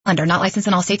lender, not licensed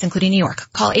in all states, including New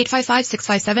York. Call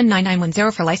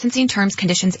 855-657-9910 for licensing terms,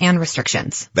 conditions, and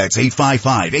restrictions. That's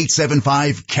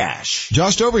 855-875-CASH.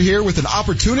 Josh Dover here with an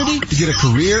opportunity to get a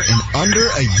career in under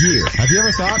a year. Have you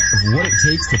ever thought of what it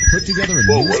takes to put together a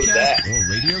newscast or a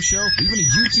radio show, or even a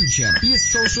YouTube channel? Be a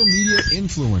social media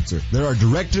influencer. There are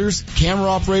directors, camera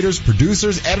operators,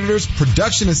 producers, editors,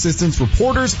 production assistants,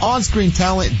 reporters, on-screen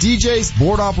talent, DJs,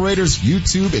 board operators,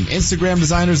 YouTube and Instagram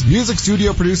designers, music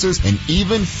studio producers, and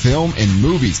even film and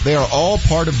movies. They are all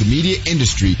part of the media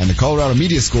industry, and the Colorado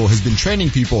Media School has been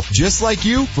training people just like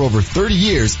you for over 30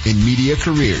 years in media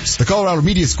careers. The Colorado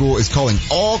Media School is calling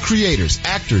all creators,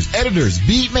 actors, editors,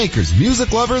 beat makers,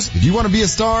 music lovers. If you want to be a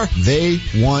star, they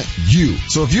want you.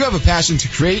 So if you have a passion to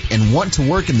create and want to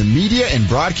work in the media and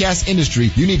broadcast industry,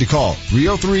 you need to call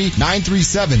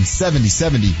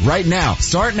 303-937-7070 right now.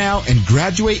 Start now and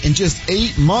graduate in just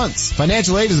 8 months.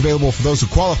 Financial aid is available for those who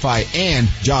qualify, and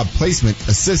job placement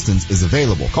assistance is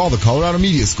available. Call the Colorado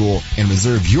Media School and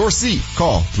reserve your seat.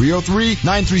 Call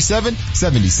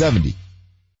 303-937-7070.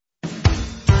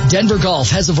 Denver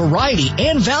Golf has a variety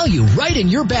and value right in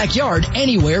your backyard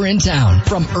anywhere in town.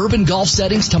 From urban golf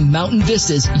settings to mountain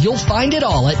vistas, you'll find it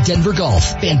all at Denver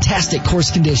Golf. Fantastic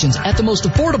course conditions at the most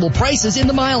affordable prices in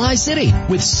the Mile High City.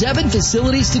 With 7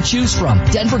 facilities to choose from,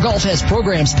 Denver Golf has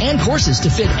programs and courses to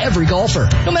fit every golfer.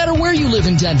 No matter where you live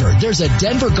in Denver, there's a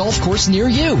Denver Golf course near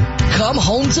you. Come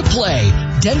home to play.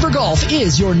 Denver Golf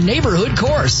is your neighborhood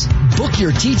course. Book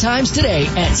your tee times today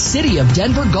at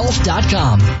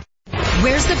cityofdenvergolf.com.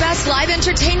 Where's the best live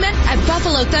entertainment? At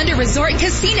Buffalo Thunder Resort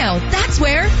Casino. That's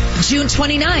where. June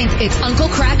 29th, it's Uncle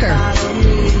Kracker.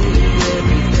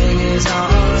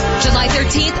 July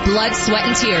 13th, Blood, Sweat,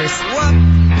 and Tears. What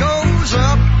goes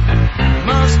up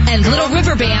must And Little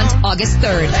River Band, August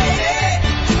 3rd.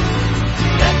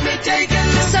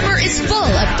 Summer is full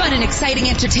of fun and exciting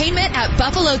entertainment at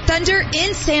Buffalo Thunder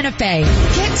in Santa Fe.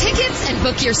 Get tickets and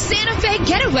book your Santa Fe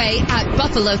getaway at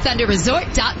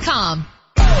BuffaloThunderResort.com.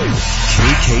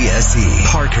 KKSE,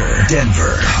 Parker,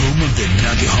 Denver, home of the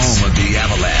Nuggets, home of the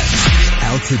Avalanche.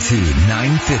 Altitude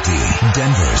 950,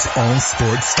 Denver's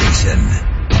all-sports station.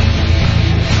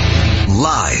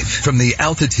 Live from the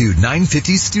Altitude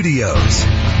 950 studios,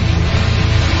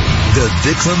 the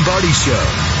Vic Lombardi Show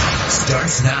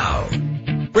starts now.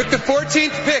 With the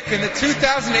 14th pick in the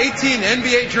 2018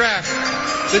 NBA Draft,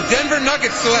 the Denver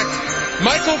Nuggets select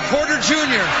Michael Porter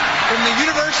Jr. from the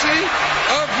University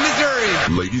of Missouri.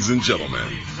 Ladies and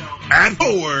gentlemen, and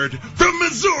forward from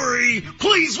Missouri,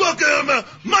 please welcome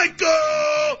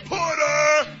Michael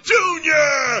Porter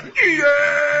Jr.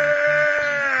 Yeah!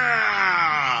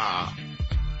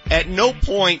 At no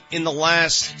point in the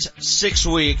last 6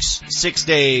 weeks, 6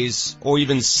 days, or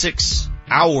even 6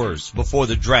 hours before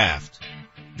the draft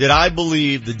did I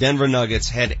believe the Denver Nuggets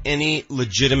had any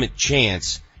legitimate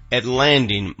chance at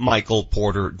landing Michael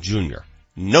Porter Jr.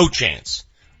 No chance.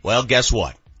 Well, guess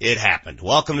what? It happened.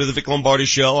 Welcome to the Vic Lombardi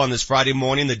Show on this Friday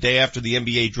morning, the day after the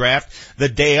NBA draft, the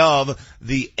day of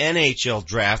the NHL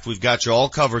draft. We've got you all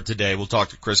covered today. We'll talk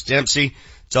to Chris Dempsey,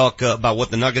 talk about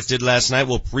what the Nuggets did last night.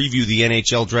 We'll preview the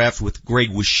NHL draft with Greg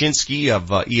Wyshynski of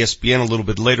ESPN a little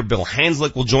bit later. Bill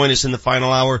Hanslick will join us in the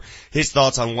final hour. His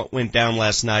thoughts on what went down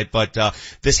last night. But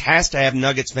this has to have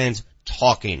Nuggets fans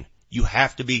talking. You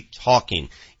have to be talking.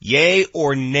 Yay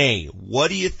or nay? What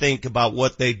do you think about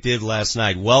what they did last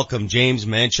night? Welcome, James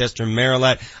Manchester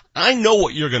Marilat. I know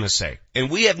what you're going to say, and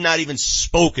we have not even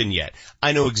spoken yet.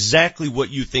 I know exactly what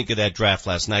you think of that draft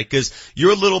last night, because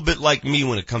you're a little bit like me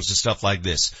when it comes to stuff like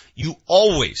this. You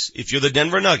always, if you're the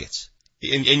Denver Nuggets,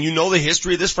 and you know the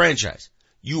history of this franchise,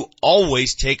 you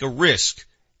always take a risk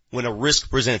when a risk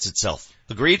presents itself.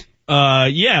 Agreed?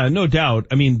 Yeah, no doubt.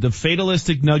 I mean, the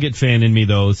fatalistic Nugget fan in me,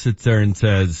 though, sits there and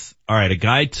says, all right, a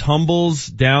guy tumbles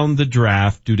down the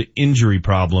draft due to injury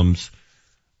problems.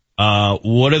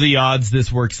 What are the odds this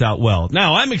works out well?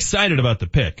 Now, I'm excited about the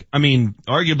pick. I mean,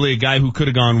 arguably a guy who could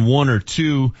have gone 1 or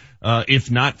 2, if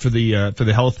not for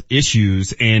the health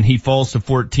issues, and he falls to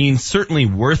 14. Certainly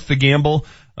worth the gamble.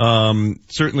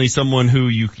 Certainly someone who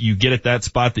you get at that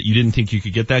spot that you didn't think you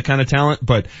could get that kind of talent,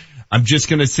 but I'm just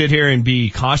going to sit here and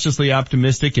be cautiously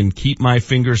optimistic and keep my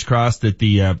fingers crossed that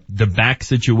the back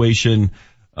situation,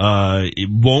 it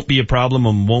won't be a problem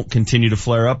and won't continue to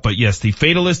flare up. But yes, the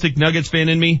fatalistic Nuggets fan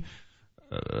in me,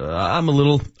 I'm a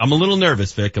little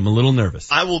nervous, Vic. I'm a little nervous.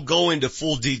 I will go into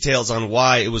full details on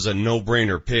why it was a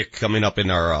no-brainer pick coming up in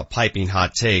our piping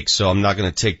hot take, so I'm not going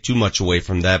to take too much away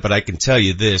from that. But I can tell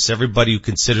you this, everybody who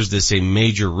considers this a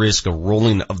major risk, a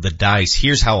rolling of the dice,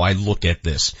 here's how I look at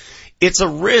this. It's a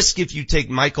risk if you take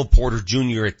Michael Porter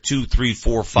Jr. at 2, 3,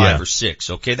 4, 5, or 6,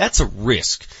 okay? That's a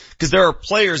risk. Because there are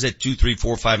players at 2, 3,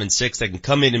 4, 5, and 6 that can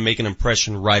come in and make an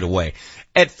impression right away.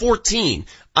 At 14,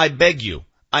 I beg you,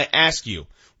 I ask you,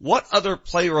 what other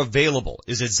player available?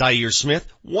 Is it Zaire Smith?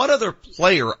 What other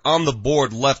player on the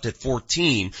board left at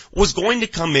 14 was going to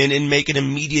come in and make an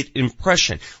immediate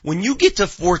impression? When you get to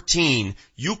 14,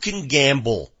 you can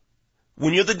gamble.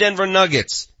 When you're the Denver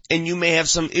Nuggets, and you may have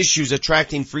some issues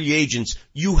attracting free agents,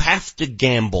 you have to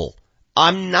gamble.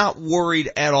 I'm not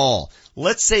worried at all.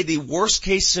 Let's say the worst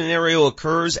case scenario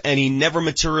occurs and he never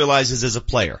materializes as a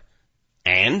player.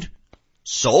 And?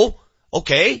 So?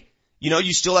 Okay.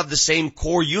 You still have the same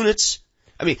core units.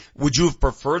 I mean, would you have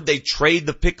preferred they trade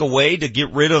the pick away to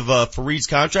get rid of Fareed's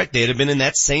contract? They'd have been in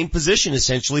that same position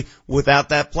essentially without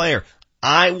that player.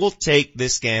 I will take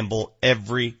this gamble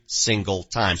every single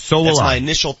time. So will I. That's my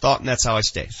initial thought, and that's how I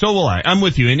stay. So will I. I'm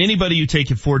with you. And anybody you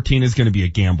take at 14 is going to be a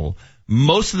gamble.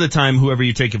 Most of the time, whoever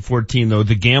you take at 14, though,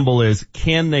 the gamble is,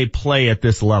 can they play at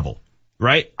this level?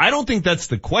 Right? I don't think that's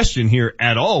the question here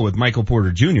at all with Michael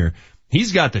Porter Jr.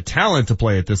 He's got the talent to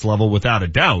play at this level without a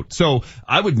doubt. So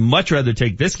I would much rather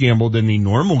take this gamble than the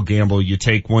normal gamble you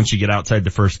take once you get outside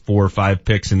the first 4 or 5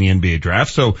 picks in the NBA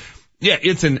draft. So, yeah,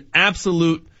 it's an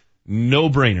absolute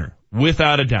no-brainer,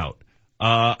 without a doubt.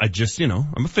 I'm a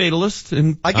fatalist,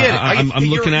 and I get it. I'm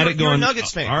looking at it going, you're a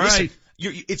Nuggets fan. All right.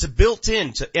 Listen, it's a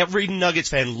built-in to every Nuggets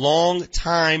fan,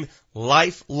 long-time,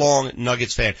 lifelong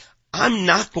Nuggets fan. I'm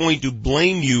not going to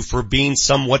blame you for being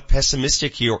somewhat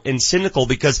pessimistic here and cynical,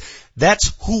 because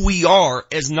that's who we are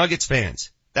as Nuggets fans.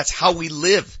 That's how we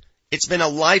live. It's been a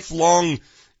lifelong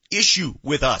issue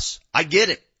with us. I get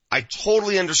it. I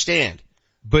totally understand.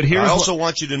 But I also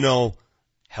want you to know,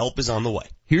 help is on the way.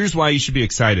 Here's why you should be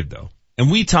excited, though.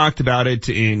 And we talked about it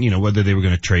in, whether they were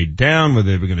going to trade down,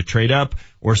 whether they were going to trade up,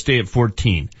 or stay at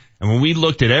 14. And when we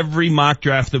looked at every mock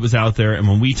draft that was out there, and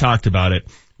when we talked about it,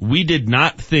 we did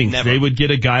not think they would get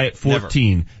a guy at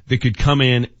 14 that could come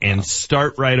in and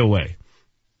start right away.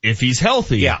 If he's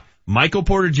healthy, Michael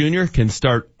Porter Jr. can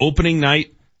start opening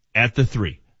night at the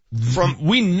 3.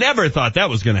 We never thought that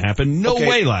was going to happen. No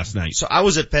way last night. So I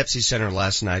was at Pepsi Center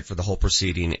last night for the whole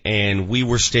proceeding, and we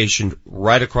were stationed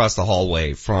right across the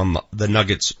hallway from the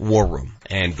Nuggets war room.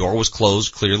 And door was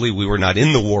closed. Clearly, we were not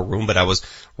in the war room, but I was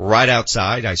right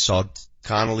outside. I saw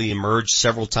Connolly emerge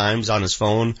several times on his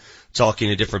phone, talking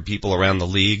to different people around the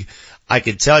league. I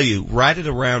could tell you, right at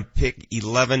around pick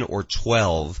 11 or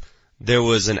 12, there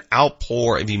was an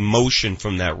outpour of emotion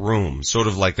from that room, sort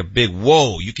of like a big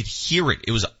whoa. You could hear it.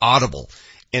 It was audible.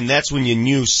 And that's when you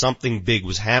knew something big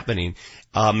was happening.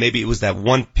 Maybe it was that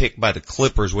one pick by the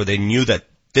Clippers where they knew that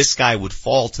this guy would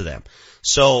fall to them.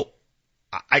 So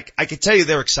I could tell you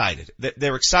they're excited.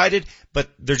 They're excited, but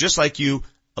they're just like you,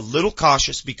 a little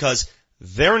cautious, because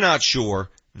they're not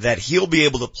sure that he'll be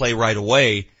able to play right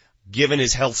away given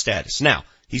his health status. Now,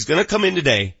 he's going to come in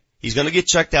today. He's going to get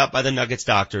checked out by the Nuggets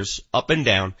doctors up and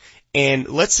down. And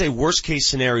let's say worst case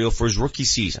scenario for his rookie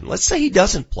season. Let's say he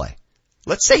doesn't play.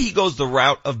 Let's say he goes the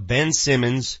route of Ben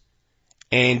Simmons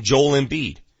and Joel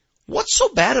Embiid. What's so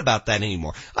bad about that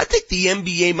anymore? I think the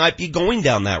NBA might be going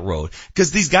down that road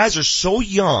because these guys are so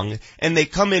young and they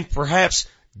come in perhaps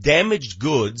damaged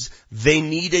goods. They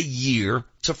need a year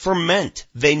to ferment.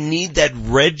 They need that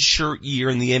red shirt year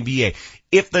in the NBA.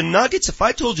 If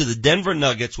I told you the Denver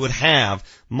Nuggets would have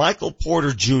Michael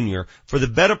Porter Jr. for the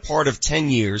better part of 10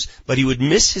 years, but he would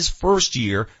miss his first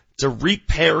year to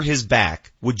repair his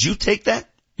back, would you take that?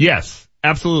 Yes,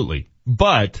 absolutely.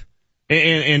 But,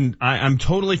 and I'm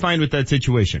totally fine with that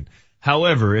situation.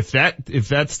 However, if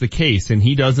that's the case and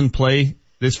he doesn't play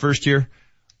this first year,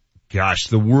 gosh,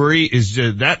 the worry is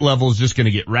just, that level is just going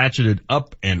to get ratcheted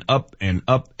up and up and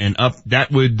up and up.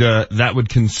 That would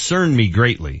concern me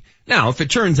greatly. Now, if it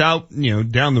turns out,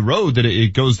 down the road that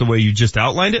it goes the way you just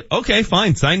outlined it, okay,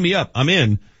 fine, sign me up. I'm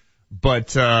in. But,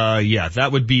 that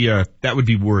would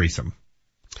be worrisome.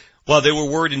 Well, they were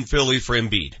worried in Philly for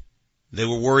Embiid. They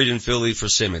were worried in Philly for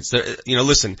Simmons.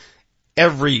 Listen,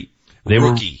 every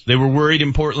rookie. They were worried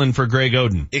in Portland for Greg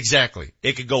Oden. Exactly.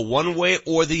 It could go one way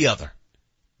or the other.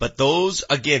 But those,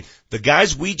 again, the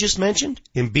guys we just mentioned,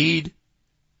 Embiid,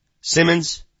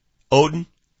 Simmons, Oden,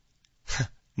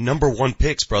 number 1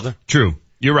 picks, brother. True.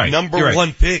 You're right. Number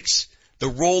 1 picks. The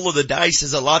roll of the dice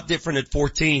is a lot different at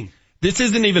 14. This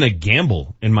isn't even a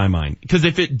gamble in my mind. Because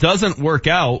if it doesn't work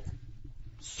out,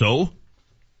 so?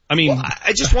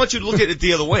 I just want you to look at it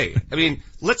the other way.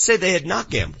 Let's say they had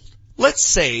not gambled. Let's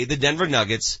say the Denver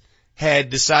Nuggets had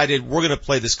decided we're going to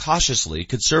play this cautiously,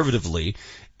 conservatively,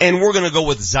 and we're going to go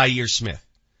with Zaire Smith.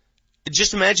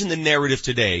 just imagine the narrative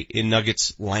today in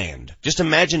Nuggets land. Just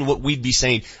imagine what we'd be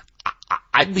saying.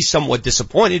 I'd be somewhat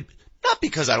disappointed, not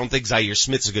because I don't think Zaire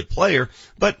Smith's a good player,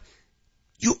 but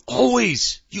you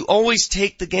always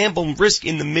take the gamble and risk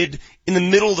in the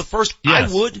middle of the first.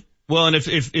 Yes. I would. Well, and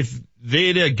if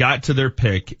they'd got to their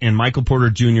pick and Michael Porter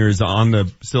Jr. is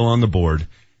still on the board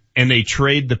and they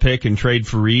trade the pick and trade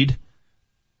Fareed,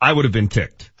 I would have been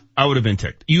ticked.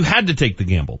 You had to take the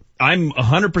gamble. I'm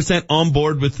 100% on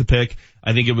board with the pick.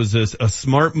 I think it was a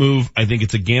smart move. I think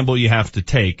it's a gamble you have to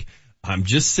take. I'm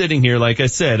just sitting here, like I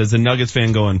said, as a Nuggets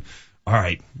fan going, all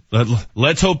right,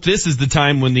 let's hope this is the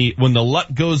time when the luck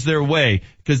goes their way,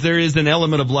 because there is an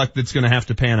element of luck that's going to have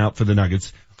to pan out for the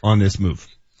Nuggets on this move.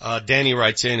 Danny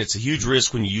writes in, it's a huge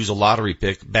risk when you use a lottery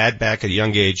pick. Bad back at a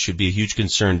young age should be a huge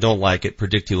concern. Don't like it.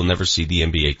 Predict he will never see the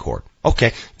NBA court.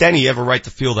 Okay. Danny, you have a right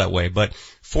to feel that way, but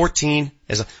 14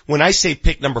 when I say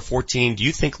pick number 14, do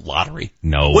you think lottery?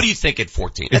 No. What do you think at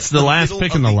 14? It's the last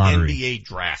pick in the lottery. NBA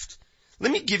draft.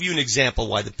 Let me give you an example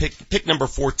why the pick number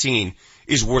 14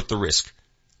 is worth the risk.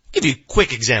 I'll give you a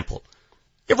quick example.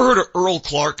 You ever heard of Earl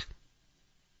Clark?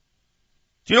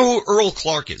 Do you know who Earl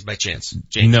Clark is by chance,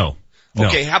 James? No.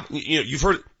 Okay, you've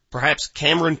heard perhaps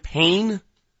Cameron Payne,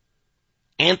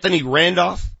 Anthony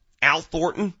Randolph, Al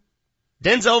Thornton,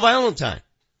 Denzel Valentine,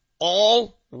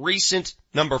 all recent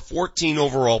number 14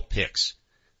 overall picks.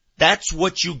 That's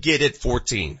what you get at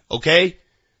 14, okay?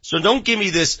 So don't give me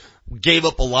this gave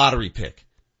up a lottery pick.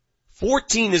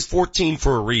 14 is 14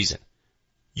 for a reason.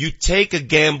 You take a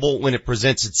gamble when it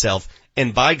presents itself,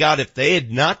 and by God, if they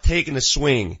had not taken a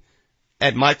swing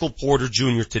at Michael Porter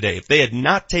Jr. today, if they had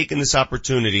not taken this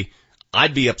opportunity,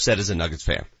 I'd be upset as a Nuggets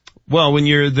fan. Well, when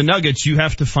you're the Nuggets, you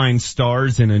have to find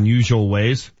stars in unusual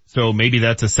ways. So maybe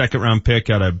that's a second round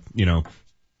pick out of,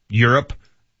 Europe,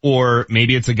 or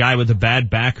maybe it's a guy with a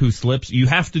bad back who slips. You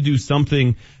have to do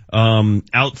something,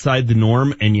 outside the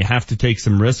norm, and you have to take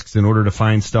some risks in order to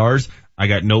find stars. I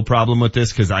got no problem with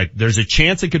this because there's a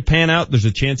chance it could pan out. There's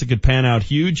a chance it could pan out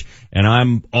huge, and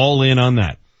I'm all in on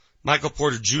that. Michael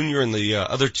Porter Jr. and the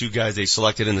other two guys they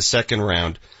selected in the second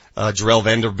round, Jarrell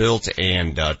Vanderbilt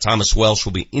and Thomas Welsh,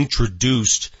 will be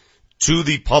introduced to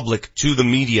the public, to the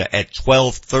media at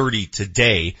 12:30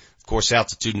 today. Of course,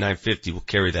 Altitude 950 will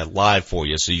carry that live for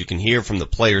you so you can hear from the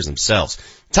players themselves.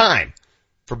 Time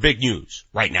for big news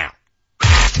right now.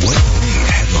 What made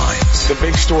headlines? The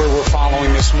big story we're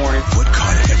following this morning. What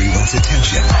caught everyone's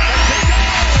attention?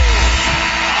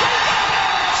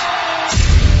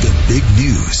 Big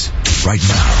news right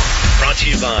now. Brought to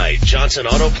you by Johnson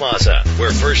Auto Plaza,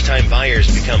 where first-time buyers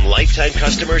become lifetime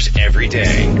customers every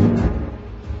day.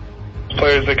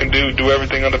 Players that can do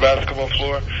everything on the basketball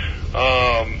floor.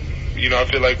 I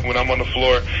feel like when I'm on the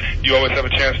floor, you always have a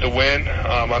chance to win.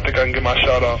 I think I can get my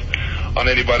shot off on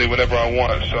anybody whenever I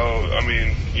want. So,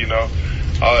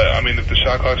 if the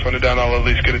shot clock's running down, I'll at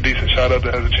least get a decent shot up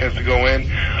that has a chance to go in.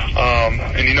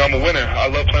 I'm a winner. I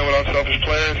love playing with unselfish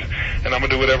players, and I'm going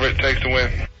to do whatever it takes to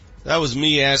win. That was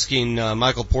me asking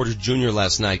Michael Porter Jr.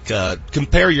 last night,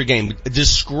 compare your game,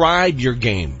 describe your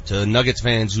game to Nuggets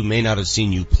fans who may not have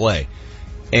seen you play.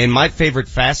 And my favorite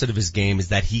facet of his game is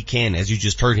that he can, as you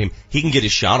just heard him, he can get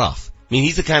his shot off. I mean,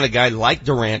 he's the kind of guy like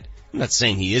Durant. I'm not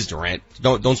saying he is Durant.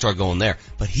 Don't start going there.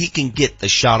 But he can get the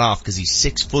shot off because he's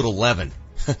 6'11".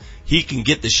 He can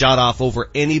get the shot off over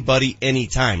anybody,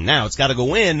 anytime. Now, it's got to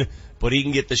go in, but he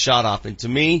can get the shot off. And to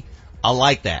me, I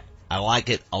like that. I like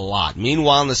it a lot.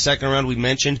 Meanwhile, in the second round, we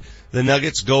mentioned the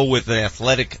Nuggets go with an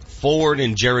athletic forward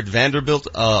in Jarrell Vanderbilt,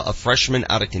 a freshman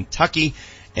out of Kentucky,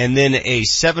 and then a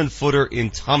 7-footer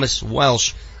in Thomas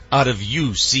Welsh out of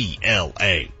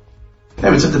UCLA.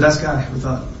 Yeah, we took the best guy. We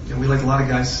thought, we like a lot of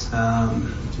guys.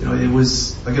 It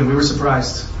was, again, we were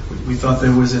surprised. We thought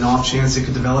there was an off chance it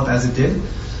could develop as it did,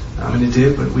 and it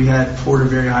did, but we had Porter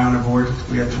very high on our board.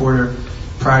 We had Porter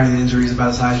prior to the injuries about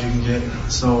as high as you can get.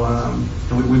 So,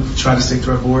 we tried to stick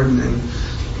to our board, and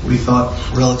we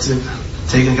thought relative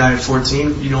taking a guy at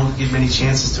 14, you don't get many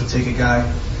chances to take a guy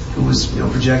who was,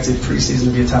 projected preseason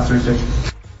to be a top 3 pick.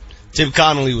 Tim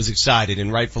Connolly was excited,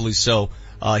 and rightfully so.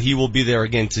 He will be there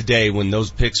again today when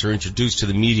those picks are introduced to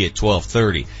the media at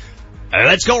 12:30.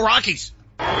 Let's go Rockies!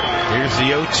 Here's the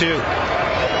 0-2.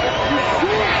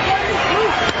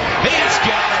 He's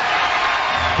got it.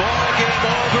 Ball game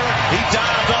over. He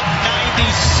dialed up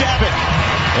 97.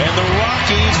 And the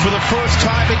Rockies, for the first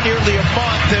time in nearly a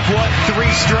month, have won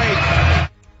 3 straight.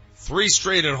 3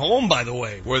 straight at home, by the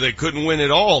way, where they couldn't win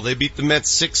at all. They beat the Mets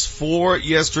 6-4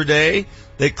 yesterday.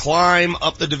 They climb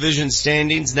up the division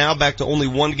standings, now back to only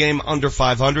 1 game under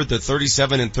 500. They're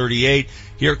 37-38.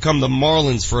 Here come the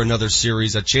Marlins for another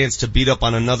series, a chance to beat up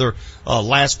on another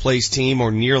last place team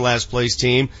or near last place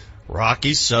team.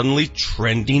 Rockies suddenly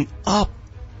trending up.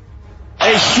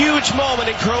 A huge moment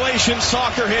in Croatian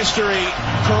soccer history.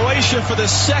 Croatia, for the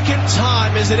second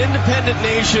time as an independent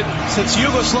nation since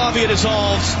Yugoslavia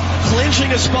dissolves,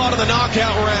 clinching a spot in the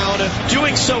knockout round,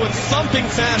 doing so in thumping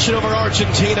fashion over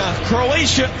Argentina.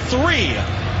 Croatia 3,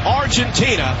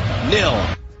 Argentina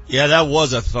 0. Yeah, that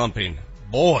was a thumping.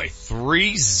 Boy,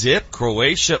 3-0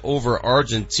 Croatia over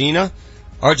Argentina.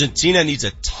 Argentina needs a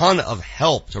ton of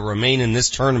help to remain in this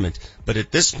tournament, but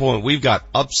at this point we've got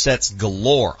upsets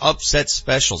galore, upset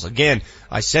specials. Again,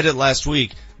 I said it last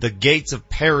week, the gates of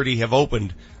parity have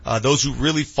opened. Those who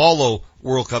really follow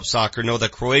World Cup soccer know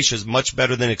that Croatia is much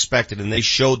better than expected, and they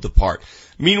showed the part.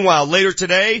 Meanwhile, later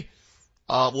today,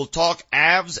 we'll talk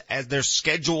Avs as their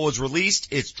schedule is released.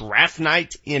 It's draft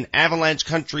night in Avalanche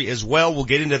country as well. We'll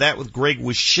get into that with Greg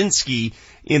Wyshynski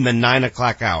in the 9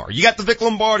 o'clock hour. You got the Vic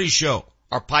Lombardi Show.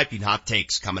 Our piping hot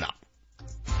takes coming up.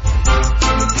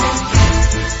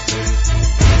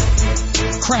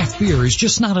 Craft beer is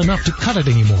just not enough to cut it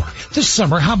anymore. This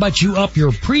summer, how about you up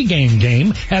your pregame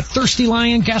game at Thirsty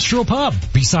Lion Gastropub?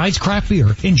 Besides craft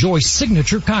beer, enjoy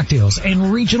signature cocktails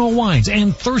and regional wines,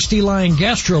 and Thirsty Lion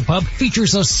Gastropub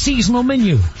features a seasonal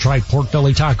menu. Try pork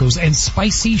belly tacos and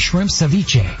spicy shrimp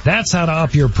ceviche. That's how to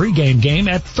up your pregame game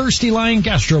at Thirsty Lion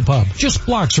Gastropub, just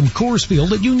blocks from Coors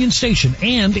Field at Union Station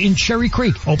and in Cherry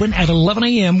Creek, open at 11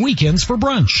 a.m. weekends for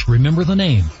brunch. Remember the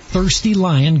name, Thirsty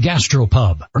Lion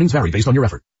Gastropub. Earnings vary based on your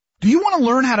effort. Do you want to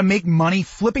learn how to make money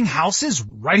flipping houses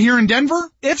right here in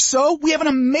Denver? If so, we have an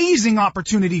amazing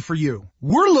opportunity for you.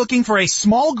 We're looking for a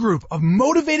small group of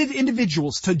motivated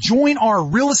individuals to join our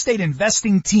real estate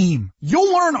investing team.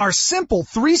 You'll learn our simple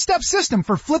 3-step system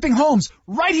for flipping homes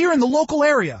right here in the local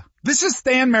area. This is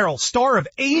Stan Merrill, star of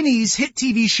A&E's hit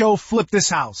TV show Flip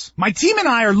This House. My team and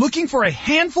I are looking for a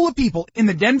handful of people in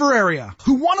the Denver area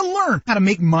who want to learn how to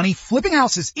make money flipping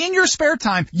houses in your spare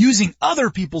time using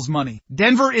other people's money.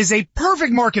 Denver is a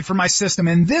perfect market for my system,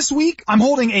 and this week I'm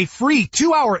holding a free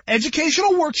 2-hour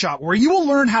educational workshop where you will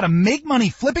learn how to make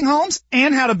money flipping homes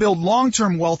and how to build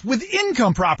long-term wealth with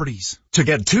income properties. To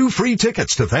get 2 free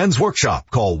tickets to Than's workshop,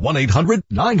 call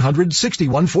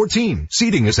 1-800-900-6114.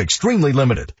 Seating is extremely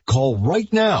limited. Call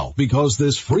right now because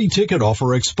this free ticket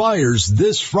offer expires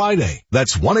this Friday.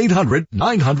 That's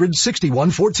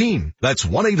 1-800-900-6114. That's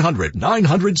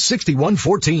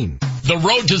 1-800-900-6114. The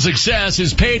road to success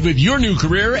is paved with your new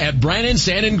career at Brannan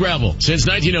Sand and Gravel. Since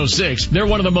 1906, they're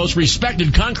one of the most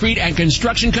respected concrete and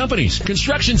construction companies.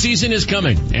 Construction season is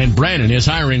coming, and Brannan is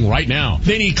hiring right now.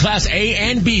 They need Class A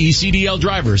and B CDL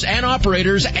drivers and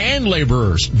operators and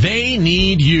laborers. They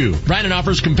need you. Brannan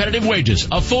offers competitive wages,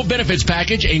 a full benefits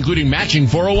package, including matching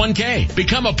 401k.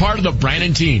 Become a part of the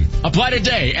Brannan team. Apply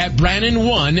today at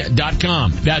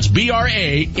Brannan1.com. That's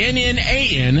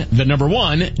BRANNAN, the number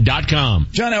 1.com.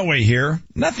 John Elway here.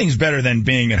 Nothing's better than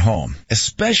being at home,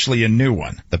 especially a new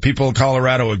one. The people of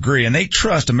Colorado agree, and they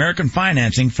trust American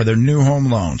Financing for their new home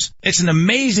loans. It's an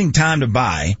amazing time to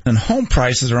buy, and home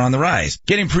prices are on the rise.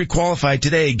 Getting pre-qualified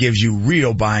today gives you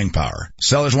real buying power.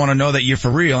 Sellers want to know that you're for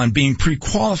real, and being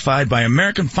pre-qualified by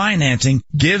American Financing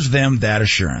gives them that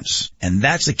assurance. And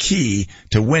that's a key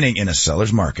to winning in a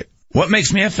seller's market. What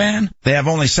makes me a fan? They have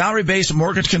only salary-based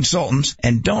mortgage consultants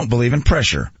and don't believe in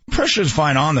pressure. Pressure is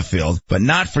fine on the field, but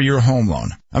not for your home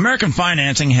loan. American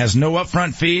Financing has no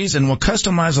upfront fees and will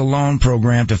customize a loan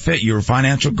program to fit your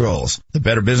financial goals. The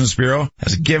Better Business Bureau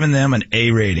has given them an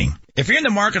A rating. If you're in the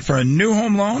market for a new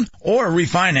home loan or a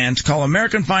refinance, call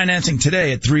American Financing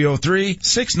today at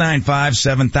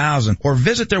 303-695-7000 or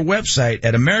visit their website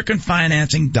at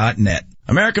americanfinancing.net.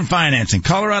 American Financing,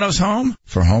 Colorado's home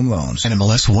for home loans.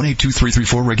 NMLS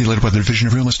 182334, regulated by the Division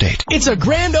of Real Estate. It's a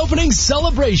grand opening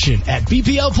celebration at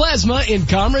BPL Plasma in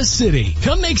Commerce City.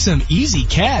 Come make some easy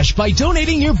cash by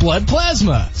donating your blood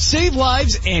plasma. Save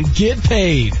lives and get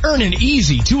paid. Earn an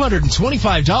easy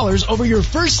 $225 over your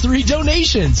first 3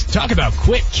 donations. Talk about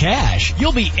quick cash.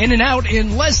 You'll be in and out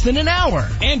in less than an hour.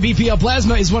 And BPL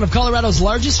Plasma is one of Colorado's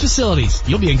largest facilities.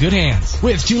 You'll be in good hands.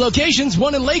 With 2 locations,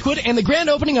 one in Lakewood and the grand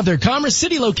opening of their Commerce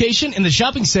City location in the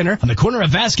shopping center on the corner of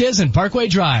Vasquez and Parkway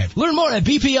Drive. Learn more at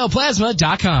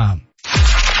bplplasma.com.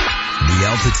 The The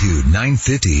Altitude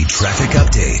 950 traffic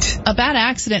update. A bad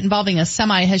accident involving a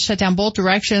semi has shut down both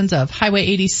directions of Highway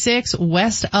 86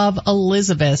 west of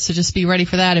Elizabeth. So just be ready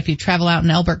for that if you travel out in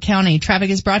Elbert County.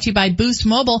 Traffic is brought to you by Boost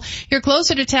Mobile. You're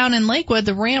closer to town in Lakewood.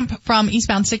 The ramp from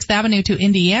eastbound 6th Avenue to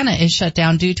Indiana is shut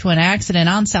down due to an accident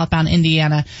on southbound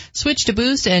Indiana. Switch to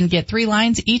Boost and get 3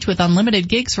 lines each with unlimited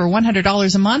gigs for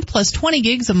 $100 a month plus 20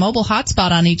 gigs of mobile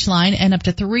hotspot on each line and up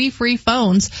to 3 free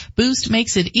phones. Boost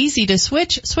makes it easy to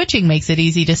switch. Switching makes it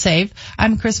easy to save.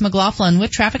 I'm Chris McLaughlin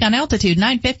with traffic on Altitude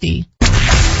 950.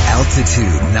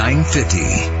 Altitude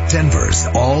 950, Denver's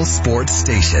all sports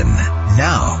station.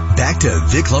 Now, back to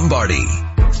Vic Lombardi.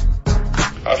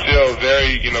 I feel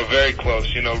very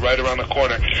close, right around the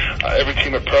corner. Every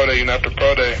team at Pro Day, after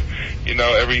Pro Day,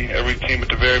 every team at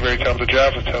the very, very top of the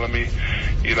draft was telling me,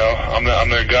 I'm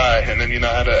their guy. And then, I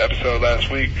had an episode last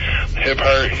week, hip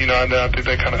hurt, and I think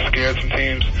that kind of scared some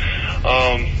teams.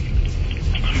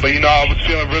 But, I was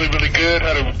feeling really, really good,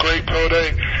 had a great Pro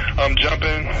Day,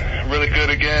 jumping really good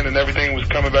again, and everything was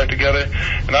coming back together.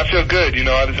 And I feel good,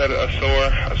 I just had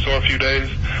a sore few days,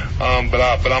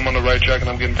 but I'm on the right track and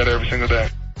I'm getting better every single day.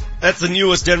 That's the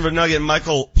newest Denver Nugget,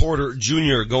 Michael Porter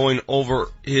Jr., going over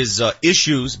his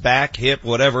issues, back, hip,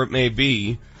 whatever it may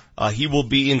be. He will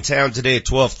be in town today at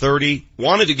 12:30.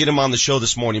 Wanted to get him on the show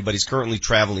this morning, but he's currently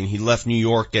traveling. He left New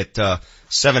York at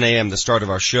 7 a.m., the start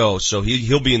of our show, so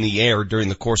he'll be in the air during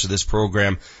the course of this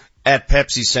program at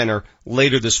Pepsi Center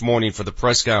later this morning for the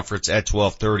press conference at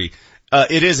 12:30.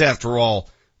 It is, after all,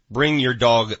 Bring Your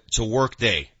Dog to Work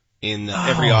Day in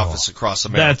every office across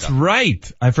America. That's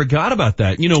right. I forgot about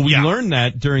that. We learned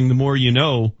that during the More You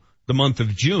Know, the month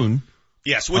of June.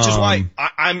 Yes, which is why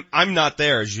I'm not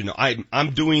there, as you know.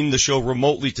 I'm doing the show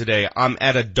remotely today. I'm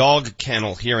at a dog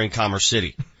kennel here in Commerce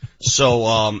City. So,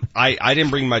 I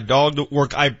didn't bring my dog to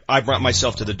work. I brought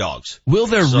myself to the dogs. Will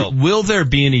there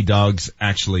be any dogs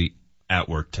actually at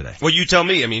work today? Well, you tell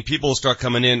me. I mean, people will start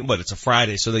coming in, it's a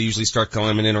Friday, so they usually start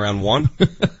coming in around 1.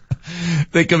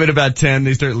 They come in about 10,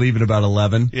 they start leaving about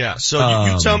 11. Yeah, so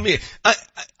you tell me.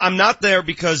 I'm not there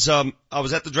because, I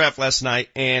was at the draft last night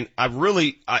and I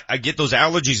get those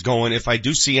allergies going if I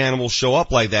do see animals show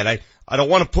up like that. I don't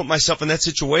want to put myself in that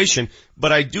situation,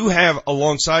 but I do have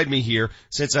alongside me here,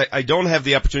 since I don't have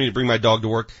the opportunity to bring my dog to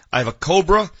work, I have a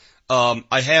cobra,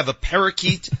 I have a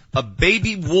parakeet, a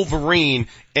baby wolverine,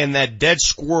 and that dead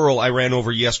squirrel I ran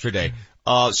over yesterday.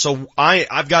 So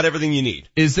I've got everything you need.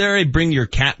 Is there a Bring Your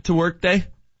Cat to Work Day?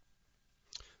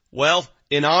 Well,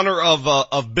 in honor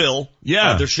of Bill,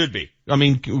 there should be. I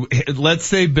mean, let's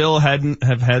say Bill hadn't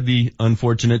have had the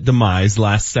unfortunate demise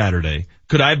last Saturday.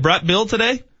 Could I have brought Bill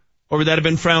today? Or would that have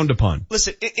been frowned upon?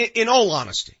 Listen, in all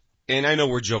honesty, and I know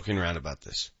we're joking around about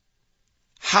this,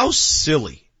 how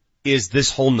silly is this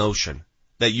whole notion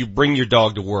that you bring your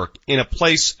dog to work in a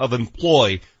place of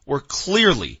employ where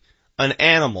clearly any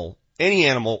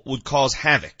animal would cause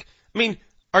havoc? I mean,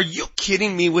 are you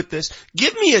kidding me with this?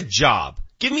 Give me a job.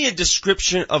 Give me a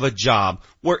description of a job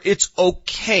where it's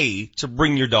okay to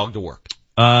bring your dog to work.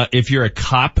 If you're a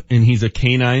cop and he's a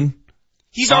canine,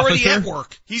 he's officer, already at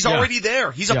work. He's already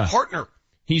there. He's a partner.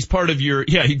 He's part of your,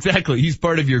 exactly. He's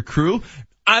part of your crew.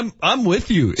 I'm with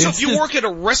you. So if you work at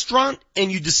a restaurant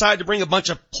and you decide to bring a bunch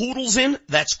of poodles in,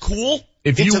 that's cool.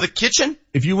 Into the kitchen.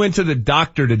 If you went to the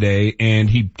doctor today and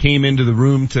he came into the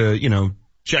room to,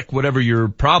 check whatever your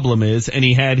problem is, and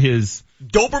he had his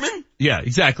Doberman? Yeah,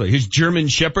 exactly. His German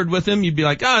Shepherd with him, you'd be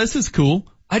like, this is cool.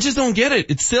 I just don't get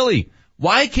it. It's silly.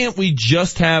 Why can't we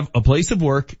just have a place of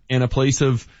work and a place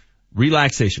of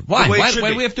relaxation? Why? Why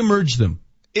do we have to merge them?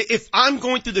 If I'm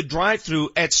going through the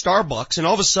drive-thru at Starbucks and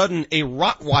all of a sudden a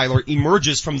Rottweiler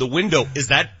emerges from the window, is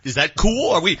that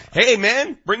cool? Are we, hey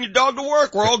man, bring your dog to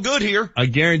work. We're all good here. I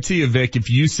guarantee you, Vic, if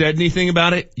you said anything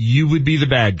about it, you would be the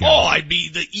bad guy. Oh, I'd be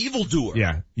the evildoer.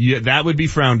 Yeah, that would be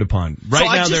frowned upon.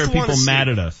 Right now there are people mad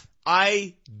at us.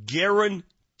 I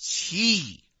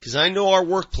guarantee, because I know our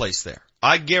workplace there,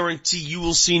 I guarantee you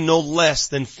will see no less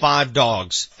than 5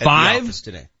 dogs at the office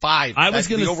today. 5.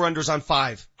 The over-under's on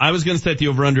 5. I was going to set the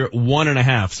over-under at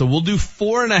 1.5. So we'll do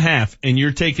 4.5, and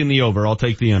you're taking the over. I'll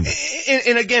take the under.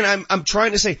 And again, I'm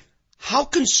trying to say, how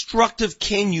constructive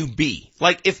can you be?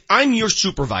 Like, if I'm your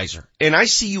supervisor and I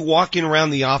see you walking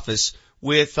around the office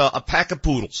with a pack of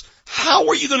poodles, how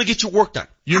are you going to get your work done?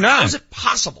 You're not. How is it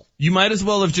possible? You might as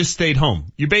well have just stayed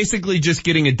home. You're basically just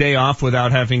getting a day off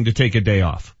without having to take a day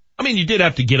off. I mean, you did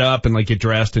have to get up and get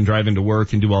dressed and drive into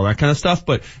work and do all that kind of stuff,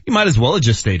 but you might as well have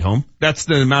just stayed home. That's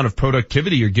the amount of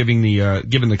productivity you're giving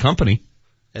the company.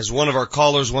 As one of our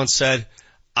callers once said,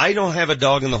 I don't have a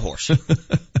dog in the horse.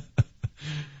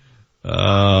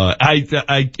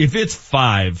 If it's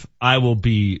 5, I will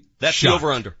be That's the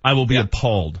over-under. I will be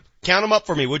appalled. Count them up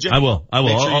for me, would you? I will.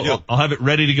 Make sure you do. I'll have it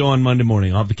ready to go on Monday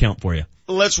morning. I'll have the count for you.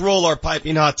 Let's roll our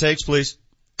piping hot takes, please.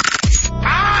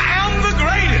 I am the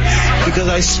greatest. Because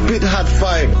I spit hot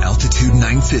fire. Altitude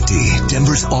 950,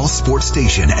 Denver's all sports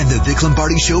station, and the Vic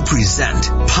Lombardi Show present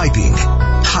Piping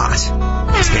Hot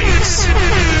Takes.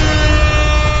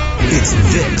 It's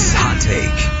Vic's Hot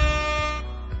Take.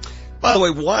 By the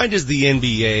way, why does the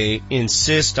NBA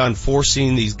insist on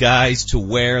forcing these guys to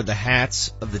wear the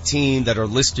hats of the team that are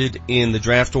listed in the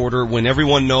draft order when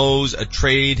everyone knows a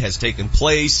trade has taken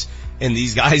place and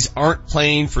these guys aren't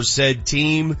playing for said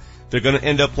team? They're going to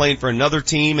end up playing for another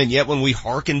team, and yet when we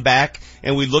hearken back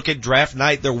and we look at draft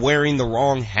night, they're wearing the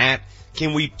wrong hat.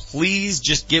 Can we please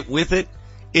just get with it?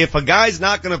 If a guy's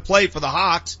not going to play for the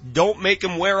Hawks, don't make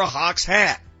him wear a Hawks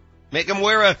hat. Make him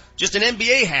wear just an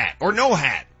NBA hat or no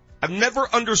hat. I've never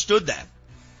understood that.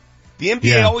 The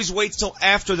NBA always waits till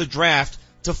after the draft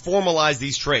to formalize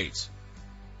these trades.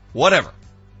 Whatever.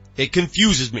 It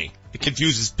confuses me. It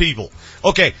confuses people.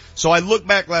 Okay, so I looked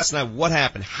back last night. What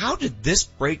happened? How did this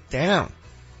break down?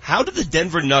 How did the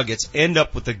Denver Nuggets end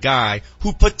up with a guy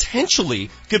who potentially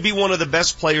could be one of the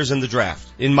best players in the draft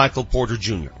in Michael Porter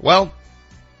Jr.? Well,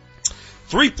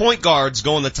 3 point guards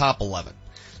go in the top 11.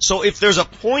 So if there's a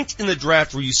point in the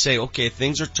draft where you say, okay,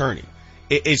 things are turning,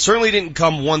 it certainly didn't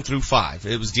come 1 through 5.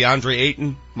 It was DeAndre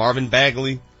Ayton, Marvin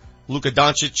Bagley, Luka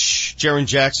Doncic, Jaren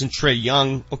Jackson, Trae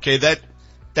Young. Okay,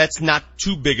 that's not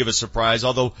too big of a surprise,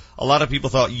 although a lot of people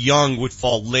thought Young would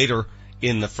fall later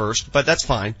in the first, but that's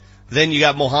fine. Then you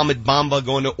got Mohamed Bamba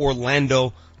going to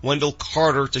Orlando, Wendell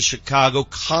Carter to Chicago,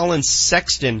 Colin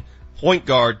Sexton, point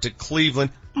guard, to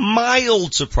Cleveland.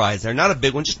 Mild surprise there, not a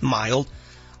big one, just mild.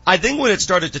 I think when it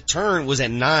started to turn was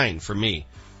at 9 for me.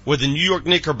 With the New York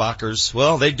Knickerbockers,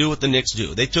 well, they do what the Knicks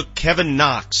do. They took Kevin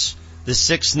Knox, the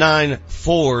 6'9"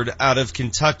 forward out of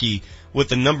Kentucky, with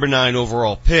the number 9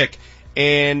 overall pick.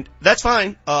 And that's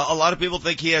fine. A lot of people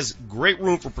think he has great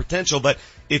room for potential, but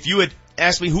if you had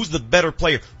asked me who's the better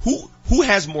player, who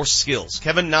has more skills,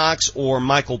 Kevin Knox or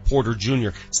Michael Porter Jr.,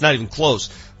 it's not even close.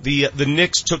 The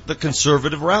Knicks took the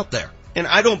conservative route there. And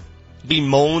I don't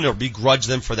bemoan or begrudge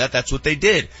them for that. That's what they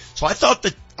did. So I thought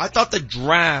the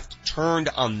draft turned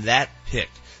on that pick.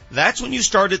 That's when you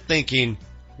started thinking,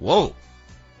 whoa,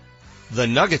 the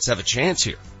Nuggets have a chance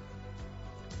here.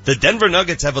 The Denver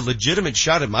Nuggets have a legitimate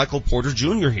shot at Michael Porter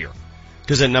Jr. here.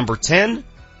 Because at number 10,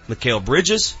 Mikal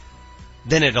Bridges.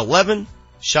 Then at 11,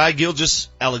 Shai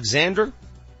Gilgeous-Alexander.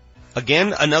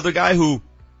 Again, another guy who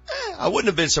I wouldn't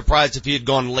have been surprised if he had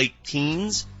gone late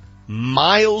teens.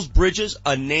 Miles Bridges,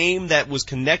 a name that was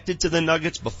connected to the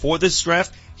Nuggets before this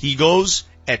draft. He goes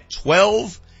at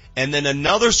 12. And then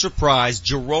another surprise,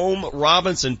 Jerome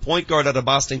Robinson, point guard out of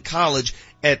Boston College,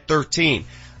 at 13.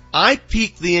 I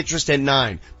piqued the interest at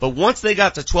 9, but once they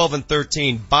got to 12 and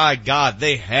 13, by God,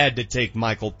 they had to take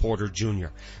Michael Porter Jr.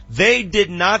 They did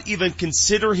not even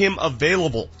consider him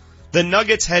available. The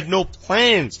Nuggets had no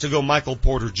plans to go Michael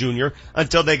Porter Jr.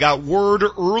 until they got word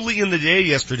early in the day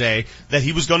yesterday that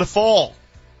he was going to fall.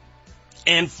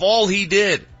 And fall he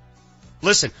did.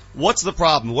 Listen, what's the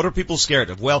problem? What are people scared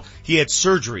of? Well, he had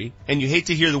surgery, and you hate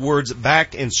to hear the words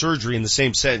back and surgery in the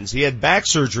same sentence. He had back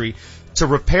surgery to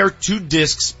repair 2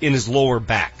 discs in his lower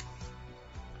back.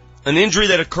 An injury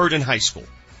that occurred in high school.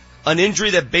 An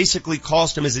injury that basically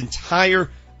cost him his entire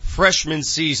freshman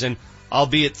season,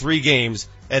 albeit 3 games,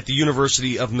 at the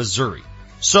University of Missouri.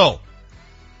 So,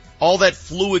 all that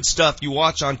fluid stuff you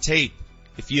watch on tape,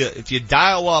 if you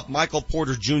dial up Michael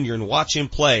Porter Jr. and watch him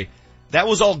play, that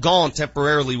was all gone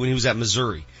temporarily when he was at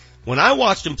Missouri. When I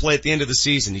watched him play at the end of the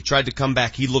season, he tried to come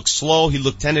back. He looked slow. He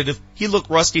looked tentative. He looked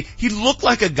rusty. He looked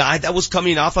like a guy that was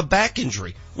coming off a back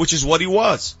injury, which is what he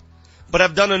was. But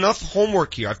I've done enough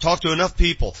homework here. I've talked to enough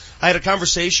people. I had a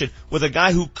conversation with a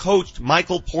guy who coached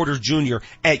Michael Porter Jr.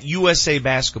 at USA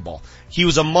Basketball. He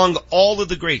was among all of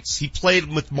the greats. He played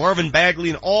with Marvin Bagley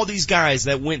and all these guys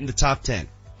that went in the top 10.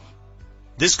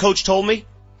 This coach told me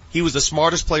he was the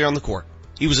smartest player on the court.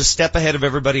 He was a step ahead of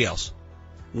everybody else.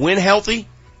 When healthy,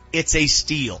 it's a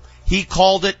steal. He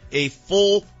called it a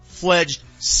full-fledged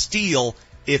steal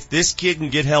if this kid can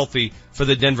get healthy for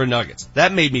the Denver Nuggets.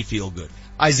 That made me feel good.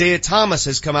 Isaiah Thomas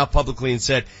has come out publicly and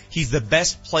said he's the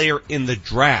best player in the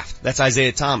draft. That's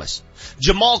Isaiah Thomas.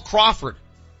 Jamal Crawford,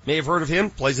 may have heard of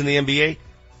him, plays in the NBA,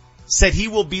 said he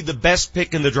will be the best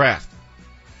pick in the draft.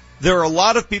 There are a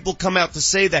lot of people come out to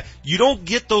say that you don't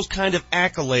get those kind of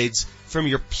accolades from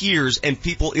your peers and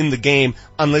people in the game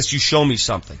unless you show me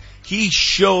something. He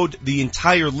showed the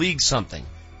entire league something.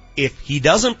 If he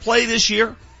doesn't play this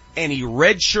year and he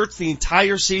redshirts the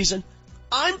entire season,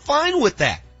 I'm fine with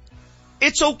that.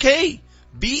 It's okay.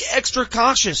 Be extra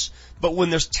cautious. But when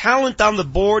there's talent on the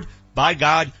board, by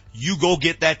God, you go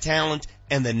get that talent,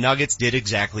 and the Nuggets did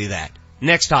exactly that.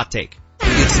 Next hot take.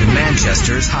 It's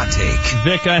Manchester's hot take.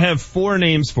 Vic, I have 4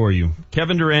 names for you.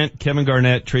 Kevin Durant, Kevin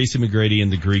Garnett, Tracy McGrady,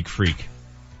 and the Greek Freak.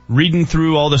 Reading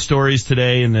through all the stories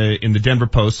today in the Denver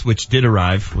Post, which did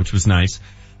arrive, which was nice.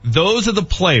 Those are the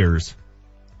players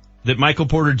that Michael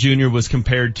Porter Jr. was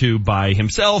compared to by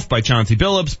himself, by Chauncey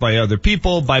Billups, by other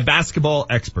people, by basketball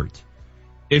experts.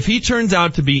 If he turns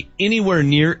out to be anywhere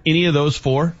near any of those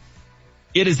 4,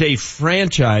 it is a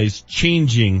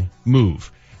franchise-changing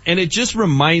move. And it just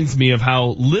reminds me of how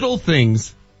little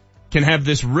things can have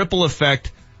this ripple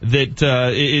effect that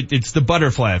it's the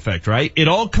butterfly effect, right? It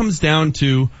all comes down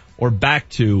to, or back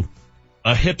to,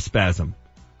 a hip spasm.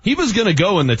 He was going to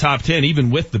go in the top 10 even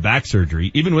with the back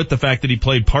surgery, even with the fact that he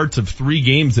played parts of 3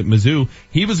 games at Mizzou.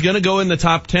 He was going to go in the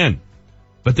top 10.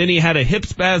 But then he had a hip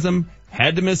spasm,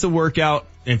 had to miss a workout,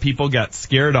 and people got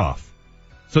scared off.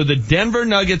 So the Denver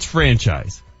Nuggets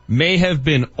franchise may have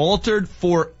been altered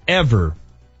forever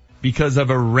because of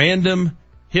a random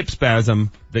hip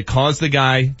spasm that caused the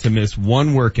guy to miss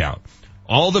 1 workout.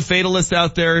 All the fatalists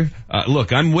out there,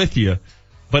 look, I'm with you,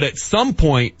 but at some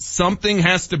point, something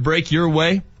has to break your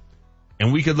way,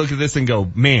 and we could look at this and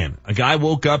go, man, a guy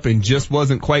woke up and just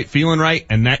wasn't quite feeling right,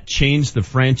 and that changed the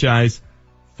franchise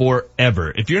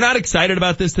forever. If you're not excited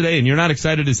about this today, and you're not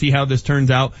excited to see how this turns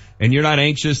out, and you're not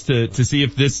anxious to see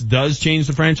if this does change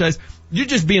the franchise, you're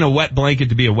just being a wet blanket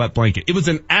to be a wet blanket. It was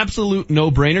an absolute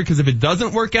no-brainer, because if it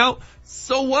doesn't work out,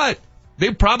 so what?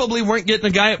 They probably weren't getting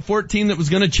a guy at 14 that was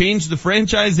going to change the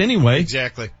franchise anyway.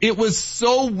 Exactly. It was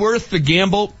so worth the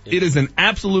gamble. It is an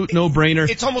absolute no-brainer.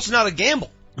 It's almost not a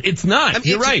gamble. It's not. I mean,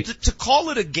 you're right. To call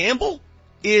it a gamble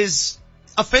is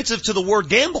offensive to the word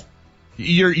gamble.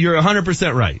 You're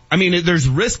 100% right. I mean, there's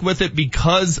risk with it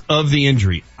because of the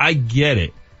injury. I get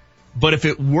it. But if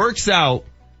it works out,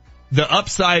 the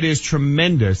upside is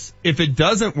tremendous. If it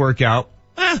doesn't work out,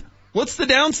 what's the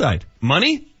downside?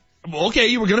 Money? Okay,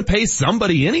 you were going to pay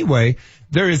somebody anyway.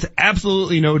 There is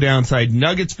absolutely no downside.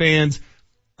 Nuggets fans,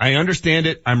 I understand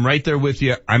it. I'm right there with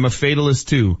you. I'm a fatalist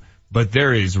too. But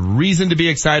there is reason to be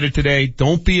excited today.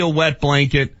 Don't be a wet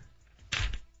blanket.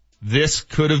 This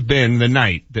could have been the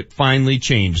night that finally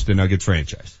changed the Nuggets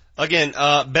franchise. Again,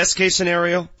 best case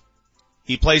scenario,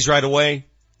 he plays right away.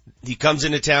 He comes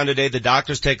into town today. The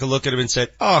doctors take a look at him and said,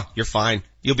 oh, you're fine.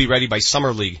 You'll be ready by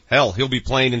summer league. Hell, he'll be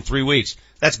playing in 3 weeks.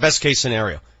 That's best case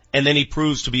scenario. And then he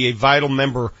proves to be a vital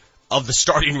member of the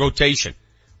starting rotation.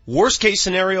 Worst case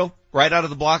scenario, right out of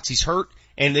the blocks, he's hurt,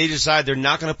 and they decide they're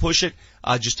not going to push it.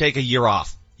 Just take a year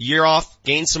off. Year off,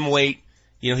 gain some weight.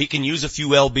 You know, he can use a few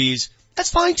LBs.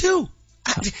 That's fine too.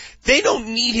 They don't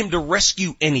need him to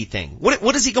rescue anything.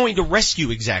 What is he going to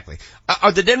rescue exactly?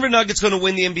 Are the Denver Nuggets going to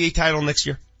win the NBA title next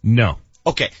year? No.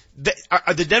 Okay.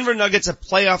 Are the Denver Nuggets a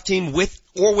playoff team with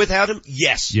or without him?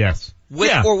 Yes. Yes.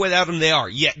 With or without him, they are.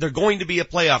 Yeah, they're going to be a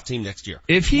playoff team next year.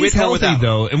 If he's healthy,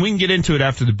 though, and we can get into it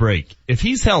after the break, if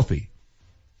he's healthy,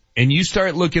 and you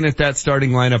start looking at that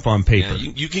starting lineup on paper,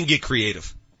 you can get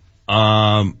creative.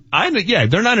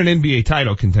 they're not an NBA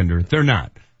title contender. They're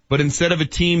not. But instead of a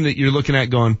team that you're looking at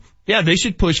going, yeah, they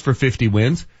should push for 50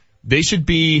 wins, they should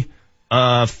be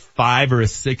a 5 or a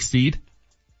 6 seed.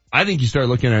 I think you start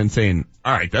looking at it and saying,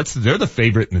 all right, they're the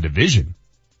favorite in the division.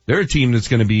 They're a team that's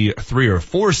going to be a 3 or a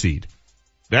 4 seed.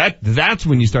 That's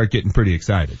when you start getting pretty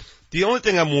excited. The only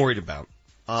thing I'm worried about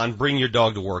on Bring Your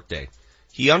Dog to Work Day,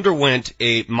 he underwent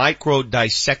a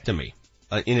microdiscectomy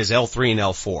in his L3 and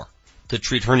L4 to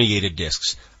treat herniated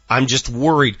discs. I'm just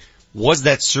worried, was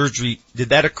that surgery, did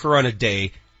that occur on a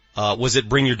day? Was it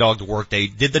Bring Your Dog to Work Day?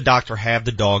 Did the doctor have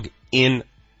the dog in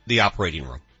the operating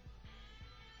room?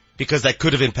 Because that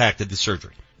could have impacted the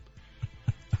surgery.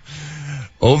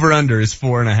 Over under is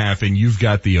 4.5, and you've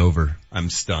got the over. I'm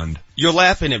stunned. You're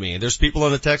laughing at me. There's people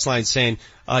on the text line saying,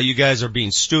 you guys are being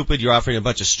stupid. You're offering a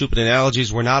bunch of stupid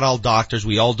analogies. We're not all doctors.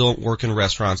 We all don't work in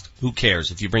restaurants. Who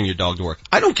cares if you bring your dog to work?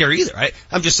 I don't care either.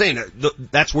 I'm just saying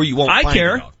that's where you won't find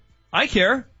your dog. I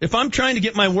care. If I'm trying to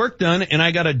get my work done and I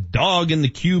got a dog in the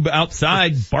cube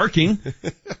outside barking,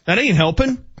 that ain't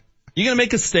helping. You gonna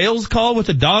make a sales call with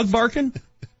a dog barking?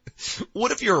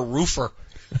 What if you're a roofer?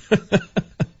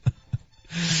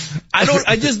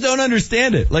 I just don't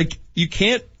understand it. Like, you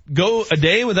can't go a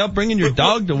day without bringing your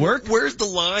dog to work? Where's the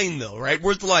line though, right?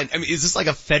 Where's the line? I mean, is this like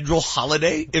a federal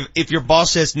holiday? If your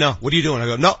boss says, no, what are you doing? I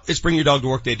go, no, it's Bring Your Dog to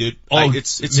Work Day, dude. Oh,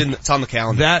 it's on the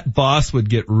calendar. That boss would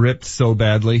get ripped so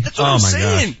badly. That's what I'm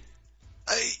saying.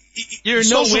 You're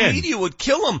no win. Social media would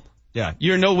kill him. Yeah,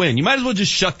 you're no win. You might as well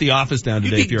just shut the office down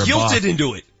today if you're a boss. You'd be guilted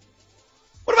into it.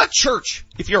 What about church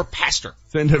if you're a pastor?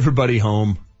 Send everybody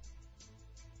home.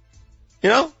 You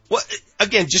know? Well,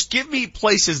 again, just give me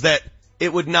places that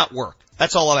it would not work.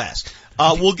 That's all I'll ask.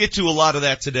 We'll get to a lot of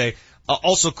that today.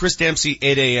 Also, Chris Dempsey,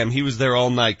 8 a.m. He was there all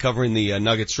night covering the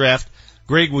Nuggets draft.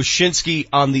 Greg Wyshynski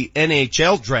on the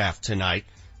NHL draft tonight.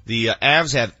 The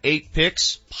Avs have 8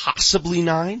 picks, possibly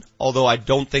 9, although I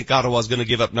don't think Ottawa's going to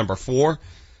give up number 4.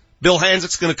 Bill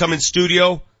Hansick's going to come in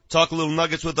studio, talk a little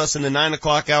Nuggets with us in the 9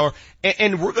 o'clock hour,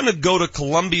 and we're going to go to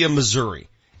Columbia, Missouri,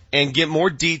 and get more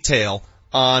detail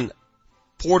on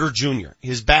Porter Jr.,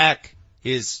 his back,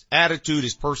 his attitude,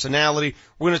 his personality.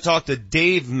 We're going to talk to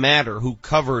Dave Matter, who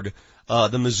covered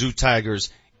the Mizzou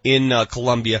Tigers in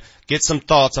Columbia, get some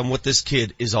thoughts on what this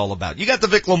kid is all about. You got the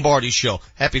Vic Lombardi Show.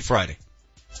 Happy Friday.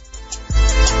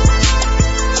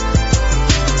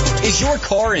 Is your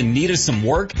car in need of some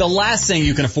work? The last thing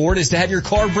you can afford is to have your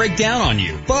car break down on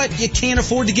you. But you can't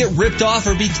afford to get ripped off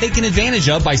or be taken advantage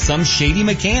of by some shady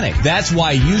mechanic. That's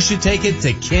why you should take it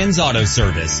to Ken's Auto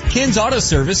Service. Ken's Auto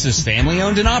Service is family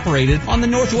owned and operated on the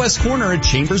northwest corner of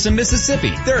Chambers and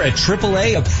Mississippi. They're a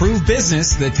AAA approved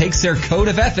business that takes their code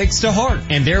of ethics to heart.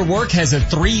 And their work has a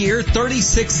 3-year,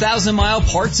 36,000-mile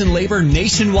parts and labor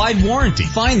nationwide warranty.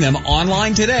 Find them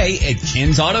online today at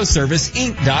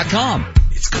KensAutoServiceInc.com.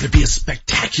 It's going to be a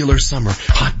spectacular summer.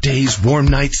 Hot days, warm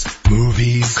nights,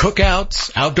 movies,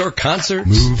 cookouts, outdoor concerts,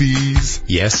 movies.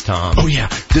 Yes, Tom. Oh yeah,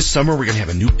 this summer we're going to have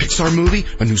a new Pixar movie,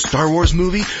 a new Star Wars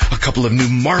movie, a couple of new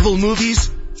Marvel movies.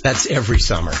 That's every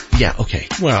summer. Yeah, okay.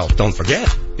 Well, don't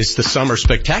forget, it's the Summer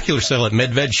Spectacular Sale at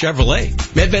Medved Chevrolet.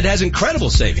 Medved has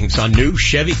incredible savings on new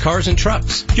Chevy cars and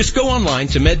trucks. Just go online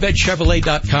to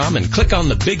MedvedChevrolet.com and click on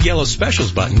the big yellow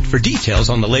specials button for details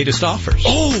on the latest offers.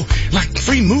 Oh, like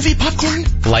free movie popcorn?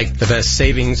 Like the best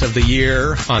savings of the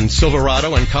year on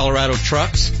Silverado and Colorado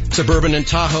trucks, Suburban and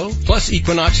Tahoe, plus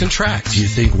Equinox and Trax. Do you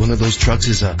think one of those trucks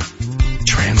is a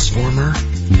Transformer?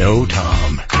 No,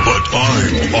 Tom. But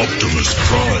I'm Optimus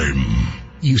Prime.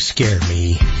 You scare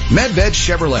me. Medved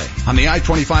Chevrolet on the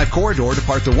I-25 corridor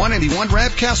depart the 181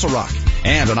 ramp Castle Rock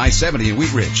and on I-70 in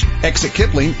Wheat Ridge. Exit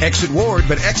Kipling, exit Ward,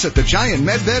 but exit the giant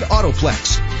Medved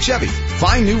Autoplex. Chevy,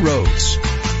 find new roads.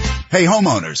 Hey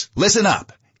homeowners, listen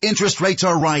up. Interest rates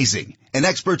are rising, and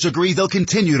experts agree they'll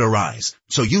continue to rise.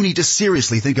 So you need to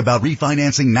seriously think about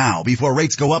refinancing now before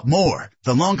rates go up more.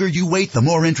 The longer you wait, the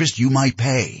more interest you might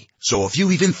pay. So if you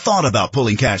even thought about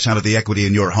pulling cash out of the equity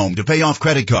in your home to pay off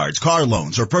credit cards, car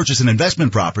loans, or purchase an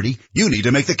investment property, you need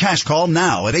to make the cash call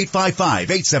now at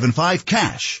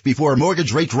 855-875-CASH before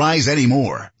mortgage rates rise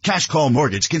anymore. Cash Call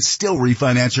Mortgage can still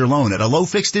refinance your loan at a low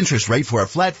fixed interest rate for a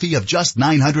flat fee of just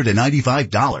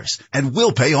 $995 and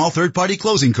will pay all third-party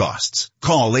closing costs.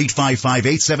 Call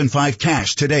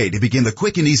 855-875-CASH today to begin the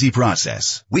quick and easy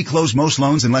process. We close most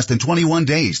loans in less than 21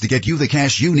 days to get you the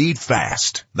cash you need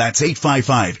fast. That's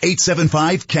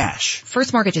 855-875-CASH.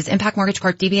 First Mortgages, Impact Mortgage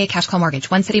Corp. DBA Cash Call Mortgage,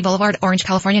 One City Boulevard, Orange,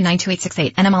 California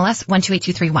 92868. NMLS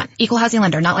 128231. Equal housing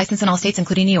lender, not licensed in all states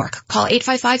including New York. Call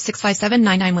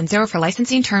 855-657-9910 for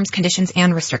licensing, terms, conditions,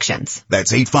 and restrictions.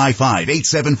 That's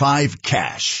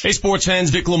 855-875-CASH. Hey sports fans,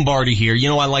 Vic Lombardi here. You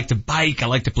know, I like to bike, I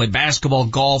like to play basketball,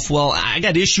 golf. Well, I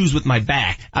got issues with my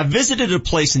back. I visited a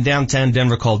place in downtown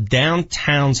Denver called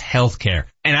Downtown's Healthcare,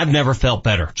 and I've never felt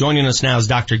better. Joining us now is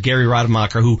Dr. Gary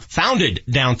Rademacher, who founded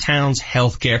Downtown's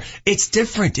Healthcare. It's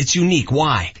different. It's unique.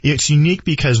 Why? It's unique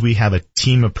because we have a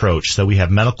team approach. So we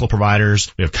have medical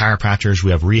providers, we have chiropractors,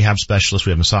 we have rehab specialists,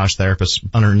 we have massage therapists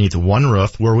underneath one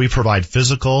roof where we provide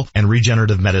physical and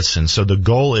regenerative medicine. So the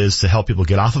goal is to help people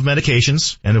get off of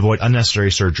medications and avoid unnecessary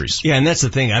surgeries. Yeah, and that's the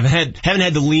thing. Haven't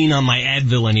had to lean on my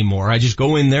Advil anymore. I just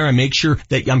go in there, I make sure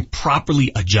that I'm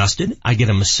properly adjusted. I get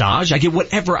a massage. I get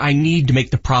whatever I need to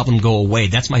make the problem go away.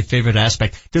 That's my favorite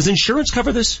aspect. Does insurance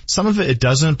cover this? Some of it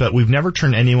doesn't, but we've never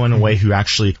turned anyone away who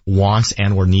actually wants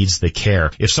and or needs the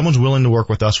care. If someone's willing to work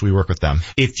with us, we work with them.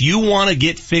 If you want to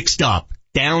get fixed up,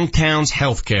 Downtown's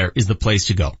Healthcare is the place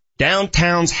to go.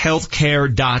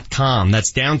 DowntownsHealthcare.com.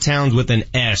 That's Downtowns with an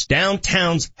S.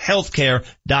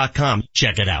 DowntownsHealthcare.com.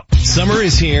 Check it out. Summer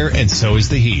is here and so is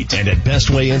the heat. And at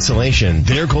Best Way Insulation,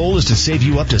 their goal is to save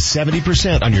you up to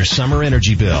 70% on your summer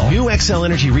energy bill. New XL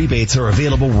Energy rebates are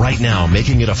available right now,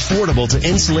 making it affordable to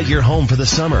insulate your home for the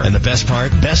summer. And the best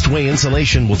part, Best Way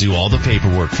Insulation will do all the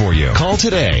paperwork for you. Call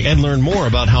today and learn more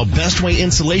about how Best Way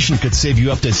Insulation could save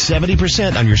you up to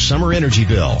 70% on your summer energy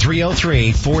bill.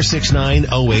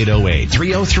 303-469-0808.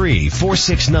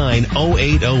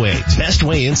 303-469-0808. Best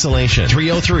Way Insulation.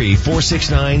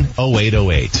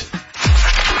 303-469-0808.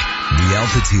 The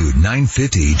Altitude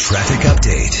 950 traffic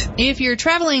update. If you're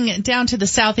traveling down to the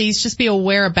southeast, just be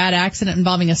aware a bad accident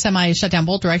involving a semi shut down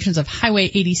both directions of Highway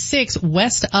 86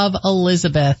 west of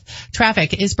Elizabeth.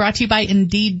 Traffic is brought to you by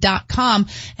Indeed.com.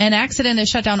 An accident has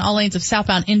shut down all lanes of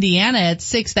southbound Indiana at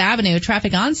 6th Avenue.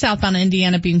 Traffic on southbound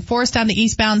Indiana being forced down to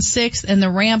eastbound 6th, and the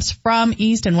ramps from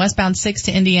east and westbound 6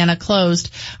 to Indiana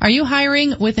closed. Are you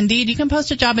hiring with Indeed? You can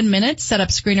post a job in minutes, set up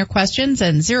screener questions,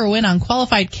 and zero in on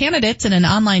qualified candidates in an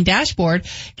online dashboard.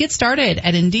 Get started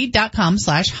at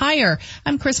Indeed.com/hire.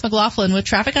 I'm Chris McLaughlin with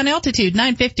traffic on Altitude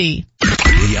 950.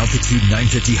 The Altitude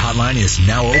 950 hotline is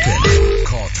now open.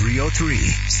 Call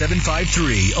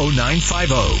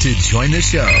 303-753-0950 to join the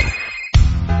show.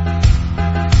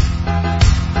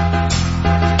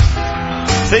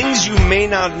 Things you may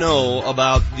not know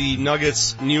about the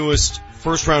Nuggets' newest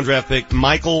first-round draft pick,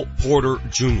 Michael Porter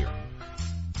Jr.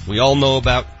 We all know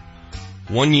about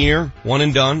 1 year, one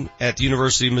and done at the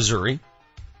University of Missouri.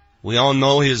 We all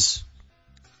know his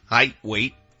height,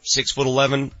 weight,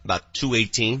 6'11", about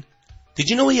 218. Did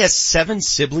you know he has 7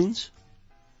 siblings?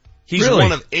 He's Really?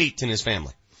 one of 8 in his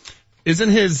family. Isn't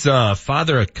his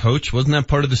father a coach? Wasn't that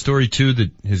part of the story too,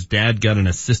 that his dad got an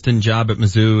assistant job at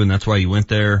Mizzou and that's why he went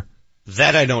there?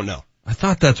 That I don't know. I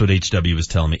thought that's what HW was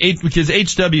telling me. Because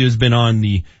HW has been on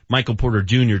the Michael Porter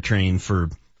Jr. train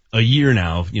for a year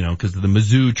now, because of the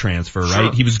Mizzou transfer, right?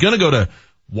 Sure. He was going to go to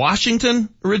Washington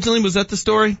originally. Was that the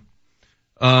story?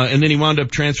 And then he wound up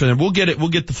transferring there. We'll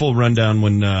get the full rundown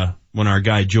when our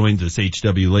guy joins us,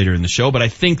 HW, later in the show, but I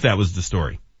think that was the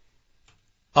story.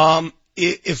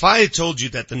 If I had told you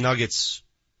that the Nuggets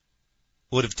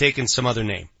would have taken some other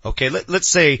name, okay, let's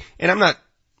say, and I'm not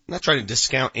trying to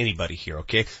discount anybody here,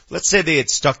 okay? Let's say they had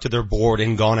stuck to their board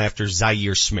and gone after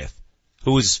Zaire Smith,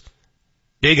 who was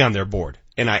big on their board.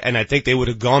 And I think they would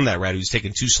have gone that route. He was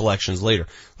taken 2 selections later.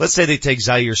 Let's say they take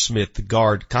Zaire Smith, the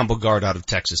guard, combo guard out of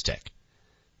Texas Tech.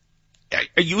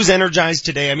 Are you as energized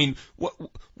today? I mean,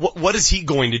 what is he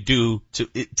going to do to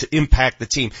impact the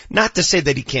team? Not to say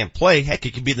that he can't play. Heck,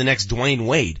 it could be the next Dwayne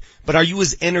Wade. But are you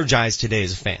as energized today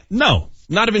as a fan? No,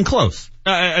 not even close.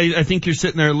 I think you're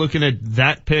sitting there looking at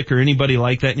that pick or anybody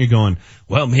like that and you're going,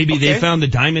 well, maybe they found the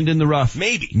diamond in the rough.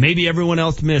 Maybe everyone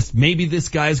else missed. Maybe this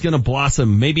guy's going to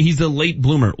blossom. Maybe he's a late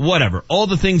bloomer. Whatever. All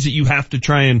the things that you have to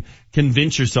try and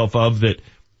convince yourself of that,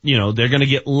 they're going to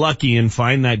get lucky and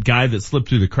find that guy that slipped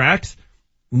through the cracks.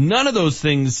 None of those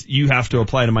things you have to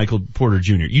apply to Michael Porter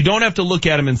Jr. You don't have to look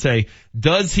at him and say,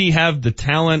 does he have the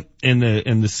talent and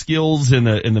the skills and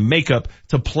the makeup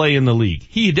to play in the league?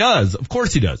 He does. Of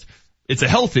course he does. It's a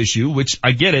health issue, which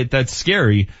I get it. That's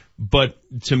scary. But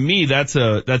to me, that's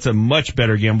a much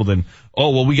better gamble than,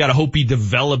 we got to hope he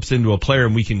develops into a player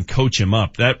and we can coach him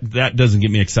up. That doesn't get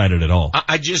me excited at all.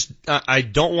 I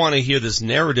don't want to hear this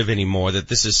narrative anymore that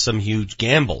this is some huge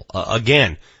gamble.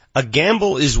 Again, a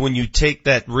gamble is when you take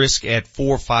that risk at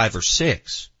 4, 5, or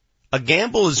 6. A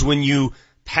gamble is when you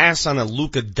pass on a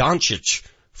Luka Doncic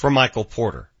for Michael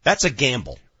Porter. That's a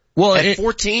gamble. Well, at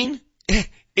 14,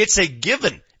 it's a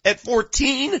given. At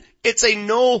 14, it's a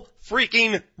no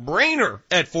freaking brainer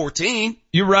at 14.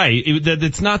 You're right.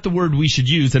 It's not the word we should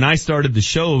use, and I started the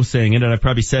show saying it, and I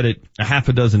probably said it a half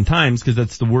a dozen times because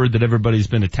that's the word that everybody's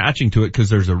been attaching to it because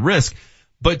there's a risk.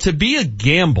 But to be a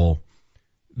gamble,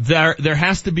 there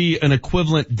has to be an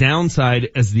equivalent downside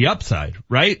as the upside,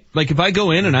 right? Like if I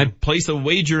go in and I place a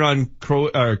wager on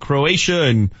Croatia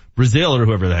and Brazil or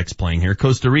whoever the heck's playing here,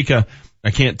 Costa Rica,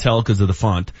 I can't tell because of the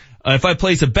font. If I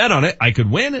place a bet on it, I could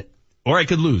win it or I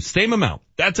could lose. Same amount.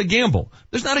 That's a gamble.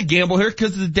 There's not a gamble here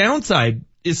because the downside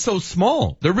is so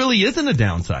small. There really isn't a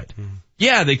downside.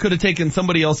 Yeah, they could have taken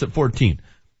somebody else at 14.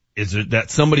 Is it that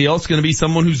somebody else going to be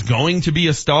someone who's going to be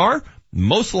a star?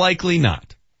 Most likely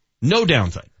not. No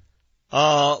downside.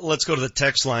 Let's go to the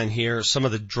text line here. Some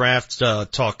of the draft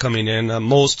talk coming in.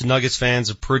 Most Nuggets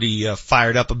fans are pretty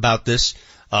fired up about this.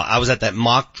 I was at that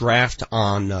mock draft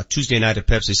on Tuesday night at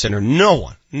Pepsi Center.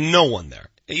 No one there,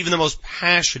 even the most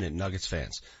passionate Nuggets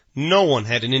fans, no one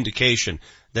had an indication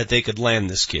that they could land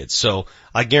this kid. So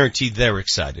I guarantee they're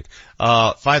excited.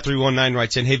 5319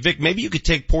 writes in, hey Vic, maybe you could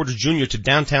take Porter Jr. to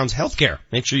Downtown's Healthcare.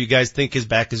 Make sure you guys think his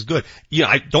back is good.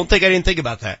 I don't think I didn't think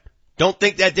about that. Don't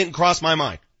think that didn't cross my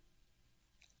mind.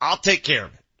 I'll take care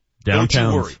of it. Downtown.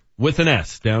 Don't you worry. With an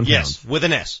S. Downtown. Yes, with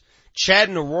an S. Chad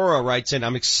and Aurora writes in,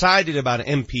 I'm excited about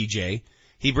MPJ.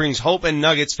 He brings hope and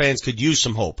Nuggets fans could use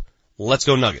some hope. Let's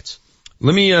go Nuggets.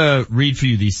 Let me read for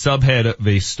you the subhead of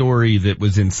a story that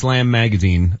was in Slam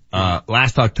magazine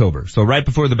last October. So right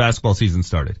before the basketball season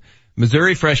started.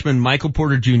 Missouri freshman Michael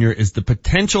Porter Jr. is the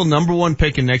potential number 1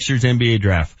 pick in next year's NBA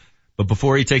draft. But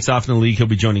before he takes off in the league, he'll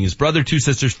be joining his brother, two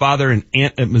sisters, father, and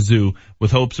aunt at Mizzou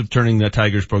with hopes of turning the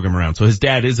Tigers program around. So his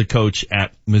dad is a coach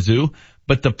at Mizzou,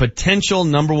 but the potential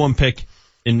number one pick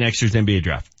in next year's NBA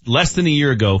draft. Less than a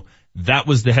year ago, that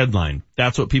was the headline.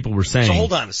 That's what people were saying. So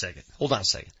hold on a second.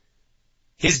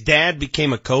 His dad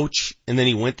became a coach and then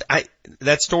he went,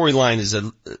 that storyline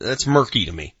that's murky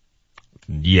to me.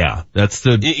 Yeah,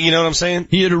 you know what I'm saying?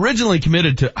 He had originally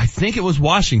committed to, I think it was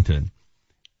Washington.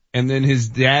 And then his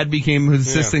dad became his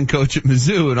assistant coach at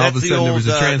Mizzou, and all of a sudden there was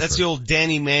a transfer. That's the old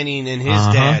Danny Manning and his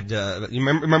dad. You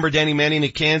remember Danny Manning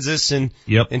at Kansas, and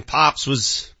Pops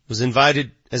was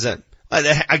invited as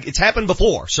it's happened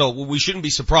before, so we shouldn't be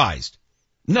surprised.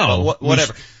 No.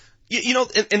 Whatever. You know,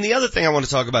 and the other thing I want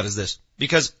to talk about is this,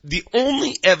 because the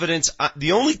only evidence,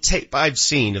 the only tape I've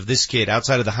seen of this kid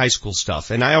outside of the high school stuff,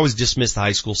 and I always dismiss the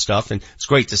high school stuff, and it's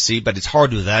great to see, but it's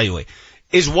hard to evaluate,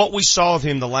 is what we saw of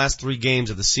him the last 3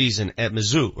 games of the season at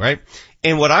Mizzou, right?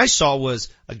 And what I saw was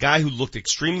a guy who looked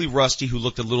extremely rusty, who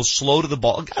looked a little slow to the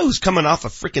ball, a guy who's coming off a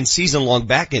freaking season-long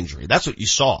back injury. That's what you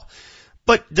saw.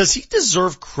 But does he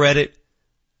deserve credit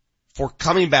for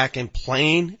coming back and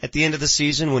playing at the end of the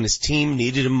season when his team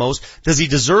needed him most? Does he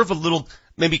deserve a little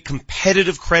maybe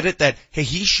competitive credit that, hey,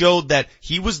 he showed that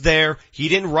he was there, he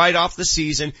didn't write off the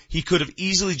season, he could have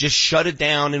easily just shut it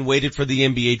down and waited for the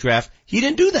NBA draft? He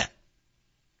didn't do that.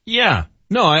 Yeah.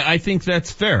 No, I think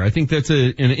that's fair. I think that's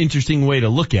an interesting way to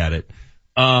look at it.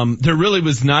 There really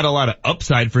was not a lot of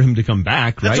upside for him to come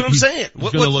back, right? That's what I'm saying.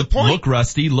 What's the point? Look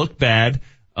rusty, look bad.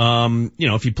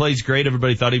 If he plays great,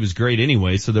 everybody thought he was great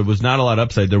anyway, so there was not a lot of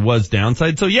upside. There was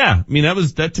downside. So yeah, I mean,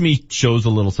 that to me shows a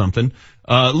little something.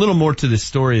 A little more to this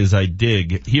story as I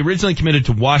dig. He originally committed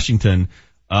to Washington,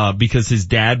 because his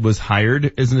dad was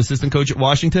hired as an assistant coach at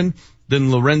Washington.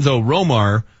 Then Lorenzo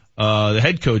Romar, the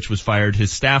head coach, was fired.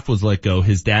 His staff was let go.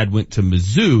 His dad went to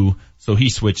Mizzou, so he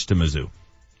switched to Mizzou.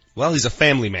 Well, he's a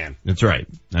family man. That's right.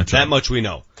 That much we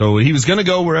know. So he was going to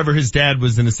go wherever his dad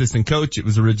was an assistant coach. It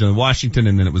was originally Washington,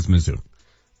 and then it was Mizzou.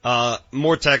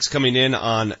 More texts coming in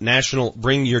on National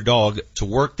Bring Your Dog to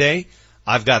Work Day.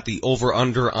 I've got the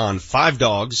over-under on 5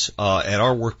 dogs at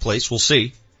our workplace. We'll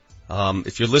see.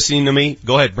 If you're listening to me,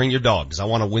 go ahead, bring your dog, because I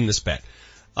want to win this bet.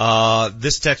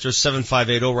 This texter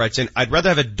 7580 writes in, I'd rather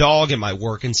have a dog in my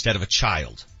work instead of a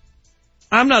child.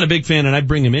 I'm not a big fan, and I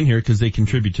bring them in here because they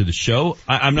contribute to the show.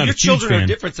 I'm not a huge fan. Your children are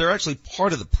different. They're actually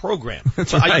part of the program.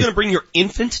 So right. Are you going to bring your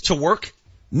infant to work?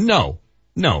 No,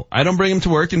 I don't bring them to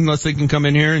work unless they can come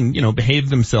in here and, behave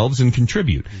themselves and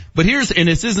contribute. But and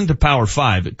this isn't a Power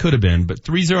 5. It could have been, but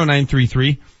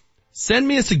 30933, send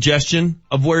me a suggestion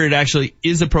of where it actually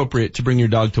is appropriate to bring your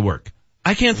dog to work.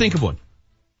 I can't think of one.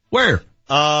 Where?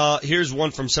 Here's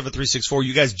one from 7364.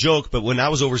 You guys joke, but when I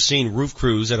was overseeing roof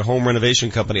crews at a home renovation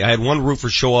company, I had one roofer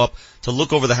show up to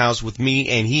look over the house with me,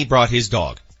 and he brought his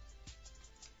dog.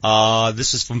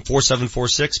 This is from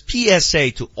 4746.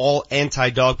 PSA to all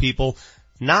anti-dog people.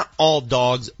 Not all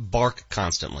dogs bark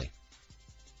constantly.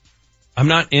 I'm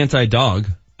not anti-dog.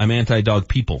 I'm anti-dog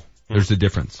people. There's a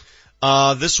difference.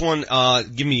 This one,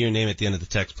 give me your name at the end of the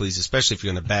text, please, especially if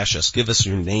you're going to bash us. Give us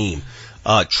your name.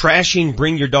 Trashing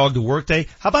Bring Your Dog to Work Day.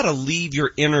 How about a leave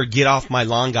your inner get off my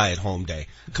lawn guy at home day?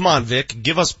 Come on, Vic.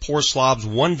 Give us poor slobs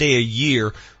one day a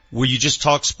year where you just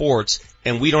talk sports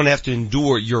and we don't have to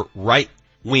endure your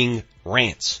right-wing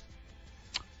rants.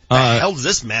 What the hell does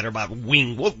this matter about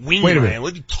wing? What wing rant?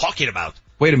 What are you talking about?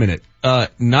 Wait a minute.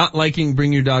 Not liking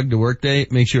Bring Your Dog to Work Day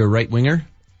makes you a right-winger?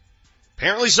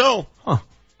 Apparently so. Huh.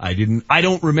 I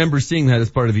don't remember seeing that as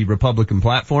part of the Republican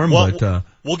platform, but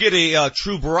we'll get a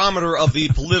true barometer of the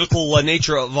political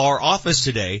nature of our office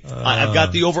today. I've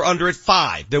got the over-under at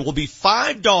 5. There will be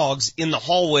 5 dogs in the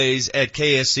hallways at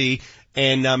KSC,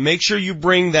 and make sure you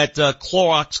bring that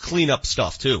Clorox cleanup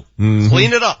stuff too. Mm-hmm.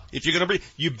 Clean it up. If you're gonna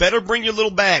you better bring your little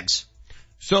bags.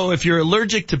 So if you're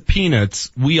allergic to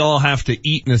peanuts, we all have to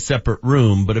eat in a separate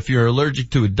room, but if you're allergic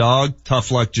to a dog,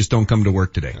 tough luck, just don't come to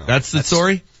work today. That's the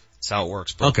story? That's how it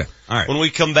works, bro. Okay. All right. When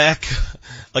we come back,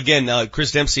 again,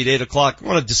 Chris Dempsey at 8 o'clock, I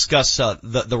want to discuss,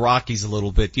 the Rockies a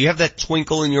little bit. Do you have that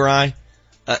twinkle in your eye?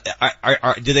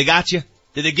 Did they got you?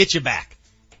 Did they get you back?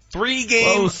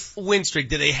 3-game win streak.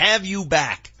 Did they have you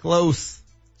back? Close.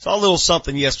 Saw a little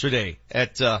something yesterday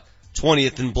at,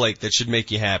 20th and Blake that should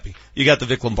make you happy. You got the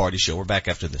Vic Lombardi Show. We're back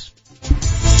after this.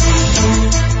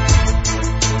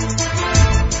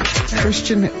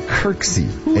 Christian Kirksey.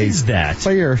 Who is that?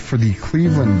 Player for the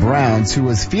Cleveland Browns who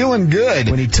was feeling good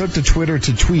when he took to Twitter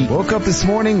to tweet. Woke up this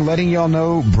morning letting y'all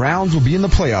know Browns will be in the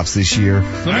playoffs this year.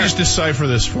 Let me just decipher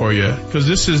this for you, because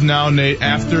this is now, Nate,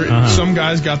 after some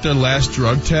guys got their last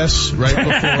drug tests right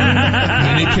before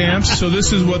mini camps. So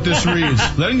this is what this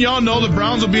reads. Letting y'all know the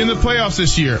Browns will be in the playoffs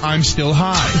this year. I'm still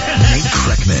high. Nate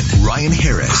Kreckman, Ryan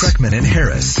Harris, Kreckman and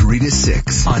Harris, 3 to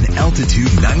 6 on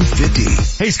Altitude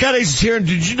 950. Hey, Scott Aces here, and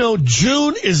did you know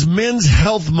June is Men's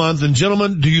Health Month? And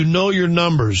gentlemen, do you know your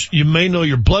numbers? You may know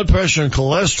your blood pressure and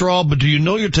cholesterol, but do you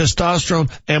know your testosterone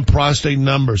and prostate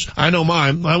numbers? I know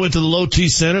mine. I went to the Low T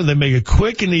Center. They make it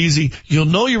quick and easy. You'll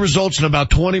know your results in about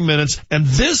 20 minutes. And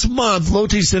this month, Low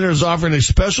T Center is offering a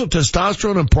special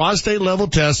testosterone and prostate level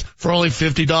test for only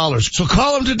 $50. So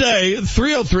call them today,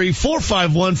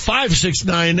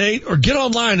 303-451-5698, or get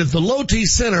online at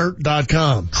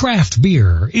thelowtcenter.com. Craft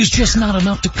beer is just not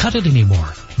enough to cut it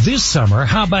anymore. This summer,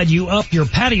 how about you up your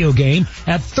patio game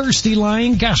at Thirsty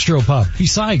Lion Gastropub?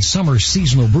 Besides summer's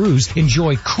seasonal brews,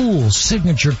 enjoy cool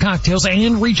signature cocktails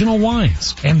and regional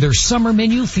wines. And their summer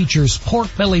menu features pork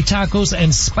belly tacos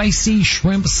and spicy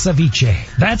shrimp ceviche.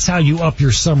 That's how you up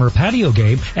your summer patio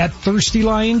game at Thirsty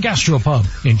Lion Gastropub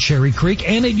in Cherry Creek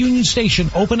and at Union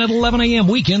Station, open at 11 a.m.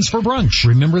 weekends for brunch.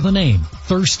 Remember the name,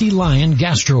 Thirsty Lion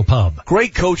Gastropub.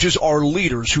 Great coaches are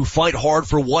leaders who fight hard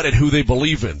for what and who they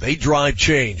believe in. They drive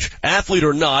change. Athlete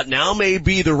or not, now may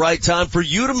be the right time for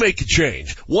you to make a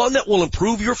change, one that will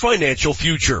improve your financial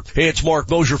future. Hey, it's Mark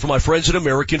Mosier from my friends at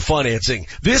American Financing.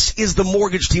 This is the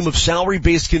mortgage team of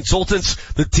salary-based consultants,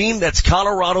 the team that's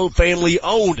Colorado family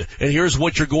owned. And here's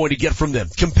what you're going to get from them.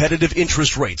 Competitive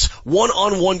interest rates,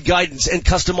 one-on-one guidance, and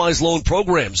customized loan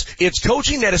programs. It's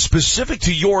coaching that is specific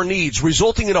to your needs,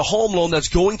 resulting in a home loan that's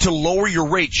going to lower your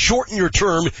rate, shorten your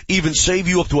term, even save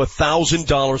you up to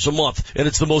 $1,000 a month. And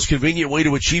it's the most convenient way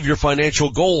to achieve your financial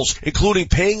goals, including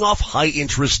paying off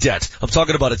high-interest debt. I'm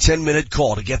talking about a 10-minute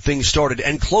call to get things started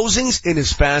and closings in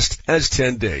as fast as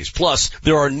 10 days. Plus,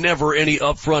 there are never any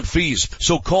upfront fees.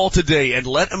 So call today and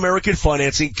let American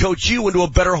Financing coach you into a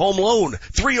better home loan.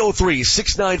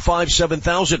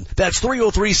 303-695-7000. That's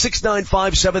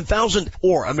 303-695-7000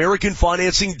 or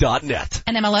AmericanFinancing.net.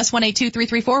 NMLS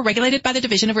 182334, regulated by the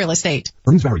Division of Real Estate.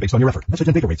 Earnings vary based on your effort. Message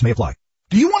and data rates may apply.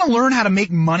 Do you want to learn how to make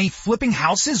money flipping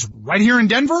houses right here in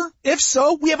Denver? If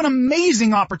so, we have an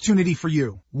amazing opportunity for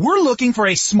you. We're looking for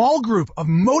a small group of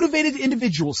motivated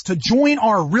individuals to join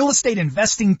our real estate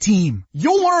investing team.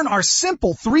 You'll learn our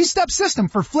simple 3-step system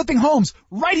for flipping homes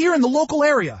right here in the local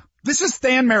area. This is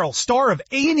Than Merrill, star of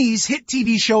A&E's hit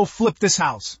TV show Flip This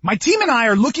House. My team and I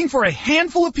are looking for a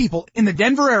handful of people in the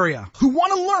Denver area who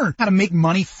want to learn how to make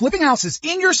money flipping houses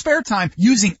in your spare time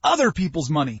using other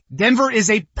people's money. Denver is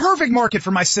a perfect market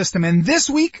for my system, and this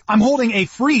week I'm holding a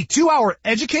free 2-hour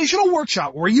educational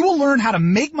workshop where you will learn how to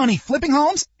make money flipping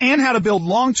homes and how to build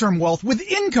long-term wealth with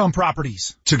income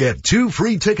properties. To get 2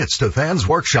 free tickets to Than's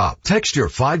workshop, text your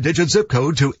 5-digit zip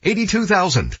code to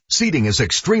 82,000. Seating is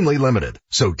extremely limited,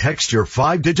 so text your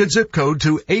 5-digit zip code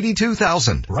to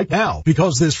 82,000 right now,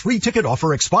 because this free ticket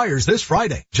offer expires this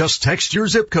Friday. Just text your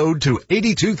zip code to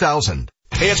 82,000.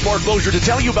 Hey, it's Mark Mosier to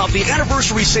tell you about the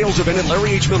anniversary sales event at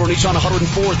Larry H. Miller Nissan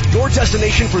 104th, your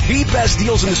destination for the best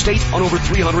deals in the state on over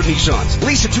 300 Nissans.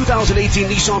 Lease a 2018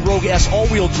 Nissan Rogue S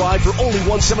all-wheel drive for only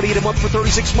 $178 a month for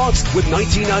 36 months with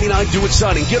 $19.99 due at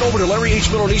signing. Get over to Larry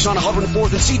H. Miller Nissan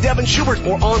 104th and see Devin Schubert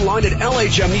or online at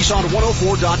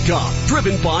LHMNissan104.com.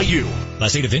 Driven by you.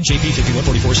 Last date of VIN JP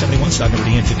 514471, stock number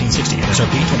DN 1560,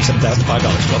 MSRP $27,005,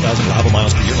 12,000 reliable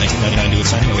miles per year, $19.99 due at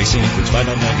signing. OAC includes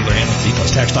 $5.99 dealer handling fee plus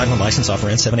tax, title, and license. Offer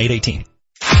ends 7/8/18.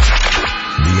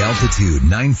 The Altitude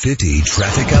 950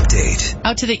 traffic update.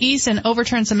 Out to the east, an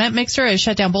overturned cement mixer has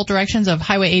shut down both directions of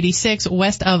Highway 86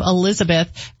 west of Elizabeth.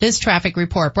 This traffic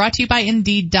report brought to you by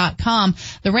Indeed.com.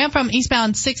 The ramp from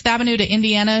eastbound 6th Avenue to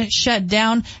Indiana shut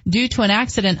down due to an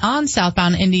accident on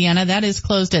southbound Indiana. That is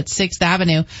closed at 6th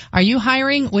Avenue. Are you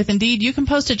hiring? With Indeed, you can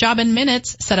post a job in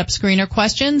minutes, set up screener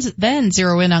questions, then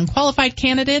zero in on qualified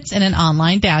candidates in an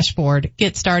online dashboard.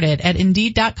 Get started at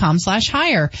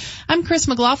Indeed.com/hire. I'm Chris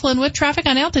McLaughlin with traffic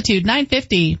on Altitude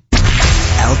 950.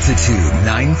 Altitude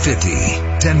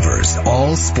 950, Denver's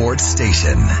all sports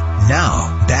station.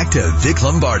 Now, back to Vic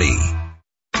Lombardi.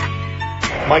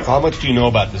 Michael, how much do you know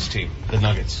about this team, the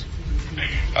Nuggets?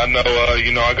 I know,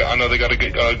 I know they got a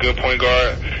good point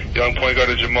guard, young point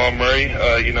guard, Jamal Murray.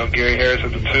 Gary Harris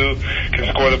at the 2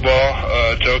 can score the ball.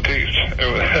 Jokic, I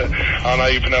don't know how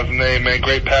you pronounce the name, man.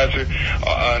 Great passer.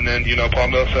 And then, Paul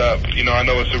Millsap. I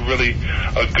know it's a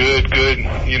good,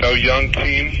 young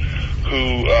team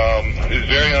who is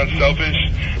very unselfish,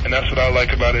 and that's what I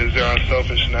like about it, is they're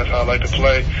unselfish, and that's how I like to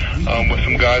play with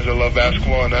some guys that love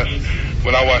basketball, and that's,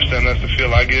 when I watch them, that's the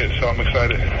feel I get, so I'm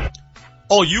excited.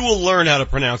 Oh, you will learn how to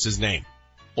pronounce his name,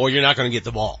 or you're not going to get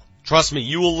the ball. Trust me,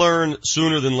 you will learn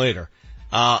sooner than later.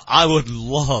 I would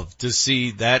love to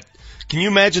see that. Can you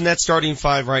imagine that starting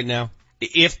five right now?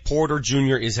 If Porter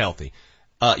Jr. is healthy.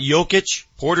 Jokic,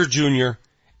 Porter Jr.,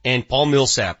 and Paul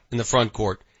Millsap in the front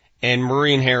court, and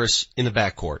Murray and Harris in the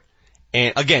back court.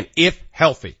 And again, if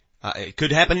healthy. It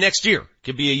could happen next year.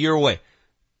 Could be a year away.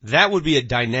 That would be a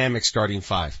dynamic starting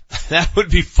five. That would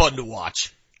be fun to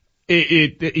watch.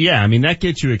 Yeah, I mean, that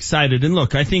gets you excited. And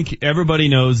look, I think everybody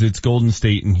knows it's Golden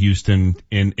State and Houston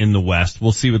in the West.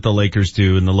 We'll see what the Lakers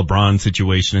do in the LeBron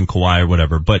situation and Kawhi or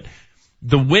whatever. But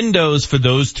the windows for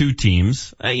those two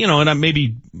teams, and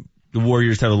maybe the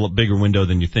Warriors have a little bigger window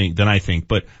than I think,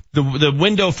 but the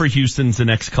window for Houston's the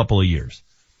next couple of years.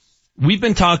 We've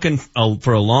been talking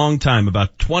for a long time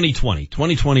about 2020,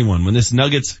 2021, when this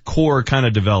Nuggets core kind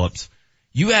of develops.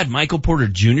 You add Michael Porter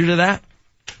Jr. to that,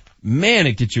 man,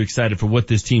 it gets you excited for what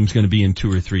this team's going to be in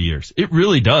 2 or 3 years. It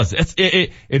really does.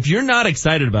 If you're not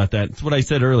excited about that, it's what I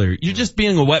said earlier. You're just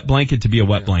being a wet blanket to be a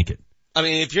wet blanket. I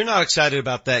mean, if you're not excited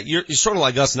about that, you're sort of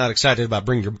like us, not excited about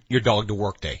bringing your dog to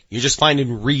work day. You're just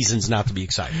finding reasons not to be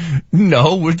excited.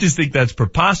 No, we just think that's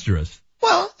preposterous.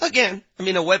 Well, again, I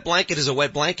mean, a wet blanket is a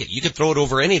wet blanket. You can throw it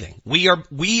over anything. We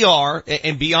are,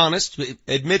 and be honest,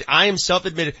 I am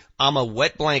self-admitted, I'm a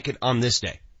wet blanket on this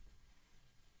day.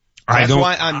 That's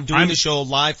why I'm doing the show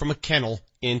live from a kennel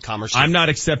in Commerce City. I'm not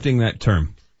accepting that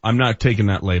term. I'm not taking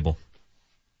that label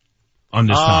on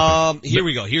this topic. Here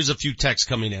we go. Here's a few texts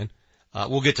coming in.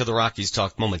 We'll get to the Rockies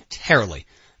talk momentarily.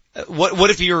 What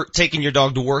if you're taking your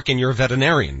dog to work and you're a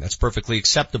veterinarian? That's perfectly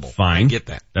acceptable. Fine. I get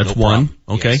that. That's no one.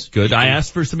 Problem. Okay, yes. Good. I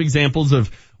asked for some examples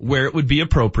of where it would be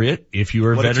appropriate if you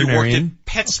were a veterinarian. What if you worked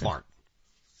at PetSmart?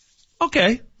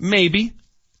 Okay, maybe.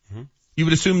 Mm-hmm. You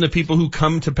would assume the people who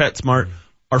come to PetSmart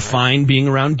are fine being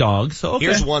around dogs. So okay.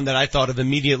 Here's one that I thought of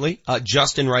immediately.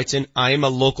 Justin writes in, I am a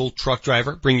local truck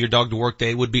driver. Bring your dog to work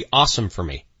day would be awesome for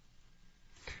me.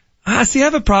 See, I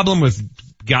have a problem with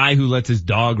guy who lets his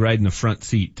dog ride in the front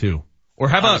seat too. Or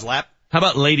how about his lap? How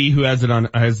about lady who has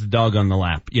the dog on the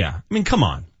lap? Yeah. I mean, come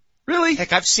on. Really?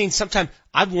 Heck, I've seen sometime,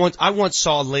 I once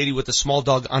saw a lady with a small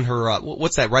dog on her,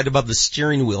 what's that, right above the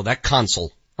steering wheel, that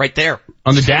console, right there.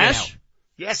 On the dash?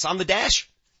 Yes, on the dash.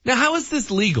 Now, how is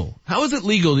this legal? How is it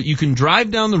legal that you can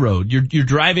drive down the road, you're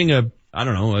driving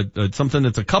something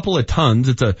that's a couple of tons,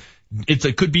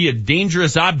 it could be a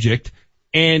dangerous object,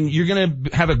 and you're gonna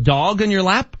have a dog on your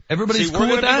lap? Everybody's cool with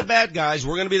that? We're gonna be the bad guys.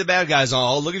 We're gonna be the bad guys.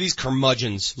 Oh, look at these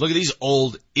curmudgeons. Look at these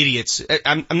old idiots.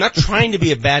 I'm not trying to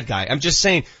be a bad guy. I'm just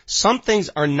saying some things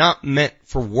are not meant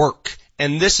for work.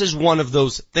 And this is one of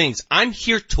those things. I'm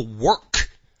here to work.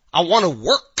 I want to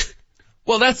work.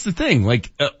 Well, that's the thing.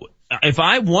 Like, if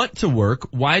I want to work,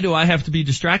 why do I have to be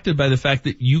distracted by the fact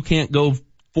that you can't go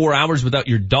 4 hours without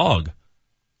your dog?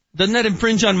 Doesn't that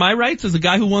infringe on my rights as a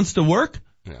guy who wants to work?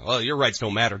 Yeah, well, your rights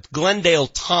don't matter. Glendale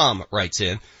Tom writes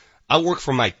in, I work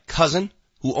for my cousin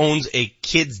who owns a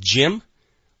kid's gym.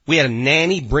 We had a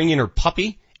nanny bring in her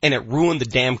puppy and it ruined the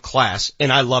damn class,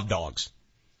 and I love dogs.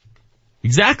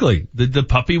 Exactly. The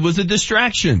puppy was a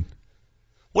distraction.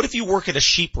 What if you work at a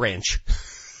sheep ranch?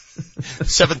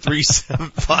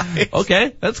 7375.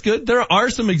 Okay, that's good. There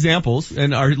are some examples,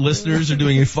 and our listeners are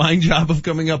doing a fine job of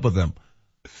coming up with them.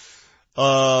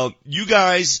 You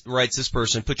guys, writes this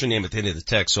person, put your name at the end of the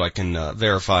text so I can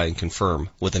verify and confirm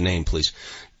with a name, please.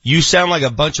 You sound like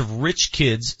a bunch of rich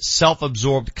kids,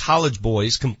 self-absorbed college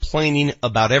boys complaining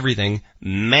about everything.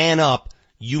 Man up,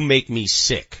 you make me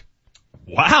sick.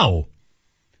 Wow.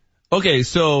 Okay,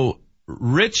 so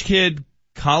rich kid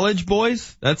college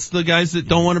boys? That's the guys that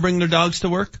don't want to bring their dogs to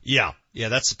work? Yeah,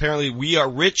 that's apparently, we are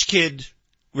rich kids,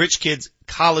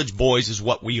 college boys is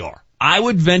what we are. I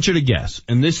would venture to guess,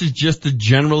 and this is just a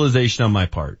generalization on my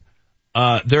part,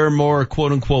 there are more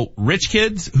quote-unquote rich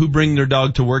kids who bring their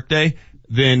dog to work day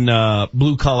than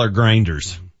blue-collar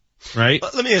grinders, right?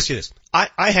 Let me ask you this. I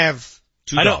have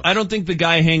two dogs. I don't think the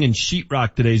guy hanging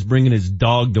sheetrock today is bringing his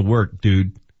dog to work,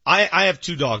 dude. I have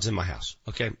two dogs in my house,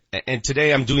 okay? And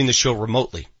today I'm doing the show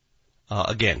remotely,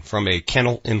 again, from a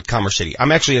kennel in Commerce City.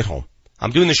 I'm actually at home.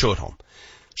 I'm doing the show at home.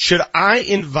 Should I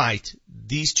invite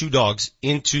these two dogs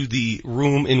into the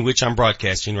room in which I'm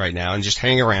broadcasting right now and just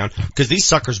hang around? Because these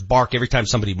suckers bark every time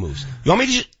somebody moves. You want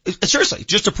me to, seriously,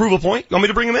 just to prove a point? You want me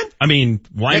to bring them in? I mean,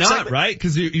 why not, right?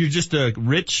 Because you're just a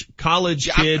rich college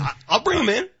kid. I'll bring them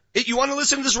in. You want to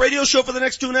listen to this radio show for the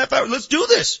next 2.5 hours? Let's do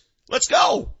this. Let's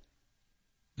go.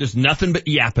 There's nothing but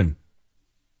yapping.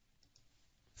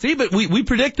 See, but we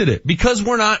predicted it because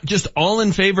we're not just all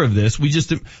in favor of this. We just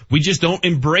don't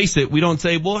embrace it. We don't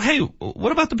say, well, hey,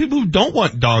 what about the people who don't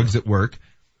want dogs at work?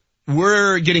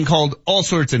 We're getting called all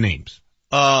sorts of names.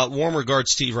 Warm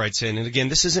regards, Steve writes in, and again,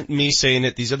 this isn't me saying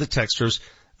it. These are the texters.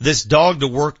 This dog to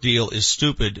work deal is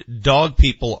stupid. Dog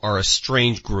people are a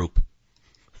strange group.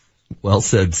 Well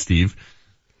said, Steve.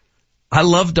 I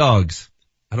love dogs.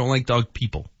 I don't like dog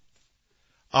people.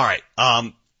 All right.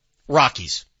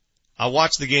 Rockies. I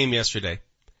watched the game yesterday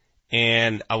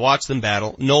and I watched them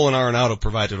battle. Nolan Arenado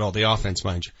provided all the offense,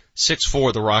 mind you.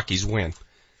 6-4, the Rockies win.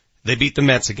 They beat the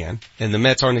Mets again, and the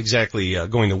Mets aren't exactly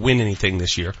going to win anything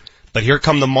this year. But here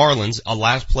come the Marlins, a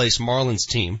last place Marlins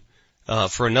team,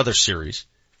 for another series.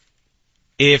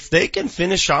 If they can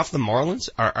finish off the Marlins,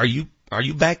 are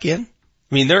you back in?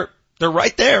 I mean, they're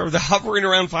right there. They're hovering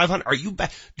around 500. Are you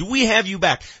back? Do we have you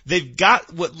back? They've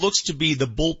got what looks to be the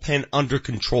bullpen under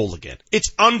control again.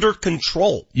 It's under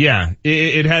control. Yeah,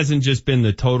 it hasn't just been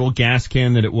the total gas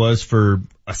can that it was for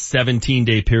a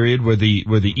 17-day period where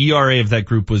the ERA of that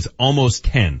group was almost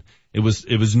 10. It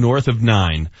was north of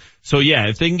 9. So yeah,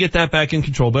 if they can get that back in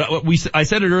control, but I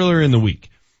said it earlier in the week.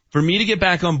 For me to get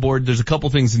back on board, there's a couple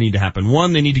things that need to happen.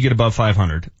 One, they need to get above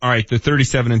 500. All right, they're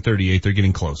 37 and 38. They're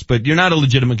getting close. But you're not a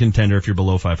legitimate contender if you're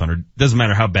below 500. Doesn't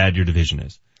matter how bad your division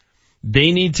is.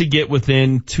 They need to get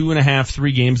within 2.5,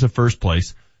 3 games of first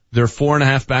place. They're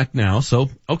 4.5 back now. So,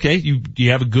 okay,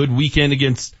 you have a good weekend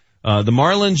against the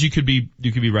Marlins. You could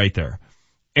be right there.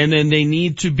 And then they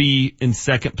need to be in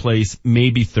second place,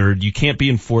 maybe third. You can't be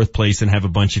in fourth place and have a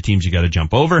bunch of teams you got to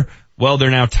jump over. Well,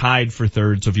 they're now tied for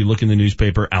third. So if you look in the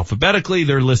newspaper alphabetically,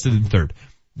 they're listed in third.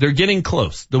 They're getting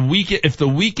close. If the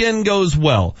weekend goes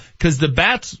well, because the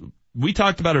bats, we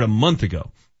talked about it a month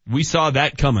ago. We saw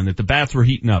that coming, that the bats were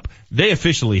heating up. They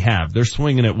officially have. They're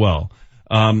swinging it well.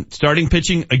 Starting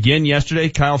pitching again yesterday,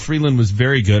 Kyle Freeland was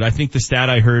very good. I think the stat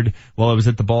I heard while I was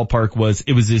at the ballpark was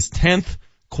it was his 10th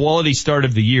quality start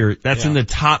of the year. That's in the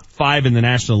top 5 in the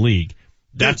National League.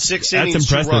 That's 6 innings,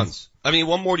 that's impressive. 2 runs. I mean,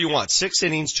 what more do you want? 6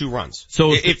 innings, 2 runs.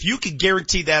 So if you could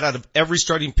guarantee that out of every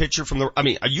starting pitcher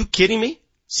are you kidding me?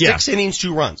 6 innings,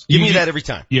 2 runs. Give me that every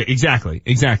time. Yeah, exactly.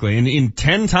 And in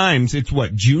 10 times, it's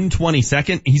June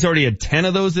 22nd. He's already had 10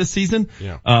 of those this season.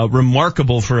 Yeah.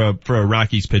 Remarkable for a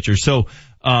Rockies pitcher. So,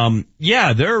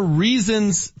 there are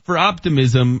reasons for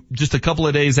optimism just a couple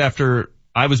of days after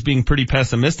I was being pretty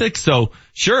pessimistic. So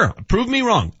sure, prove me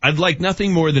wrong. I'd like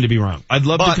nothing more than to be wrong. I'd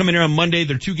love to come in here on Monday.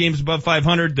 They're 2 games above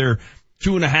 500. They're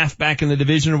 2.5 back in the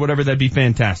division or whatever. That'd be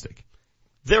fantastic.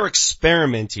 They're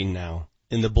experimenting now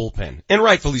in the bullpen, and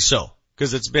rightfully so,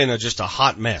 because it's been just a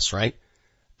hot mess, right?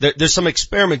 There's some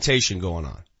experimentation going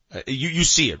on. You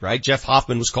see it, right? Jeff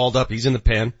Hoffman was called up. He's in the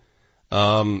pen.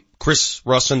 Chris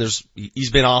Russin,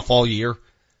 he's been off all year.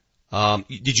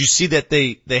 Did you see that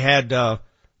they had,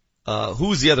 who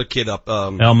was the other kid up?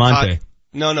 Almonte.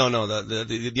 No.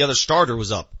 The other starter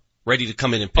was up, ready to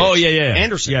come in and pitch. Oh, yeah.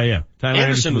 Anderson. Yeah. Tyler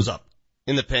Anderson was up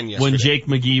in the pen yesterday. When Jake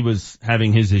McGee was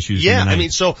having his issues. Yeah, I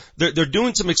mean, so they're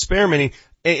doing some experimenting,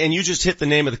 and you just hit the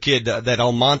name of the kid, that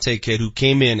Almonte kid who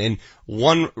came in, and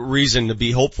one reason to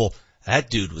be hopeful,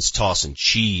 that dude was tossing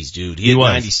cheese, dude. He had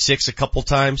 96 a couple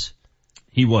times.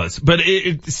 He was. But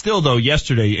it still though,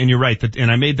 yesterday, and you're right,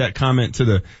 and I made that comment to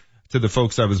the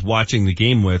folks I was watching the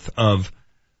game with, of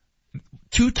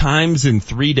 2 times in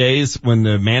 3 days when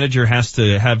the manager has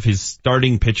to have his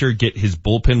starting pitcher get his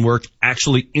bullpen work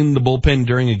actually in the bullpen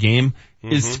during a game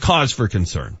is cause for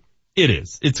concern. It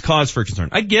is. It's cause for concern.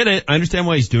 I get it. I understand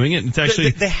why he's doing it. It's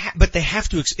actually, but they have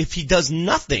to, if he does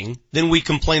nothing, then we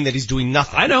complain that he's doing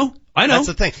nothing. I know. That's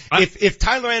the thing. If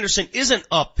Tyler Anderson isn't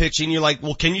up pitching, you're like,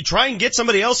 well, can you try and get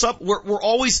somebody else up? We're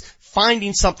always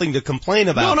finding something to complain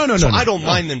about. No. I don't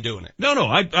mind them doing it. No,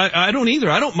 I don't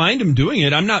either. I don't mind him doing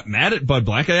it. I'm not mad at Bud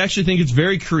Black. I actually think it's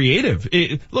very creative.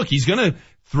 Look, he's gonna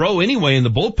throw anyway in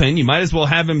the bullpen. You might as well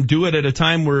have him do it at a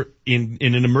time where in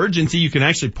an emergency you can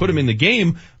actually put him in the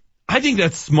game. I think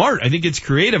that's smart. I think it's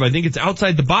creative. I think it's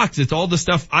outside the box. It's all the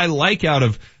stuff I like out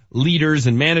of leaders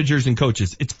and managers and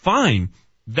coaches. It's fine.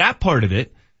 That part of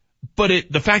it. But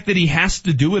the fact that he has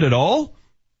to do it at all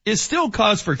is still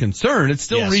cause for concern. It's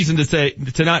still reason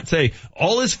to not say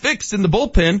all is fixed in the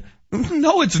bullpen.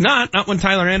 No, it's not. Not when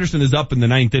Tyler Anderson is up in the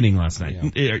 9th inning last night.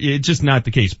 Yeah. It's just not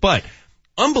the case. But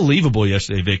unbelievable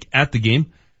yesterday, Vic, at the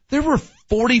game. There were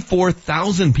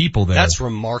 44,000 people there. That's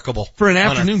remarkable. For an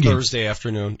afternoon game. Thursday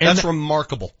afternoon. That's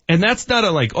remarkable. And that's not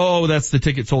that's the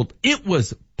ticket sold. It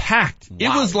was packed. Wow.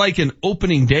 It was like an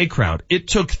opening day crowd. It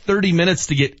took 30 minutes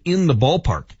to get in the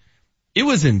ballpark. It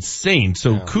was insane.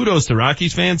 So kudos to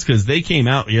Rockies fans, because they came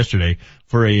out yesterday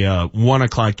for a 1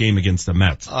 o'clock game against the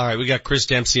Mets. All right, we got Chris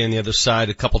Dempsey on the other side.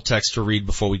 A couple texts to read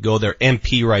before we go there.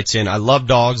 MP writes in, I love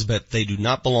dogs, but they do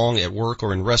not belong at work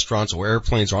or in restaurants or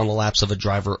airplanes or on the laps of a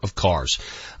driver of cars.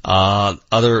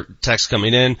 Other texts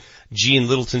coming in. G in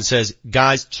Littleton says,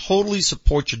 guys, totally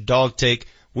support your dog take.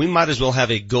 We might as well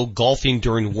have a go golfing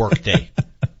during work day.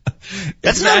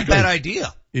 That's Exactly. not a bad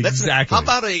idea. Exactly. How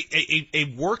about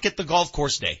a work at the golf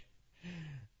course day?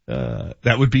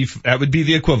 That would be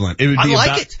the equivalent. It would be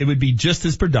it would be just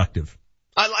as productive.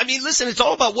 I mean, listen, it's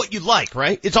all about what you like,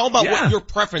 right? It's all about what your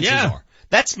preferences are.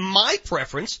 That's my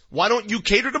preference. Why don't you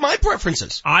cater to my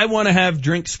preferences? I want to have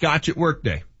drink scotch at work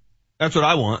day. That's what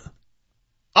I want.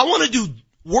 I want to do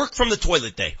work from the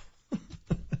toilet day.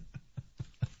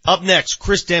 Up next,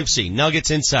 Chris Dempsey, Nuggets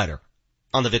Insider,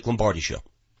 on the Vic Lombardi Show.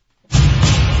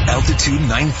 Altitude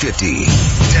 950,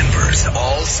 Denver's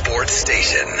all-sports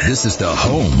station. This is the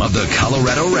home of the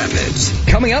Colorado Rapids.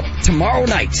 Coming up tomorrow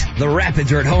night, the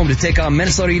Rapids are at home to take on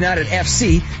Minnesota United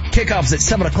FC. Kickoffs at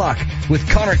 7 o'clock with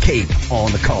Connor Cape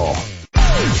on the call.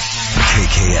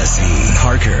 KKSE,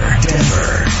 Parker,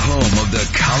 Denver, home of the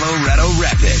Colorado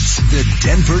Rapids, the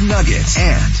Denver Nuggets,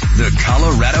 and the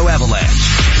Colorado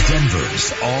Avalanche.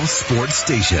 Denver's all-sports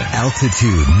station,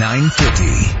 Altitude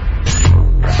 950.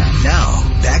 Now,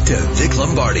 back to Vic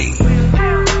Lombardi.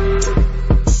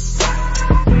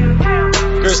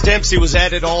 Chris Dempsey was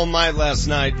at it all night last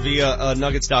night via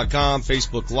Nuggets.com,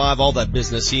 Facebook Live, all that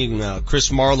business. Seeing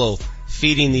Chris Marlowe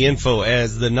feeding the info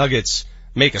as the Nuggets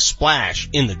make a splash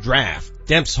in the draft.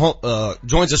 Demps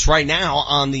joins us right now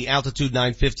on the Altitude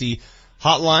 950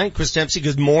 hotline. Chris Dempsey,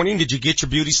 good morning. Did you get your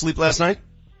beauty sleep last night?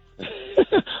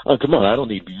 Oh, come on, I don't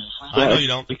need beauty sleep. I know you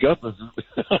don't. Pick up.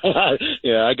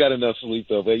 Yeah, I got enough sleep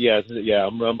though. But yeah,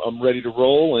 I'm ready to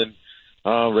roll and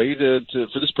ready to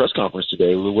for this press conference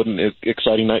today. What an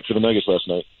exciting night for the Nuggets last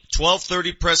night.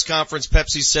 12:30 press conference,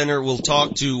 Pepsi Center. We'll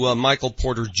talk to Michael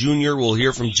Porter Jr. We'll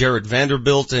hear from Jared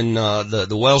Vanderbilt and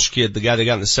the Welsh kid, the guy they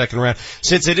got in the second round.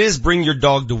 Since it is Bring Your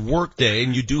Dog to Work Day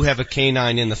and you do have a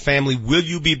canine in the family, will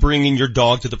you be bringing your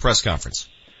dog to the press conference?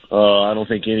 I don't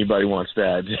think anybody wants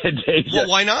that. Well,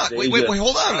 why not? Wait,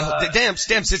 hold on. Demps,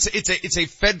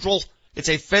 it's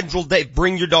a federal day.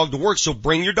 Bring your dog to work, so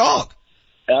bring your dog.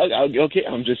 Okay,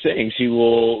 I'm just saying she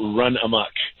will run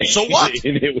amok. So what?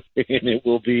 and it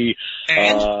will be,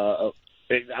 then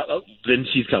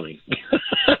she's coming.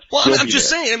 Well, I'm just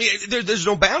saying, I mean, there's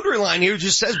no boundary line here. It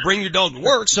just says bring your dog to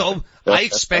work, so I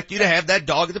expect you to have that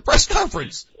dog at the press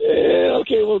conference.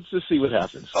 Okay, well, let's just see what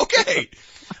happens. Okay.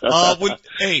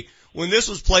 When this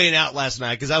was playing out last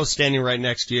night, because I was standing right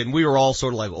next to you, and we were all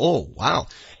sort of like, oh, wow.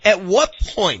 At what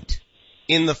point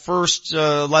in the first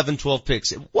 11, 12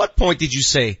 picks, at what point did you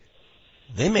say,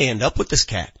 they may end up with this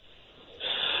cat?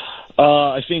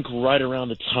 I think right around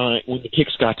the time when the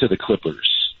picks got to the Clippers.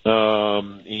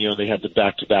 They had the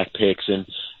back-to-back picks, and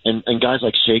guys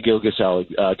like Shai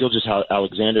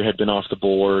Gilgeous-Alexander had been off the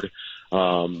board.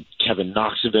 Kevin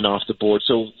Knox had been off the board.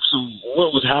 So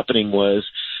what was happening was,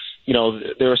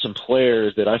 there were some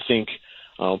players that I think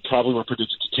probably were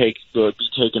predicted to be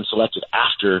taken, selected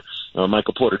after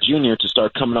Michael Porter Jr. to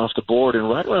start coming off the board. And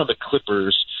right around the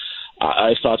Clippers,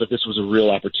 I thought that this was a real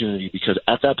opportunity because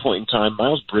at that point in time,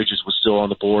 Miles Bridges was still on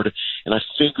the board, and I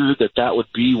figured that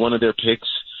would be one of their picks.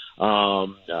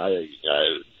 And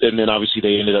then obviously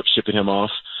they ended up shipping him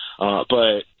off.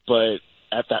 But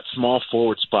at that small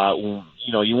forward spot, you're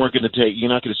not going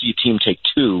to see a team take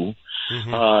two.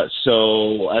 Mm-hmm.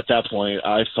 So at that point,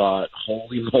 I thought,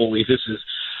 holy moly, this is,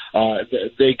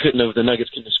 the Nuggets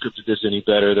couldn't have scripted this any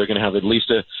better. They're going to have at least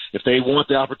if they want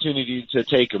the opportunity to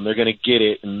take him, they're going to get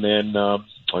it. And then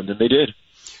they did.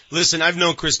 Listen, I've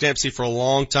known Chris Dempsey for a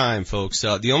long time, folks.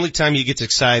 The only time he gets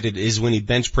excited is when he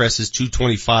bench presses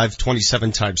 225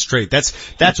 27 times straight. That's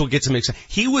what gets him excited.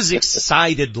 He was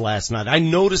excited last night. I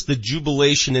noticed the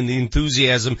jubilation and the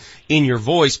enthusiasm in your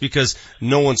voice because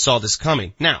no one saw this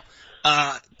coming. Now,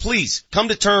 please come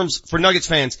to terms for Nuggets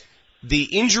fans. The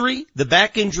injury, the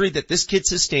back injury that this kid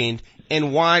sustained,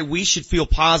 and why we should feel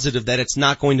positive that it's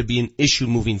not going to be an issue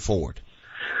moving forward.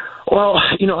 Well,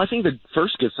 I think the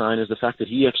first good sign is the fact that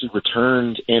he actually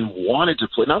returned and wanted to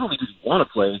play. Not only did he want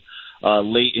to play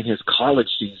late in his college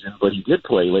season, but he did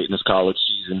play late in his college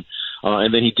season,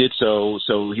 and then he did so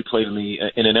he played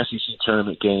in an SEC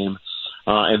tournament game,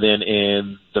 and then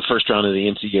in the first round of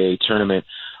the NCAA tournament,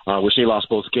 which they lost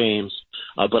both games.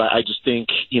 But I just think,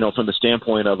 from the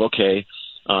standpoint of, okay,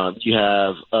 you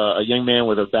have a young man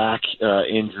with a back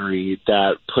injury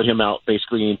that put him out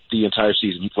basically the entire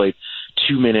season. He played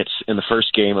 2 minutes in the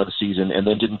first game of the season and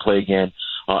then didn't play again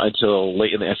until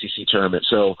late in the SEC tournament.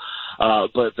 So,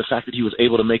 but the fact that he was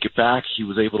able to make it back, he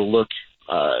was able to look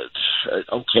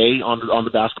okay on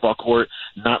the basketball court,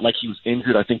 not like he was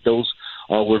injured. I think those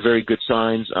were very good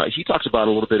signs. He talked about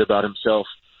a little bit about himself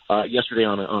yesterday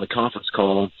on a conference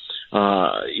call.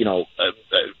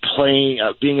 Playing,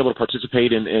 being able to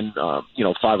participate in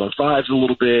 5-on-5s a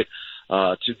little bit,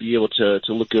 to be able to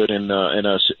look good in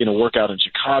a workout in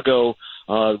Chicago,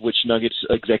 which Nuggets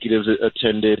executives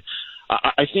attended.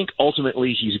 I think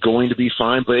ultimately he's going to be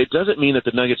fine, but it doesn't mean that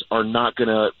the Nuggets are not going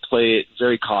to play it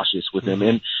very cautious with him,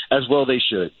 and as well they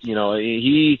should.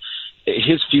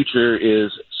 His future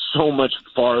is so much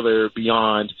farther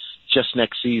beyond just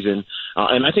next season,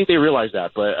 and I think they realize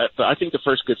that. But I think the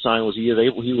first good sign was he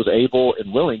was able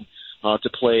and willing to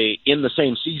play in the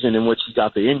same season in which he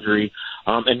got the injury,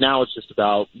 and now it's just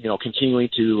about continuing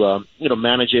to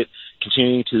manage it,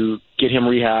 continuing to get him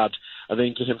rehabbed, I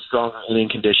think get him stronger and in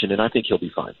condition, and I think he'll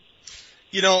be fine.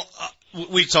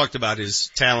 We talked about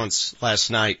his talents last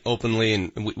night openly,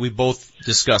 and we both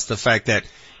discussed the fact that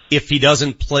if he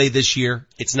doesn't play this year,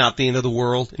 it's not the end of the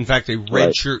world. In fact, a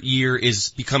redshirt year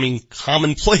is becoming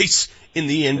commonplace in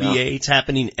the NBA. Yeah. It's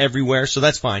happening everywhere, so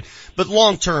that's fine. But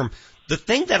long term, the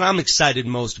thing that I'm excited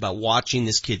most about watching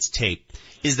this kid's tape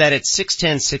is that at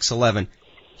 6'10", 6'11",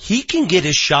 he can get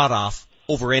his shot off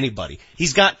over anybody.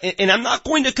 He's got, and I'm not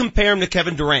going to compare him to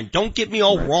Kevin Durant. Don't get me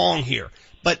all wrong here.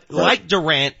 But like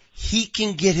Durant, he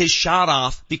can get his shot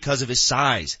off because of his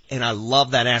size, and I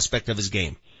love that aspect of his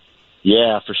game.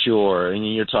 Yeah, for sure.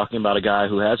 And you're talking about a guy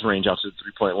who has range out to the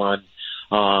three-point line,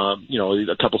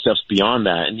 a couple steps beyond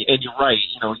that. And you're right.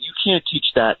 You can't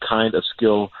teach that kind of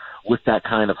skill with that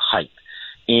kind of height.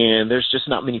 And there's just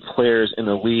not many players in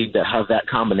the league that have that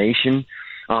combination.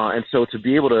 And so to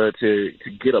be able to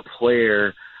get a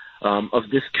player of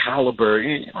this caliber,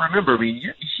 remember,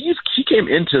 he came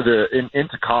into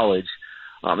college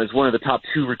as one of the top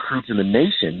 2 recruits in the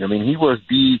nation. I mean, he was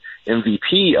the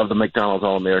MVP of the McDonald's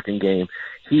All-American game.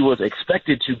 He was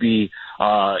expected to be,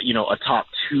 a top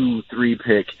 2-3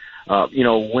 pick,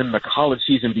 when the college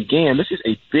season began. This is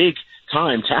a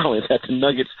big-time talent that the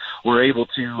Nuggets were able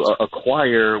to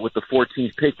acquire with the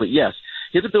 14th pick. But yes,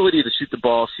 his ability to shoot the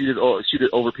ball, shoot it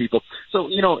over people. So,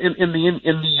 in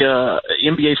the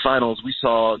NBA Finals, we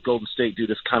saw Golden State do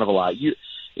this kind of a lot.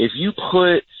 If you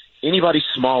put anybody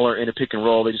smaller in a pick and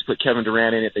roll, they just put Kevin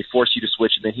Durant in it, they force you to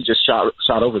switch, and then he just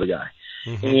shot over the guy.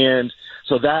 Mm-hmm. And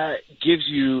so that gives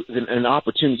you an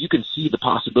opportunity. You can see the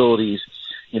possibilities,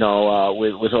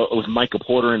 with Michael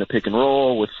Porter in a pick and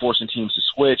roll, with forcing teams to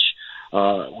switch,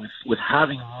 with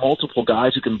having multiple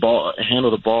guys who can handle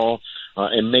the ball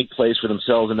and make plays for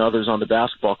themselves and others on the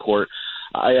basketball court.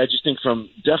 I just think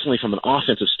definitely from an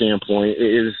offensive standpoint,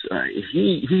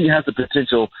 he has the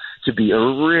potential to be a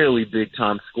really big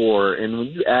time scorer. And when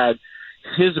you add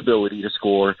his ability to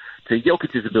score to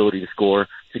Jokic's ability to score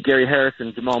to Gary Harris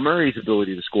and Jamal Murray's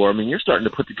ability to score, I mean, you're starting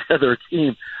to put together a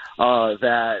team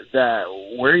that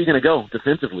where are you going to go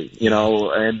defensively?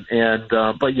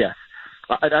 But yes,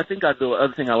 I think the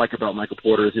other thing I like about Michael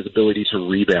Porter is his ability to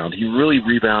rebound. He really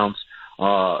rebounds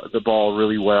the ball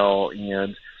really well,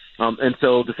 and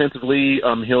so defensively,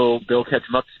 they'll catch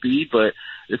him up to speed. But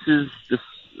this is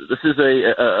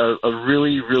a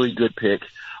really, really good pick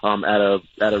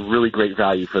at a really great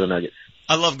value for the Nuggets.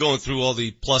 I love going through all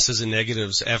the pluses and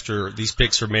negatives after these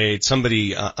picks are made.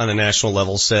 Somebody on a national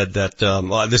level said that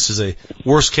this is a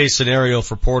worst case scenario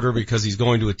for Porter because he's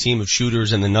going to a team of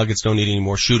shooters and the Nuggets don't need any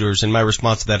more shooters. And my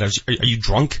response to that is, are you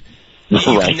drunk? You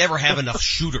can never have enough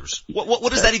shooters.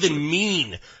 What does that even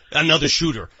mean, another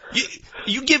shooter?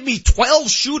 You give me 12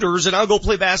 shooters and I'll go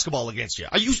play basketball against you.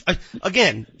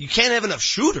 Again, you can't have enough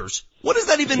shooters. What does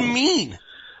that even mean?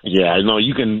 Yeah, no,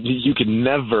 you can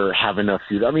never have enough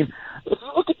shooters. I mean, if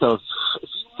you look at some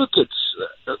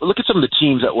of the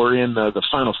teams that were in the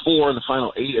Final Four and the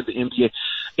Final 8 of the NBA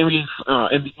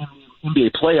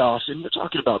playoffs, and you're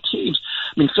talking about teams.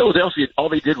 I mean, Philadelphia, all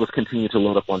they did was continue to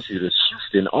load up on shooters.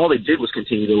 Houston, all they did was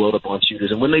continue to load up on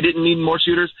shooters. And when they didn't need more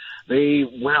shooters, they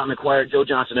went out and acquired Joe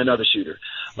Johnson, another shooter.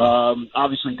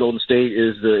 Obviously, Golden State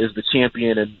is the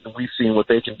champion, and we've seen what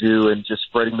they can do and just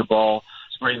spreading the ball,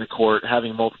 spreading the court,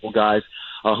 having multiple guys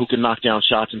who can knock down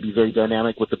shots and be very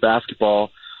dynamic with the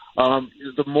basketball.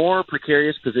 The more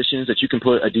precarious positions that you can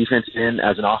put a defense in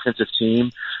as an offensive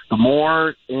team, the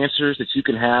more answers that you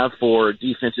can have for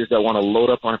defenses that want to load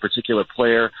up on a particular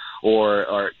player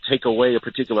or take away a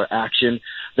particular action,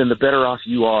 then the better off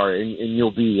you are and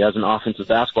you'll be as an offensive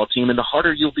basketball team. And the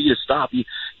harder you'll be to stop. You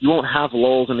won't have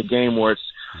lulls in the game where it's,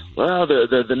 well,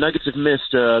 the Nuggets have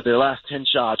missed their last 10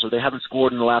 shots or they haven't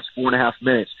scored in the last 4.5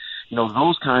 minutes.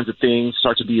 Those kinds of things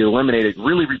start to be eliminated,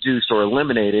 really reduced or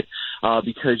eliminated,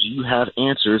 because you have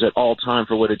answers at all time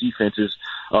for what a defense is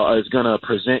is going to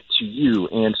present to you.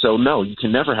 And so, no, you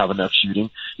can never have enough shooting.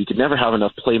 You can never have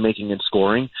enough playmaking and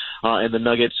scoring. And the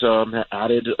Nuggets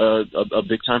added a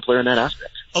big-time player in that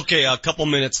aspect. Okay, a couple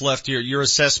minutes left here. Your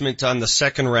assessment on the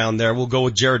second round there. We'll go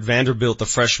with Jared Vanderbilt, the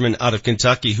freshman out of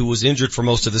Kentucky, who was injured for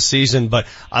most of the season. But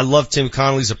I love Tim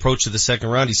Connolly's approach to the second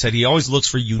round. He said he always looks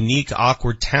for unique,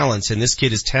 awkward talents, and this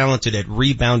kid is talented at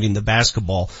rebounding the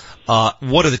basketball.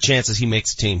 What are the chances he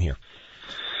makes the team here?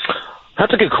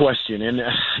 That's a good question. And,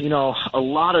 a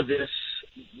lot of this,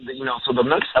 so the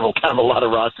Nuggets have kind of a lot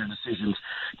of roster decisions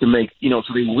to make,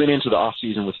 so they went into the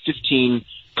offseason with 15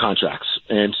 contracts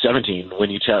and 17 when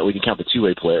you count the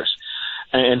two-way players.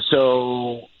 And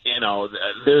so,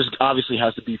 there's obviously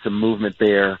has to be some movement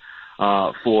there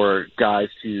for guys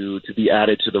to be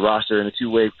added to the roster in a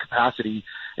two-way capacity.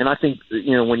 And I think,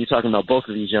 when you're talking about both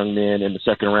of these young men in the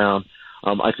second round,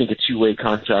 I think a two-way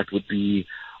contract would be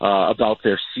about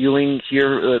their ceiling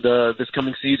here this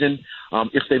coming season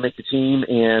if they make the team.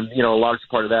 And, a large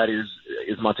part of that is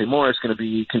Monte Morris going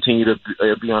to continue to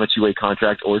be on a two-way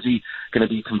contract, or is he going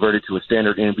to be converted to a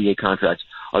standard NBA contract?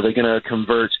 Are they going to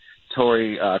convert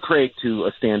Torrey Craig to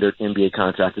a standard NBA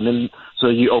contract? And then so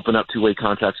you open up two-way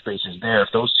contract spaces there if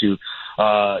those two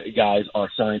guys are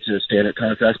signed to standard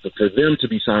contracts. But for them to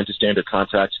be signed to standard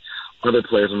contracts, other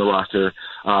players on the roster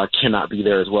cannot be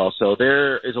there as well. So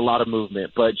there is a lot of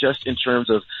movement. But just in terms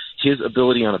of his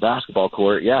ability on a basketball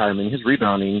court, his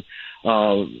rebounding,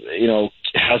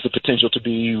 has the potential to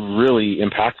be really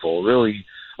impactful, really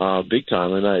big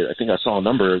time. And I think I saw a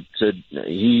number that said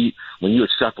when you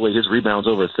extrapolate his rebounds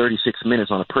over 36 minutes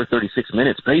on a per 36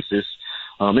 minutes basis,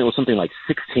 it was something like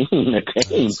 16 a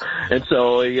game. And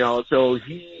so, so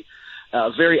he,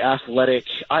 very athletic.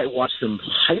 I watched some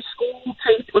high school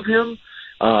tape of him.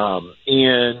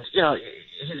 And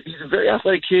he's a very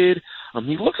athletic kid.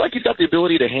 He looks like he's got the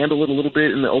ability to handle it a little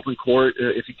bit in the open court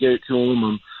if you get it to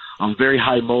him. Very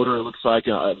high motor. It looks like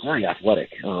very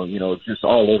athletic. Just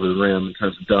all over the rim in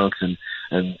terms of dunks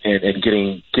and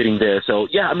getting there. So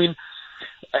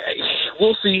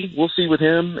we'll see with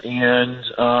him. And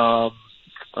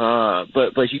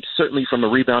but he certainly, from a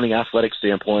rebounding athletic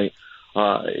standpoint,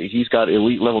 he's got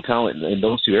elite level talent in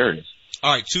those two areas.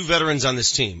 All right, two veterans on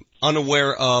this team,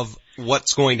 unaware of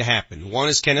what's going to happen. One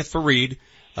is Kenneth Faried.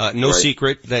 No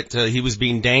secret that he was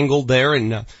being dangled there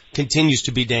and continues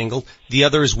to be dangled. The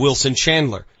other is Wilson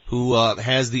Chandler, who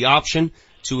has the option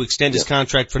to extend his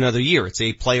contract for another year. It's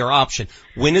a player option.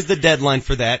 When is the deadline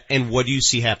for that, and what do you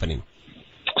see happening?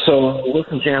 So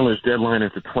Wilson Chandler's deadline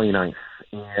is the 29th,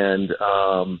 and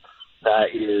that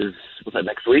is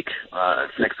next week?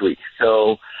 It's next week.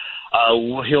 So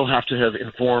he'll have to have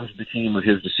informed the team of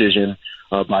his decision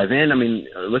by then.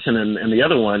 Listen, and the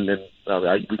other one, and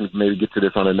we can maybe get to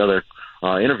this on another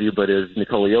interview, but is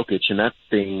Nikola Jokic, and that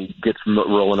thing gets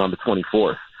rolling on the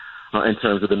 24th in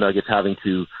terms of the Nuggets having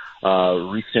to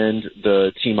rescind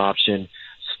the team option,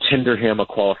 tender him a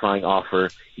qualifying offer.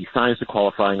 He signs the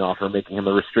qualifying offer, making him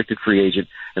a restricted free agent,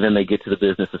 and then they get to the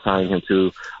business of signing him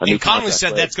to a new contract. And Conley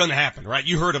said that's going to happen, right?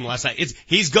 You heard him last night.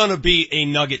 He's going to be a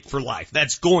Nugget for life.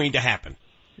 That's going to happen.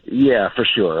 Yeah, for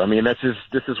sure.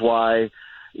 This is why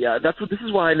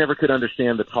I never could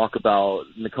understand the talk about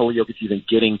Nikola Jokic even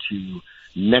getting to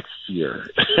next year,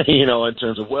 in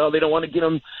terms of, they don't want to get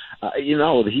him,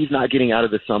 he's not getting out of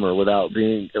the summer without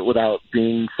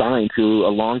being signed to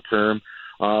a long-term,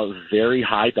 very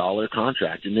high dollar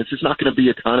contract. And this is not going to be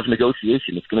a ton of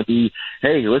negotiation. It's going to be,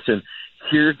 hey, listen,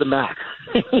 here's the max,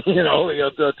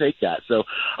 they'll take that. So,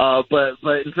 but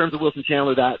in terms of Wilson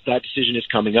Chandler, that decision is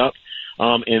coming up.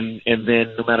 And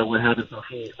then no matter what happens, if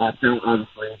he opts out,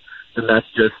 obviously, then that's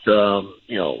just,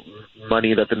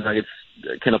 money that the Nuggets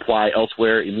can apply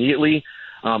elsewhere immediately.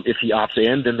 If he opts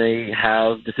in, then they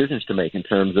have decisions to make in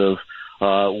terms of,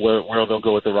 where they'll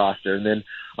go with the roster. And then,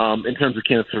 in terms of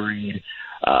Kenneth Faried,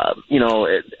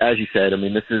 as you said,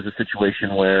 this is a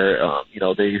situation where,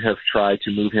 they have tried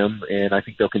to move him, and I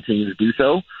think they'll continue to do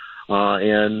so.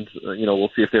 We'll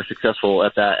see if they're successful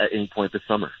at any point this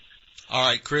summer. All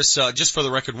right, Chris, just for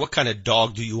the record, what kind of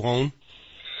dog do you own?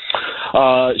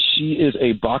 She is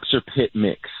a boxer pit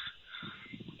mix.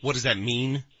 What does that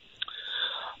mean?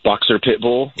 Boxer pit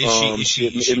bull. Does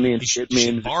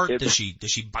she bark? Does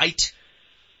she bite?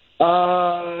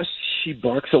 She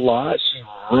barks a lot. She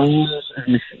roars.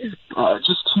 She's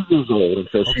just 2 years old, and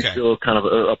so she's still kind of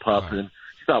a pup. Right. And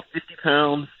she's about 50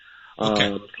 pounds.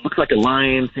 Looks like a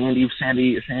lion, sandy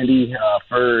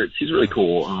fur. She's really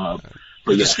cool.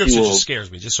 The description just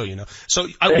scares me, just so you know. So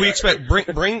we expect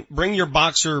bring your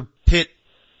boxer pit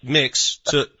mix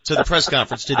to the press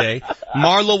conference today.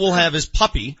 Marlo will have his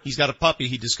puppy. He's got a puppy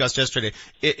he discussed yesterday.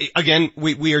 Again,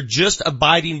 we are just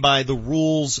abiding by the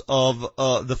rules of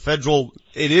the federal.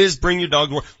 It is bring your dog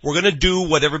to work. We're going to do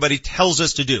what everybody tells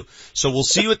us to do. So we'll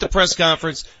see you at the press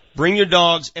conference. Bring your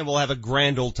dogs, and we'll have a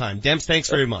grand old time. Dems, thanks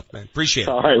very much, man. Appreciate it.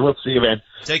 All right, we'll see you, man.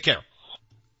 Take care.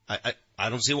 I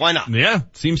don't see why not. Yeah,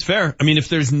 seems fair. I mean, if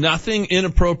there's nothing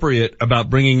inappropriate about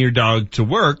bringing your dog to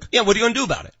work. Yeah, what are you going to do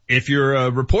about it? If you're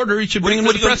a reporter, you should bring him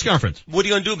to the press conference. What are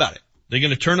you going to do about it? They're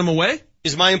going to turn him away?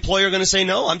 Is my employer going to say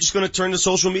no? I'm just going to turn to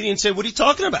social media and say, what are you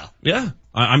talking about? Yeah.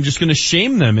 I'm just going to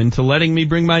shame them into letting me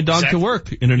bring my dog to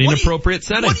work in an inappropriate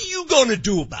setting. What are you going to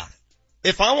do about it?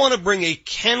 If I want to bring a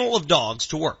kennel of dogs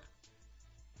to work.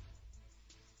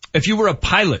 If you were a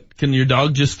pilot, can your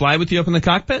dog just fly with you up in the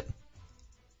cockpit?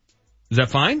 Is that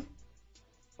fine?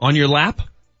 On your lap?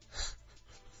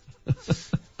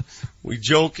 We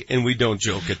joke and we don't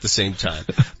joke at the same time.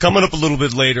 Coming up a little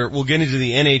bit later, we'll get into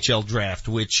the NHL draft,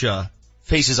 which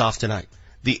faces off tonight.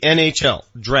 The NHL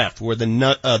draft, where the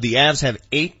Avs have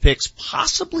 8 picks,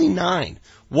 possibly 9.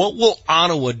 What will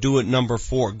Ottawa do at number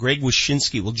 4? Greg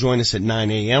Wyshynski will join us at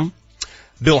 9 a.m.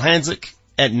 Bill Hanzik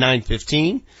at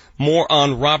 9:15. More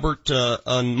on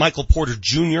on Michael Porter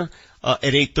Jr. At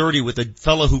 8:30 with a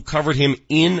fellow who covered him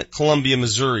in Columbia,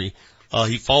 Missouri.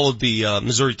 He followed the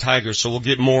Missouri Tigers, so we'll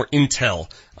get more intel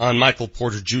on Michael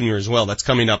Porter Jr. as well. That's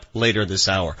coming up later this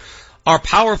hour. Our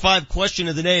Power 5 question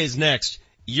of the day is next.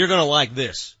 You're gonna like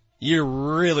this. You're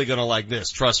really gonna like this.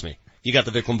 Trust me. You got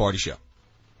the Vic Lombardi Show.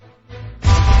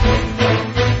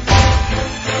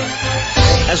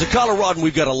 As a Coloradan,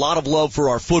 we've got a lot of love for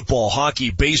our football, hockey,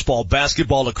 baseball,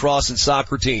 basketball, lacrosse, and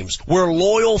soccer teams. We're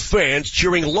loyal fans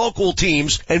cheering local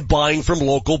teams and buying from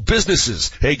local businesses.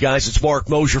 Hey guys, it's Mark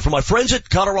Mosier from my friends at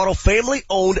Colorado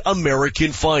Family-Owned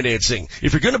American Financing.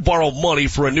 If you're going to borrow money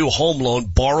for a new home loan,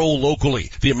 borrow locally.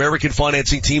 The American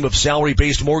Financing team of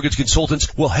salary-based mortgage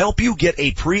consultants will help you get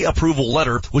a pre-approval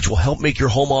letter, which will help make your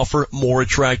home offer more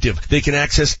attractive. They can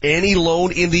access any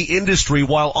loan in the industry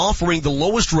while offering the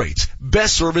lowest rates,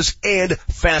 best service, and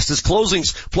fastest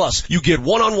closings. Plus, you get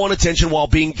one-on-one attention while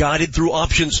being guided through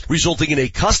options, resulting in a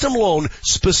custom loan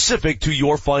specific to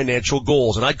your financial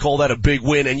goals. And I'd call that a big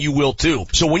win, and you will too.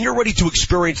 So when you're ready to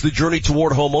experience the journey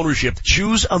toward home ownership,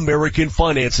 choose American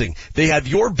Financing. They have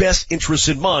your best interests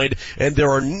in mind, and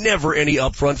there are never any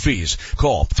upfront fees.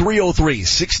 Call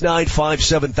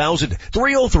 303-695-7000,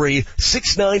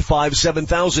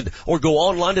 303-695-7000, or go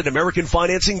online at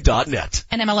AmericanFinancing.net.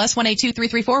 NMLS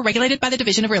 182334, regulated by the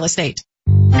Division of Real Estate.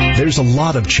 There's a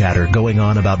lot of chatter going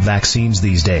on about vaccines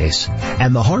these days,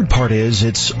 and the hard part is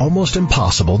it's almost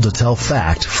impossible to tell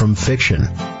fact from fiction.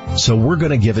 So we're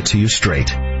going to give it to you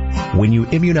straight. When you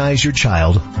immunize your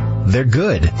child, they're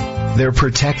good, they're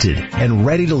protected, and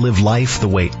ready to live life the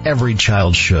way every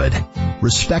child should.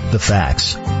 Respect the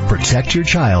facts. Protect your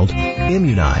child.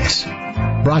 Immunize.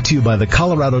 Brought to you by the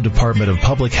Colorado Department of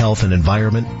Public Health and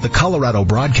Environment, the Colorado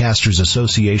Broadcasters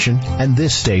Association, and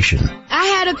this station. I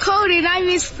had a cold and I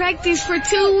missed practice for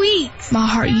 2 weeks. My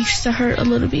heart used to hurt a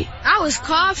little bit. I was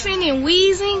coughing and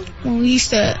wheezing. When we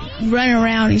used to run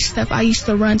around and stuff, I used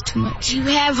to run too much. You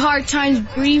have hard times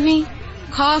breathing,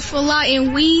 cough a lot,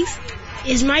 and wheeze?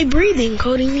 Is my breathing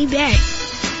holding me back?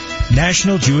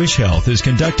 National Jewish Health is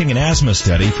conducting an asthma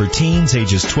study for teens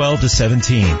ages 12 to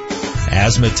 17.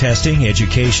 Asthma testing,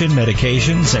 education,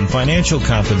 medications, and financial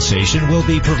compensation will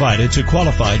be provided to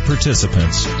qualified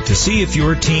participants. To see if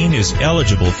your teen is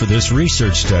eligible for this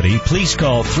research study, please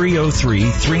call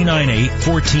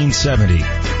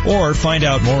 303-398-1470 or find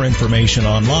out more information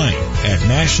online at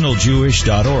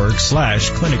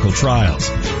nationaljewish.org/clinical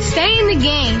trials. Stay in the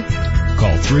game.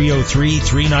 Call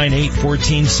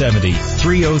 303-398-1470,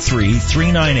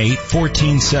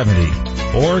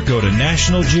 303-398-1470, or go to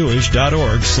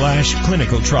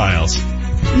nationaljewish.org/clinical trials.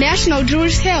 National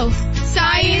Jewish Health.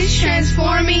 Science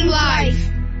transforming life.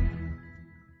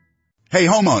 Hey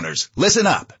homeowners, listen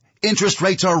up. Interest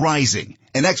rates are rising,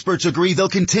 and experts agree they'll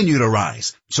continue to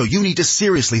rise. So you need to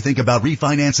seriously think about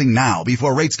refinancing now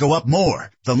before rates go up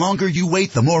more. The longer you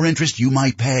wait, the more interest you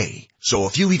might pay. So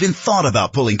if you even thought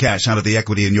about pulling cash out of the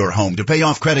equity in your home to pay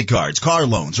off credit cards, car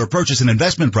loans, or purchase an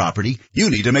investment property,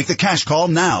 you need to make the cash call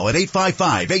now at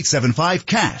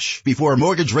 855-875-CASH before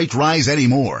mortgage rates rise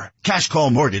anymore. Cash Call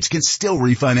Mortgage can still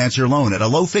refinance your loan at a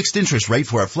low fixed interest rate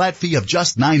for a flat fee of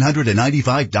just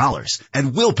 $995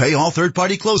 and will pay all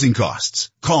third-party closing costs.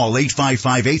 Call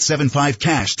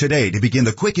 855-875-CASH today to begin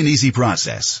the quick and easy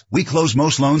process. We close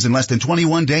most loans in less than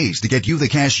 21 days to get you the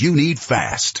cash you need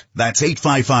fast. That's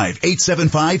 855-875-CASH.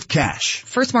 1-855-875-CASH.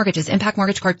 First Mortgages, Impact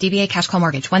Mortgage Corp. DBA Cash Call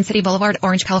Mortgage. 1 City Boulevard,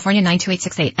 Orange, California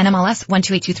 92868. NMLS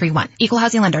 128231. Equal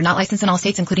housing lender. Not licensed in all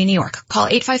states, including New York. Call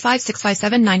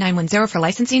 855-657-9910 for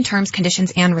licensing terms,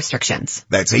 conditions, and restrictions.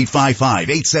 That's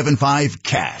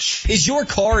 855-875-CASH. Is your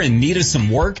car in need of some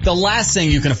work? The last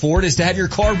thing you can afford is to have your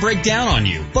car break down on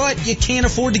you. But you can't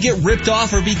afford to get ripped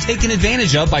off or be taken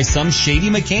advantage of by some shady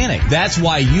mechanic. That's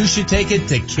why you should take it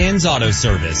to Ken's Auto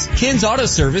Service. Ken's Auto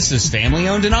Service is family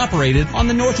owned and operated on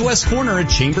the northwest corner of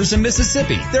Chambers and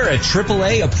Mississippi. They're a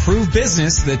AAA approved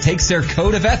business that takes their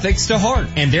code of ethics to heart.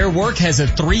 And their work has a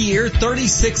 3-year,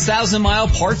 36,000-mile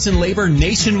parts and labor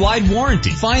nationwide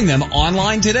warranty. Find them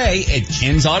online today at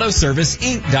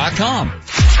Ken'sAutoServiceInc.com.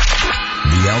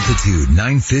 The Altitude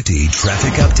 950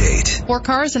 traffic update. 4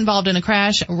 cars involved in a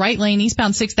crash. Right lane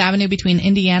eastbound 6th Avenue between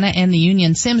Indiana and the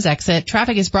Union Sims exit.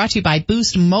 Traffic is brought to you by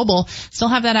Boost Mobile. Still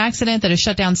have that accident that has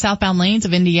shut down southbound lanes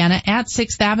of Indiana at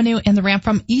 6th Avenue and the ramp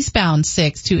from eastbound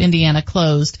 6 to Indiana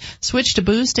closed. Switch to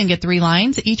Boost and get 3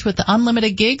 lines, each with the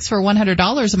unlimited gigs for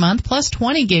 $100 a month, plus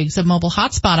 20 gigs of mobile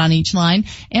hotspot on each line,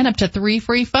 and up to 3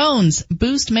 free phones.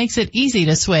 Boost makes it easy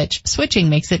to switch. Switching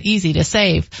makes it easy to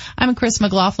save. I'm Chris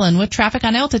McLaughlin with traffic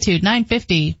on Altitude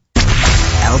 950.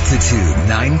 Altitude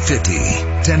 950,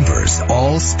 Denver's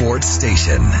all sports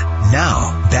station.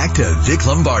 Now, back to Vic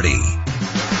Lombardi. You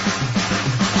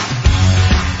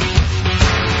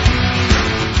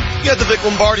got the Vic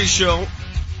Lombardi Show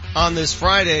on this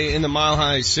Friday in the Mile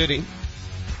High City.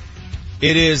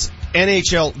 It is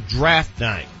NHL Draft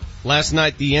Night. Last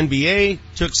night the NBA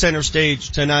took center stage.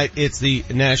 Tonight it's the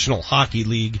National Hockey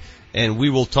League. And we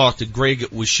will talk to Greg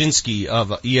Wyshynski of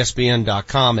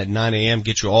ESPN.com at 9 a.m.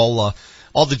 Get you all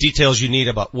the details you need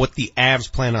about what the Avs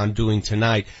plan on doing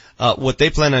tonight. What they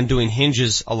plan on doing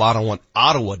hinges a lot on what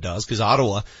Ottawa does, because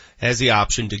Ottawa has the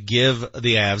option to give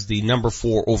the Avs the number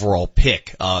 4 overall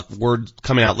pick. Word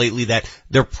coming out lately that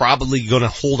they're probably going to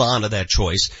hold on to that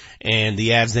choice, and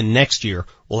the Avs then next year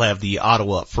will have the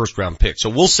Ottawa first round pick. So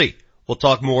we'll see. We'll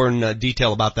talk more in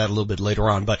detail about that a little bit later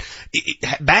on, but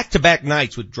back-to-back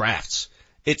nights with drafts.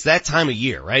 It's that time of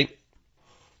year, right?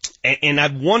 And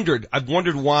I've wondered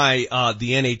why,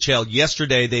 the NHL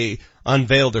yesterday they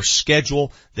unveiled their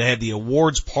schedule. They had the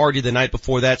awards party the night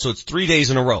before that, so it's 3 days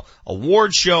in a row.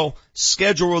 Award show,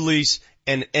 schedule release,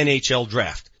 and NHL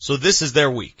draft. So this is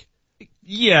their week.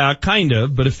 Yeah, kind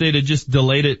of, but if they'd have just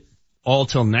delayed it all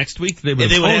till next week, they would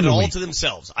have it all to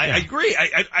themselves. I agree.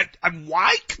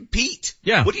 Why compete?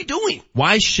 Yeah. What are you doing?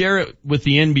 Why share it with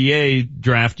the NBA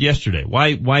draft yesterday?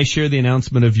 Why share the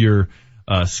announcement of your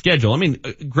schedule? I mean,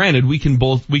 granted, we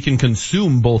can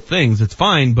consume both things. It's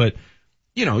fine, but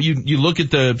you look at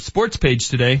the sports page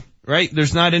today, right?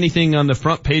 There's not anything on the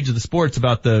front page of the sports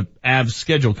about the Avs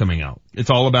schedule coming out. It's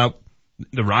all about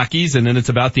the Rockies, and then it's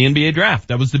about the NBA draft.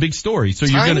 That was the big story. So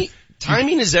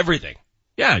timing is everything.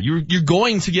 Yeah, you're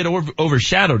going to get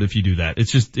overshadowed if you do that.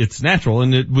 It's natural,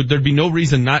 and there'd be no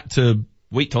reason not to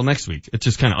wait till next week. It's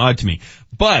just kind of odd to me.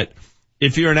 But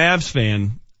if you're an Avs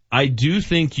fan, I do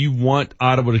think you want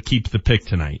Ottawa to keep the pick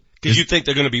tonight. Because you think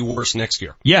they're going to be worse next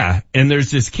year. Yeah, and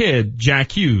there's this kid,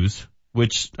 Jack Hughes,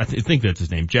 which I think that's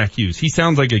his name, Jack Hughes. He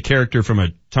sounds like a character from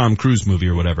a Tom Cruise movie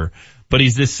or whatever. But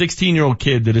he's this 16-year-old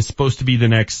kid that is supposed to be the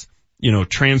next,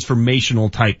 transformational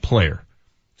type player.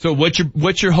 So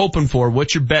what you're hoping for,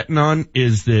 what you're betting on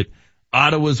is that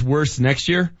Ottawa's worse next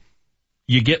year.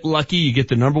 You get lucky, you get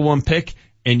the number 1 pick,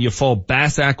 and you fall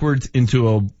backwards into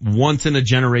a once in a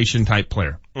generation type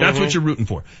player. That's what you're rooting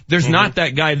for. There's not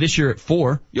that guy this year at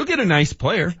 4. You'll get a nice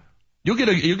player. You'll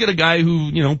get a guy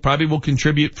who, probably will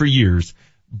contribute for years,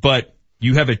 but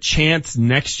you have a chance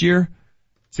next year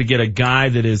to get a guy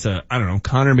that is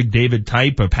Connor McDavid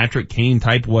type, a Patrick Kane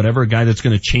type, whatever, a guy that's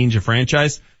going to change a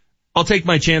franchise. I'll take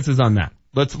my chances on that.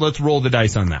 Let's roll the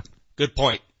dice on that. Good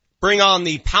point. Bring on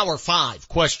the Power 5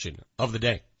 question of the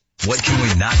day. What can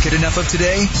we not get enough of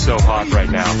today? So hot right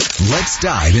now. Let's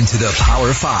dive into the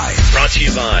Power 5. Brought to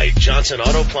you by Johnson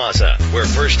Auto Plaza, where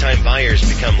first-time buyers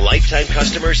become lifetime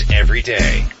customers every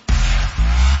day.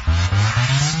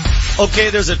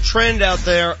 Okay, there's a trend out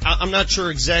there. I'm not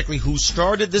sure exactly who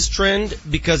started this trend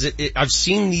because I've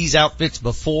seen these outfits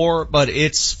before, but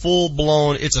it's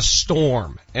full-blown. It's a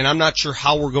storm, and I'm not sure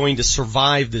how we're going to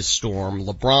survive this storm.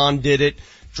 LeBron did it.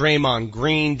 Draymond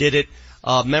Green did it.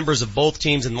 Members of both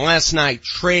teams. And last night,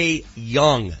 Trae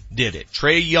Young did it.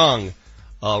 Trae Young,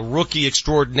 rookie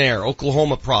extraordinaire,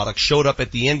 Oklahoma product, showed up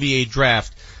at the NBA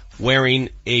draft wearing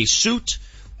a suit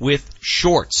with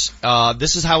shorts.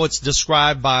 This is how it's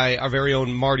described by our very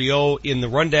own Marty O in the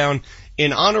rundown.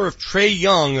 In honor of Trae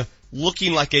Young,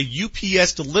 looking like a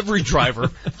UPS delivery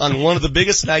driver on one of the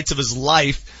biggest nights of his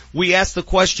life. We asked the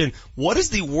question, what is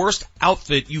the worst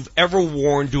outfit you've ever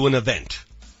worn to an event?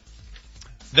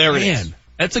 There it is.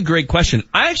 That's a great question.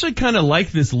 I actually kind of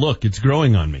like this look. It's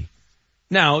growing on me.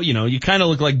 Now, you know, you kind of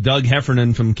look like Doug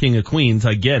Heffernan from King of Queens.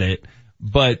 I get it.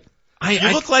 But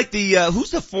you look like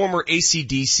who's the former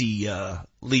AC/DC,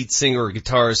 lead singer or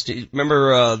guitarist?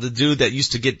 Remember, the dude that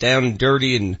used to get down and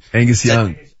dirty and... Angus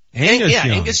Young.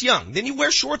 Angus Young. Then you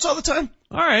wear shorts all the time?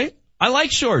 All right. I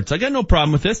like shorts. I got no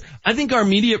problem with this. I think our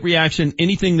immediate reaction,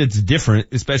 anything that's different,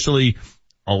 especially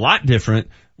a lot different,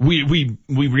 we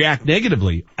react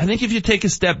negatively. I think if you take a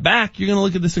step back, you're going to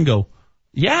look at this and go,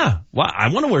 yeah, well, I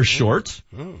want to wear shorts.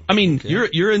 I mean,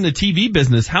 you're in the TV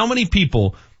business. How many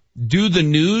people do the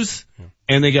news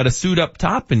and they got a suit up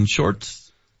top and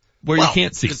shorts where you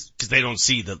can't see? Because they don't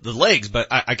see the legs. But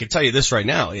I can tell you this right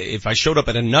now. If I showed up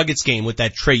at a Nuggets game with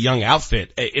that Trae Young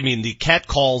outfit, I mean, the cat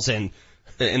calls and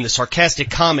the sarcastic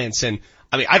comments and,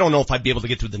 I mean, I don't know if I'd be able to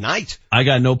get through the night. I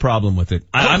got no problem with it.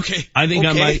 I think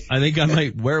Okay. I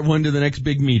might wear one to the next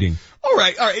big meeting. All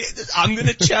right. I'm going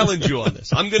to challenge you on this.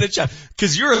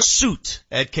 Because you're a suit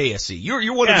at KSC.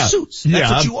 You're one of the suits. That's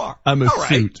what you are. I'm a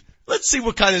suit. Let's see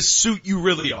what kind of suit you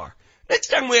really are. Next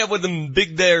time we have one of them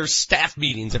big there staff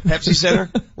meetings at Pepsi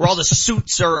Center, where all the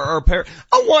suits are paired,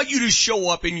 I want you to show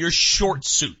up in your short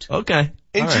suit. Okay.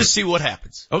 And just see what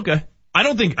happens. Okay. I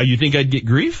don't think, you think I'd get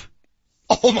grief?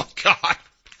 Oh my God.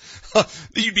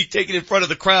 You'd be taken in front of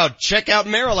the crowd. Check out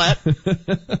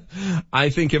Marilat. I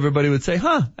think everybody would say,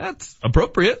 that's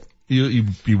appropriate.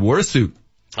 You wore a suit.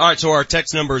 All right, so our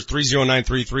text number is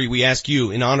 30933. We ask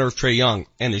you, in honor of Trae Young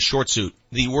and his short suit,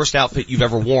 the worst outfit you've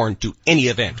ever worn to any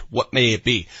event. What may it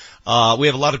be? We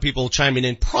have a lot of people chiming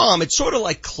in. Prom, it's sort of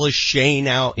like cliche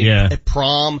now at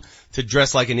prom to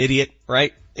dress like an idiot,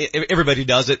 right? Everybody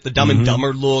does it. The Dumb and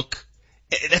Dumber look.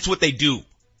 That's what they do,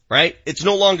 right? It's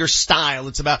no longer style.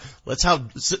 It's about,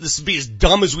 this be as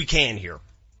dumb as we can here.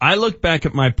 I look back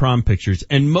at my prom pictures,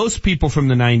 and most people from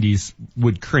the 90s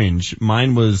would cringe.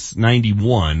 Mine was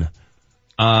 91.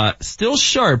 Still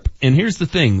sharp, and here's the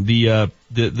thing.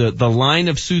 The line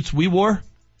of suits we wore,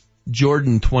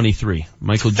 Jordan 23.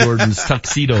 Michael Jordan's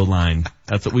tuxedo line.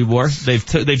 That's what we wore. They've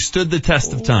stood the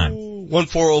test of time.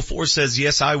 1404 says,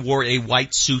 yes, I wore a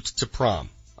white suit to prom.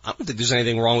 I don't think there's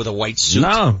anything wrong with a white suit.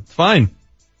 No, fine.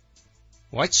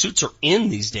 White suits are in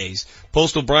these days.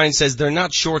 Postal Brian says they're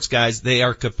not shorts, guys. They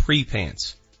are capri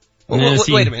pants. Wait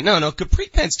a minute. No. Capri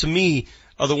pants to me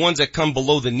are the ones that come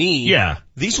below the knee. Yeah.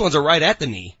 These ones are right at the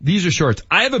knee. These are shorts.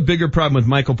 I have a bigger problem with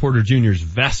Michael Porter Jr.'s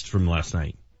vest from last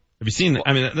night. Have you seen that?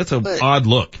 I mean, that's an odd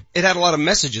look. It had a lot of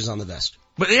messages on the vest.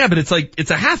 But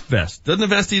it's a half vest. Doesn't the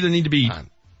vest either need to be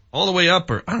all the way up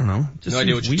or, I don't know. No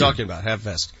idea what you're talking about. Half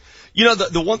vest. You know,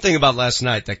 the one thing about last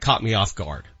night that caught me off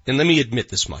guard, and let me admit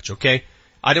this much, okay?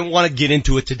 I didn't want to get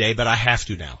into it today, but I have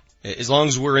to now. As long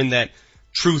as we're in that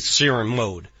truth serum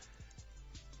mode.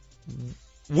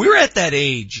 We're at that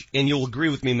age, and you'll agree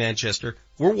with me, Manchester,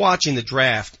 we're watching the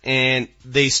draft, and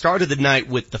they started the night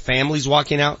with the families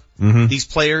walking out, these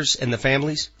players and the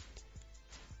families.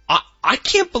 I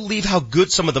can't believe how good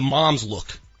some of the moms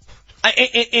look.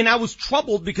 And I was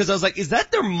troubled because I was like, is that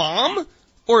their mom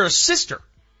or a sister?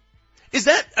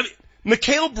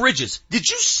 Mikal Bridges, did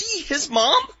you see his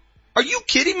mom? Are you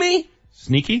kidding me?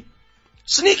 Sneaky?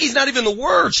 Sneaky's not even the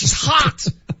word. She's hot.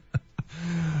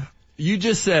 You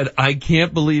just said, I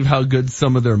can't believe how good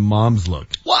some of their moms look.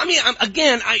 Well, I mean,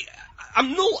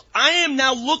 I am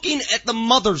now looking at the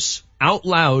mothers. Out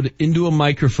loud into a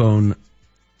microphone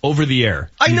over the air.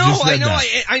 I know.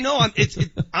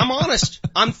 I'm honest.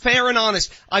 I'm fair and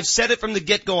honest. I've said it from the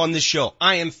get-go on this show.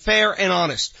 I am fair and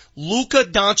honest. Luka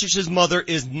Doncic's mother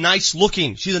is nice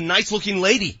looking. She's a nice looking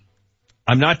lady.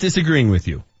 I'm not disagreeing with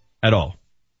you at all.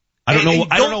 I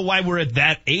don't know why we're at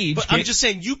that age. But I'm just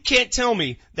saying, you can't tell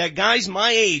me that guys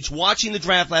my age watching the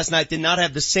draft last night did not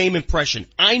have the same impression.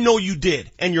 I know you did,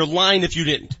 and you're lying if you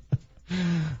didn't.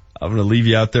 I'm going to leave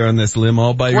you out there on this limb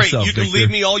all by yourself, Great, you can Victor. leave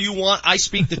me all you want. I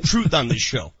speak the truth on this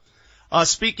show.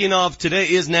 Speaking of, today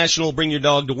is National Bring Your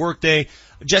Dog to Work Day.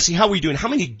 Jesse, how are we doing? How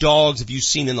many dogs have you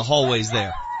seen in the hallways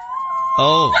there?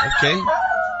 Oh, okay.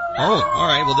 Oh, all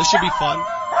right. Well, this should be fun.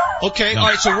 Okay, all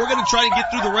right, so we're going to try and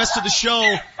get through the rest of the show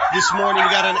this morning. We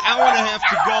got an hour and a half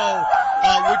to go.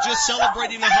 We're just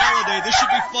celebrating the holiday. This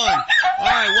should be fun. All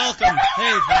right, welcome.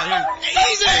 Hey,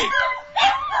 easy!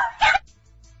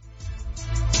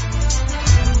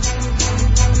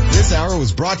 This hour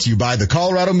is brought to you by the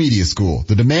Colorado Media School.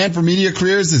 The demand for media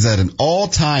careers is at an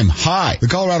all-time high. The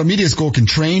Colorado Media School can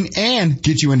train and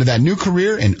get you into that new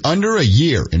career in under a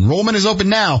year. Enrollment is open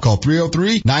now. Call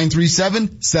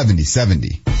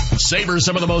 303-937-7070. Savor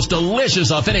some of the most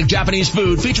delicious authentic Japanese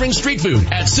food featuring street food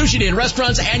at Sushi Den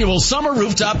Restaurant's annual summer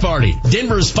rooftop party.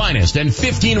 Denver's finest and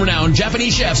 15 renowned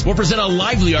Japanese chefs will present a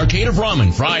lively arcade of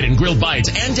ramen, fried and grilled bites,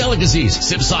 and delicacies.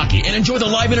 Sip sake and enjoy the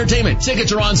live entertainment.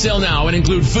 Tickets are on sale now and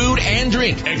include food and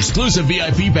drink. Exclusive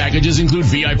VIP packages include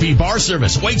VIP bar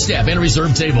service, waitstaff, and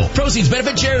reserved table. Proceeds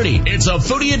benefit charity. It's a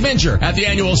foodie adventure at the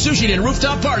annual Sushi Den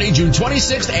Rooftop Party, June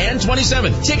 26th and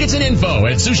 27th. Tickets and info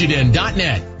at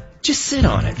sushiden.net. Just sit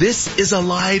on it. This is a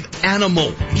live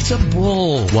animal. It's a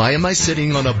bull. Why am I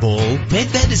sitting on a bull?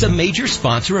 MedVet is a major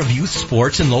sponsor of youth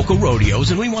sports and local rodeos,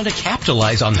 and we want to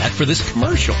capitalize on that for this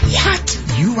commercial. What?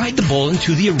 You ride the bull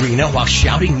into the arena while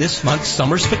shouting this month's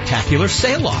Summer Spectacular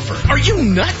sale offer. Are you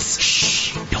nuts?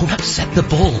 Shh. Don't upset the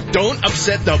bull. Don't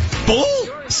upset the bull?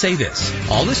 Say this.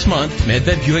 All this month,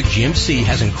 MedVet Buick GMC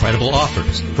has incredible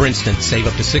offers. For instance, save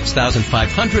up to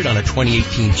 $6,500 on a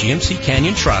 2018 GMC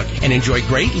Canyon truck and enjoy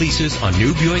great leases on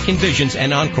new Buick Envisions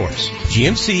and Encores.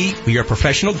 GMC, we are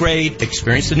professional grade.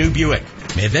 Experience the new Buick.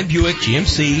 MedVet Buick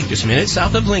GMC, just minutes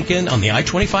south of Lincoln on the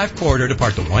I-25 corridor to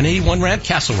part the 181 ramp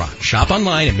Castle Rock. Shop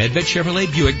online at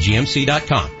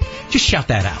MedVetChevroletBuickGMC.com. Just shout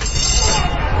that out.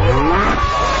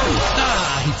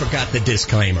 He forgot the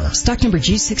disclaimer. Stock number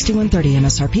G6130,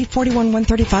 MSRP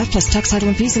 41,135 plus tax, title,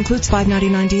 and fees includes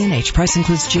 $5.99 DNH. Price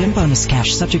includes GM bonus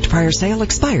cash. Subject to prior sale.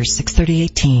 Expires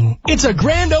 6/30/18. It's a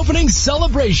grand opening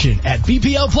celebration at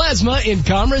BPL Plasma in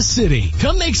Commerce City.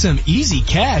 Come make some easy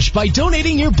cash by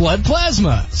donating your blood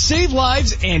plasma. Save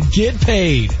lives and get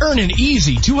paid. Earn an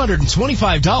easy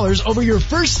 $225 over your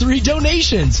first 3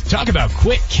 donations. Talk about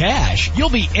quick cash. You'll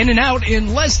be in and out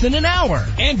in less than an hour.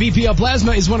 And BPL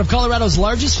Plasma is one of Colorado's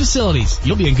largest facilities.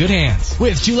 You'll be in good hands.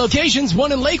 With 2 locations,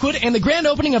 one in Lakewood and the grand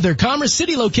opening of their Commerce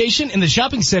City location in the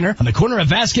shopping center on the corner of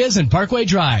Vasquez and Parkway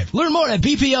Drive. Learn more at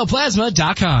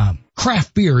bplplasma.com.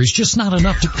 Craft beer is just not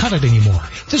enough to cut it anymore.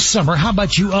 This summer, how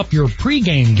about you up your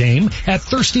pregame game at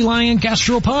Thirsty Lion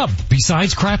Gastropub?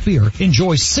 Besides craft beer,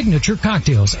 enjoy signature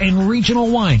cocktails and regional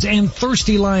wines, and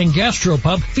Thirsty Lion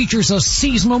Gastropub features a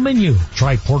seasonal menu.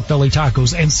 Try pork belly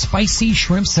tacos and spicy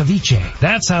shrimp ceviche.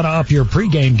 That's how to up your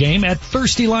pregame game at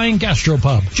Thirsty Lion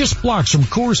Gastropub. Just blocks from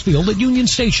Coors Field at Union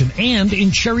Station and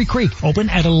in Cherry Creek. Open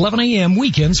at 11 a.m.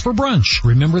 weekends for brunch.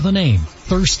 Remember the name,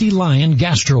 Thirsty Lion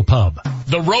Gastropub.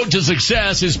 The road to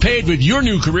success is paved with your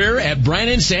new career at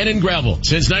Brannan Sand and Gravel.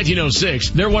 Since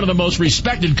 1906, they're one of the most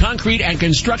respected concrete and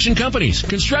construction companies.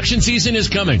 Construction season is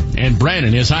coming, and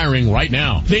Brannan is hiring right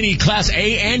now. They need Class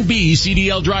A and B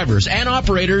CDL drivers and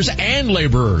operators and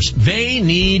laborers. They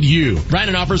need you.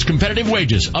 Brannan offers competitive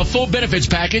wages, a full benefits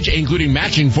package, including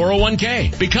matching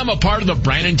 401k. Become a part of the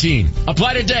Brannan team.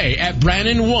 Apply today at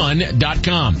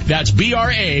Brannan1.com. That's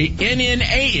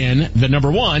BRANNAN, the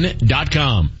number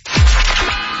 1.com.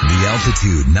 The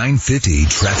Altitude 950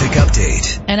 traffic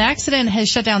update. An accident has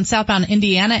shut down southbound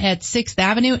Indiana at 6th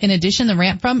Avenue. In addition, the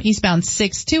ramp from eastbound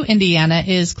 6 to Indiana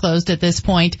is closed at this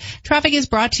point. Traffic is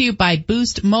brought to you by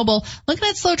Boost Mobile. Looking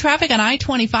at slow traffic on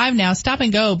I-25 now. Stop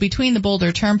and go between the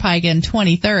Boulder Turnpike and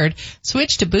 23rd.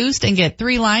 Switch to Boost and get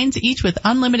 3 lines, each with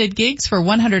unlimited gigs for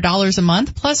 $100 a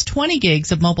month, plus 20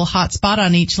 gigs of mobile hotspot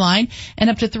on each line,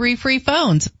 and up to 3 free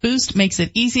phones. Boost makes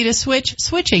it easy to switch.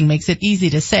 Switching makes it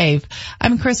easy to save.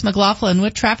 I'm Chris McLaughlin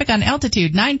with traffic on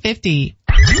Altitude 950.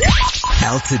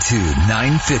 Altitude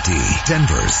 950,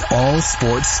 Denver's all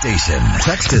sports station.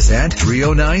 Text us at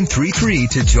 30933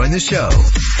 to join the show.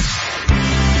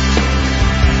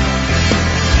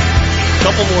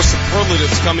 Couple more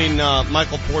superlatives coming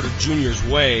Michael Porter Jr.'s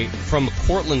way from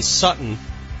Cortland Sutton,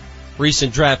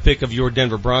 recent draft pick of your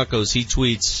Denver Broncos. He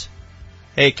tweets,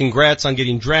 "Hey, congrats on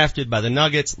getting drafted by the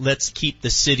Nuggets. Let's keep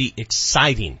the city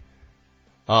exciting."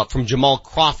 From Jamal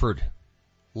Crawford,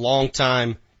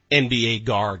 longtime NBA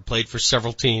guard, played for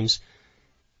several teams.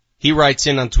 He writes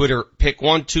in on Twitter, pick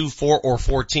 1, 2, 4, or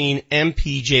 14.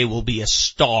 MPJ will be a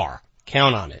star.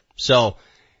 Count on it. So,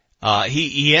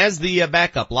 he has the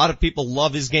backup. A lot of people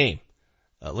love his game.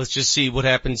 Let's just see what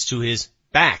happens to his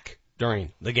back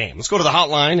during the game. Let's go to the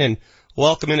hotline and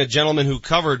welcome in a gentleman who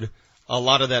covered a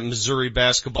lot of that Missouri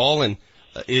basketball and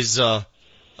is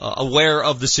aware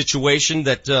of the situation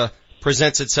that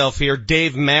presents itself here.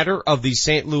 Dave Matter of the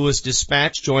St. Louis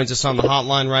Dispatch joins us on the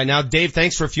hotline right now. Dave,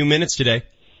 thanks for a few minutes today.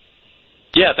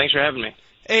 Yeah, thanks for having me.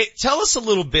 Hey, tell us a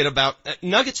little bit about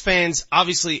Nuggets fans,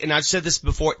 obviously, and I've said this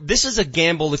before, this is a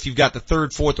gamble if you've got the 3rd,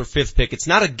 4th, or 5th pick. It's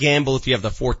not a gamble if you have the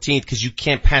 14th because you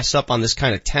can't pass up on this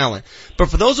kind of talent. But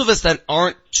for those of us that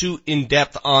aren't too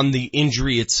in-depth on the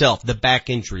injury itself, the back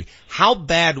injury, how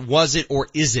bad was it or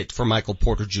is it for Michael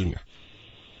Porter Jr.?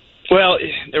 Well,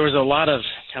 there was a lot of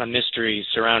kind of mystery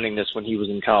surrounding this when he was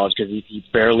in college because he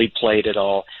barely played at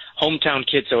all. Hometown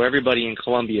kid, so everybody in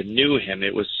Columbia knew him.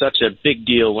 It was such a big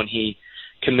deal when he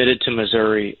committed to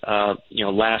Missouri,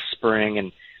 last spring,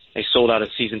 and they sold out of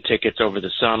season tickets over the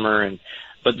summer.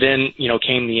 But then,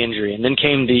 came the injury, and then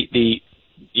came the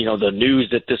news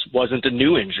that this wasn't a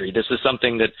new injury. This is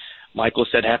something that Michael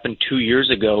said happened 2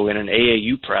 years ago in an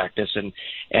AAU practice, and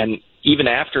even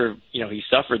after, he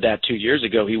suffered that 2 years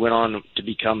ago, he went on to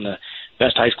become the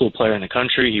best high school player in the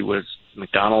country. He was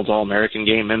McDonald's All-American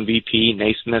Game MVP,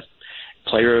 Naismith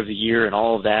Player of the Year, and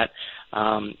all of that.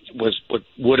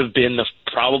 Would have been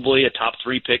probably a top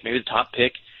 3 pick, maybe the top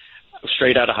pick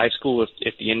straight out of high school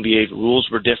if the NBA rules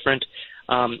were different.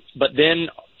 But then,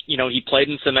 he played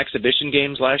in some exhibition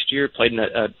games last year, played in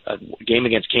a game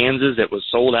against Kansas that was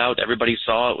sold out. Everybody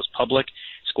saw it, was public,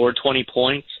 scored 20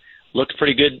 points, looked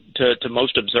pretty good to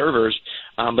most observers.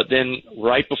 But then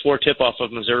right before tip-off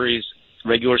of Missouri's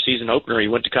regular season opener, he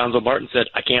went to Cuonzo Martin and said,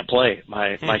 I can't play.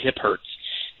 My hip hurts.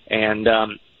 And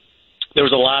there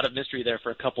was a lot of mystery there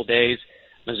for a couple days.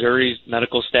 Missouri's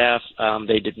medical staff,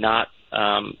 they did not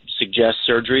suggest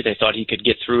surgery. They thought he could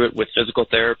get through it with physical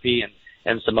therapy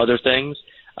and some other things.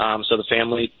 So the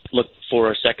family looked for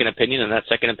a second opinion, and that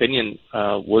second opinion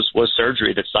was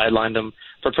surgery that sidelined him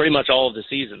for pretty much all of the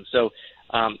season. So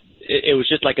it was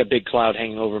just like a big cloud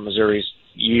hanging over Missouri's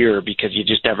year because you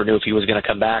just never knew if he was going to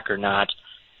come back or not.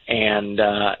 And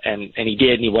he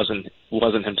did, and he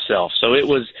wasn't himself. So it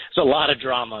was a lot of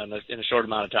drama in a short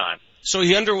amount of time. So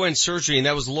he underwent surgery, and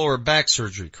that was lower back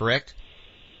surgery, correct?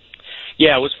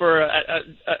 Yeah, it was for a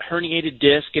herniated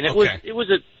disc, and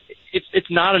it's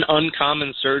not an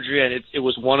uncommon surgery, and it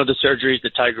was one of the surgeries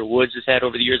that Tiger Woods has had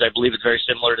over the years. I believe it's very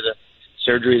similar to the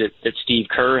surgery that Steve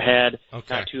Kerr had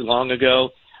not too long ago.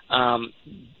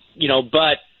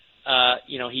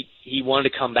 He wanted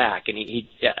to come back, and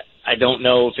I don't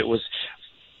know if it was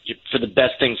for the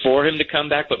best thing for him to come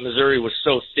back, but Missouri was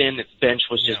so thin, its bench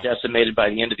was just decimated by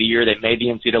the end of the year. They made the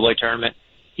NCAA tournament.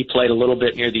 He played a little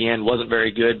bit near the end, wasn't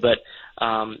very good, but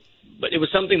it was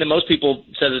something that most people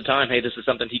said at the time, hey, this is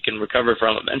something he can recover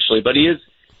from eventually. But he is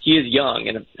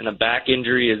young, and a back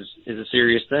injury is a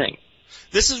serious thing.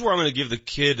 This is where I'm going to give the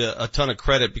kid a ton of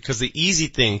credit because the easy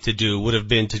thing to do would have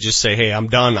been to just say, hey, I'm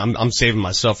done. I'm saving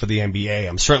myself for the NBA.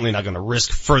 I'm certainly not going to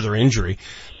risk further injury.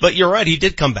 But you're right. He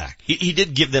did come back. He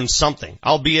did give them something,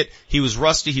 albeit he was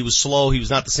rusty. He was slow. He was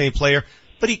not the same player,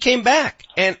 but he came back.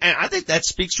 And I think that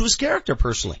speaks to his character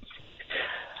personally.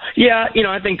 Yeah.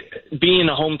 I think being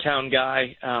a hometown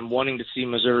guy, wanting to see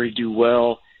Missouri do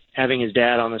well, having his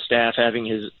dad on the staff, having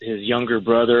his younger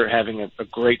brother, having a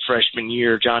great freshman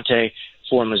year, Jonte,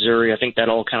 for Missouri, I think that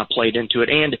all kind of played into it.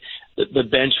 And the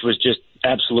bench was just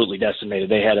absolutely decimated.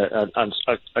 They had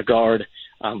a guard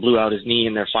blew out his knee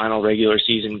in their final regular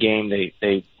season game.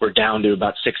 They were down to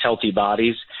about 6 healthy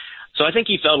bodies. So I think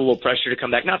he felt a little pressure to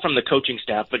come back, not from the coaching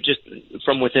staff, but just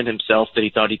from within himself that he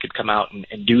thought he could come out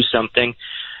and do something.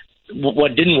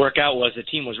 What didn't work out was the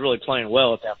team was really playing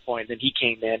well at that point. Then he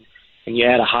came in, and you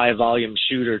add a high-volume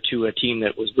shooter to a team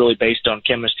that was really based on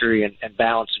chemistry and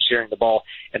balance and sharing the ball,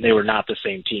 and they were not the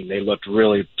same team. They looked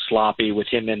really sloppy with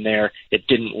him in there. It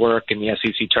didn't work in the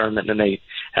SEC tournament, and then they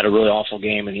had a really awful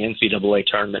game in the NCAA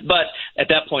tournament. But at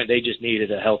that point, they just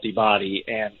needed a healthy body,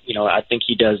 and, I think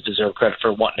he does deserve credit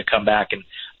for wanting to come back, and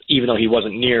even though he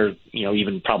wasn't near,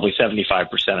 even probably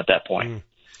 75% at that point.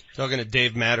 Talking to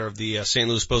Dave Matter of the St.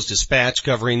 Louis Post-Dispatch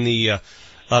covering the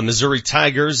Missouri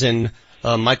Tigers and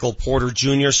Michael Porter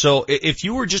Jr. So if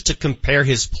you were just to compare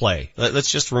his play,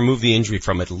 let's just remove the injury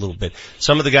from it a little bit.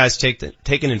 Some of the guys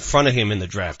taken in front of him in the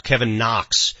draft, Kevin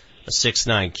Knox, a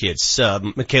 6'9" kid,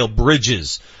 Mikal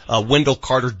Bridges, Wendell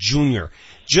Carter Jr.,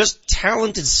 just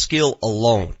talented skill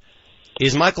alone.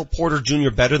 Is Michael Porter Jr.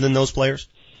 better than those players?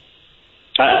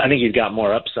 I think he's got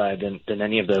more upside than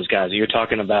any of those guys. You're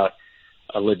talking about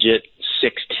a legit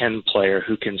 6'10" player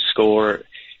who can score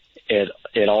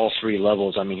at all 3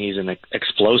 levels. I mean, he's an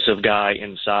explosive guy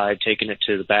inside, taking it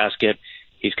to the basket.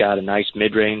 He's got a nice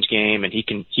mid-range game, and he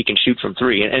can shoot from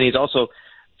 3. And he's also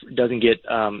doesn't get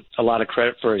a lot of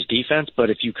credit for his defense, but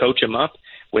if you coach him up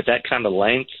with that kind of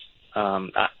length,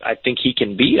 I think he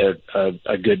can be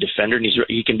a good defender, and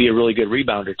he can be a really good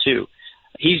rebounder too.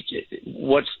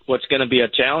 What's going to be a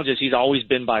challenge is he's always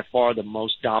been by far the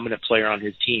most dominant player on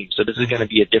his team. So this is going to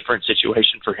be a different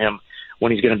situation for him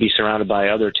when he's going to be surrounded by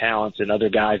other talents and other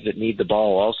guys that need the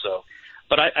ball also.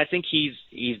 But I think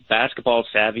he's basketball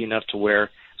savvy enough to where,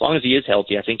 as long as he is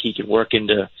healthy, I think he can work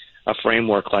into a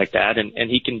framework like that, and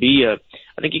he can be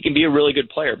I think he can be a really good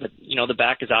player. But the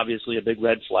back is obviously a big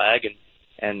red flag,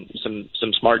 and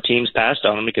some smart teams passed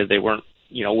on him because they weren't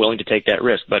willing to take that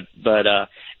risk. But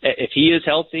if he is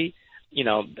healthy,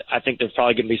 I think there's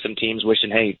probably going to be some teams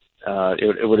wishing, hey,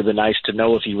 it would have been nice to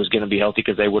know if he was going to be healthy,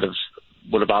 because they would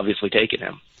have obviously taken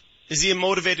him. Is he a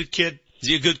motivated kid? Is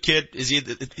he a good kid?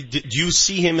 Do you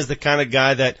see him as the kind of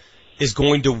guy that is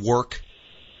going to work?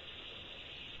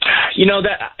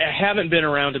 That I haven't been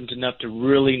around him enough to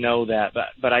really know that,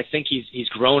 but I think he's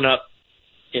grown up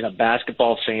in a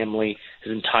basketball family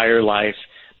his entire life.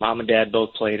 Mom and dad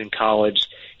both played in college.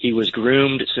 He was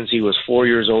groomed since he was 4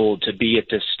 years old to be at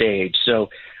this stage. So,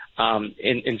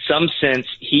 in some sense,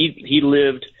 he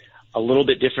lived a little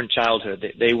bit different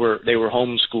childhood. They were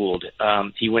homeschooled.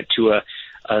 He went to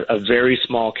a very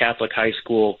small Catholic high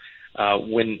school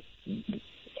when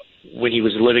he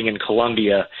was living in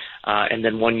Columbia, and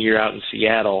then 1 year out in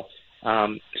Seattle.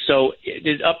 So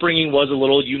his upbringing was a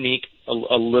little unique, a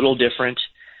little different.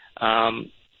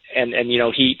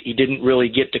 He didn't really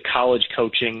get the college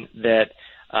coaching that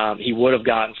he would have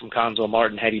gotten from Cuonzo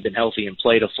Martin had he been healthy and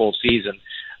played a full season.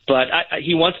 But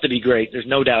he wants to be great. There's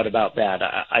no doubt about that.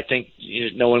 I think,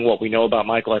 knowing what we know about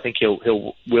Michael, I think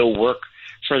will work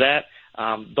for that.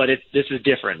 But this is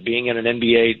different. Being in an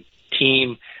NBA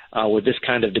team with this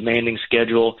kind of demanding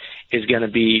schedule is going to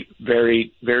be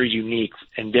very, very unique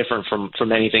and different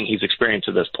from anything he's experienced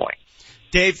at this point.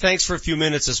 Dave, thanks for a few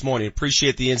minutes this morning.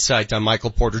 Appreciate the insight on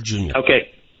Michael Porter Jr.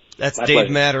 Okay. That's My Dave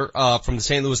pleasure. Matter from the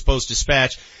St. Louis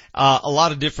Post-Dispatch. A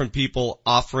lot of different people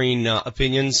offering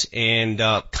opinions and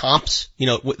comps.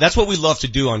 That's what we love to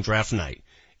do on draft night,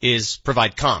 is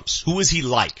provide comps. Who is he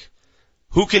like?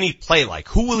 Who can he play like?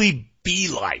 Who will he be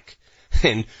like?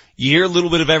 And you hear a little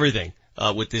bit of everything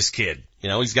with this kid.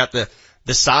 He's got the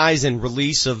size and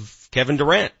release of Kevin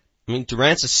Durant. I mean,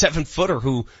 Durant's a 7-footer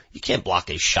who you can't block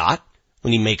a shot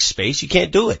when he makes space. You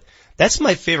can't do it. That's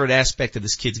my favorite aspect of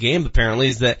this kid's game, apparently,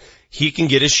 is that he can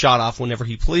get his shot off whenever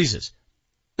he pleases.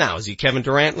 Now, is he Kevin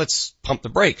Durant? Let's pump the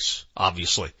brakes,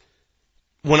 obviously.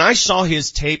 When I saw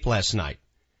his tape last night,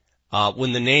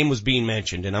 when the name was being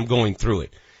mentioned, and I'm going through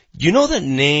it, the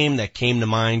name that came to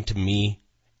mind to me?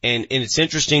 And it's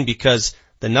interesting because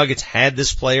the Nuggets had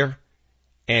this player,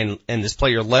 and this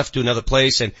player left to another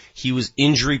place, and he was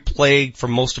injury plagued for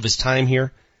most of his time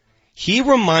here. He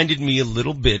reminded me a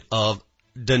little bit of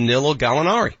Danilo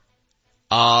Gallinari.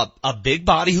 A big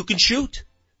body who can shoot.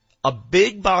 A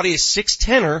big body, a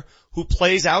 6'10" who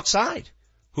plays outside,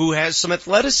 who has some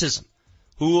athleticism,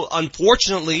 who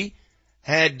unfortunately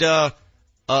had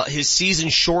his season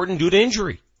shortened due to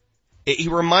injury. He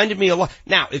reminded me a lot.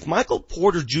 Now, if Michael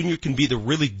Porter Jr. can be the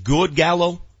really good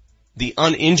Gallo, the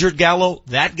uninjured Gallo,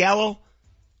 that Gallo,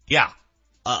 yeah,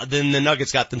 then the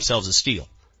Nuggets got themselves a steal.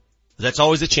 That's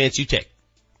always a chance you take.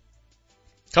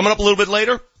 Coming up a little bit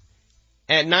later,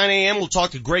 at 9 a.m., we'll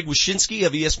talk to Greg Wyshynski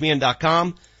of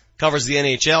ESPN.com, covers the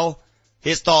NHL,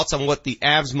 his thoughts on what the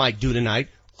Avs might do tonight.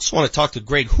 Also want to talk to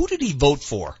Greg. Who did he vote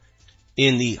for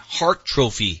in the Hart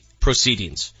Trophy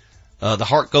proceedings? The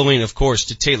Hart going, of course,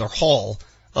 to Taylor Hall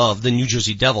of the New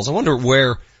Jersey Devils. I wonder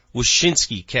where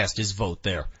Wyshynski cast his vote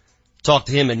there. Talk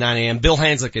to him at 9 a.m. Bill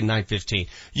Hanslick at 9:15.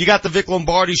 You got the Vic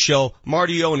Lombardi Show,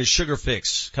 Marty O and his Sugar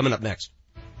Fix coming up next.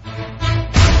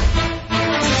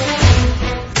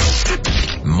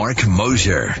 Mark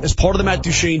Mosier. As part of the Matt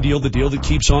Duchene deal, the deal that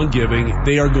keeps on giving,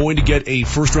 they are going to get a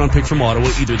first-round pick from Ottawa,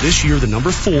 either this year, the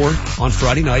number 4 on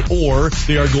Friday night, or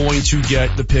they are going to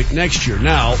get the pick next year.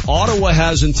 Now, Ottawa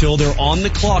has until they're on the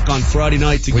clock on Friday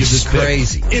night to give this pick.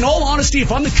 Crazy. In all honesty,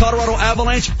 if I'm the Colorado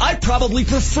Avalanche, I probably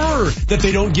prefer that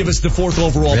they don't give us the 4th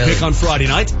overall pick on Friday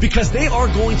night, because they are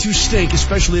going to stink,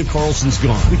 especially if Carlson's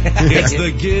gone. It's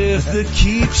the gift that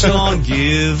keeps on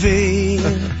giving.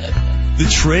 The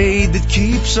trade that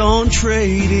keeps on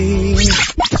trading.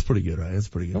 That's pretty good, right? That's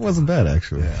pretty good. That wasn't bad,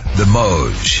 actually. Yeah. The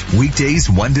Moj, weekdays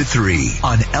 1 to 3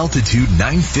 on Altitude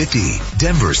 950,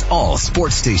 Denver's all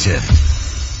sports station.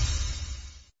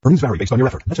 Earnings vary based on your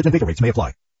effort. Message and data rates may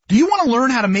apply. Do you want to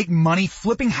learn how to make money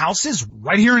flipping houses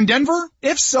right here in Denver?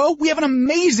 If so, we have an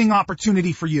amazing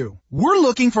opportunity for you. We're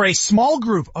looking for a small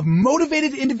group of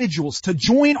motivated individuals to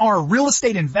join our real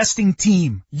estate investing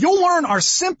team. You'll learn our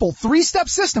simple 3-step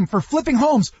system for flipping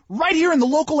homes right here in the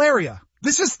local area.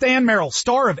 This is Stan Merrill,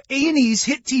 star of A&E's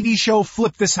hit TV show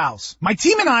Flip This House. My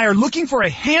team and I are looking for a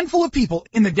handful of people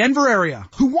in the Denver area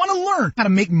who want to learn how to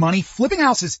make money flipping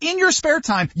houses in your spare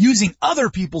time using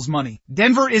other people's money.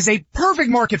 Denver is a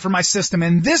perfect market for my system,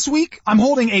 and this week I'm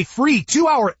holding a free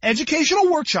 2-hour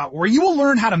educational workshop where you will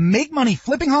learn how to make money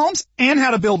flipping homes and how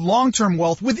to build long-term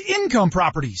wealth with income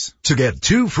properties. To get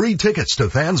 2 free tickets to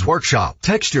Than's workshop,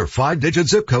 text your 5-digit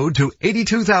zip code to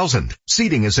 82,000.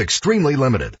 Seating is extremely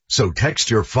limited, so text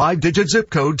your 5-digit zip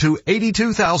code to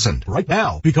 82,000 right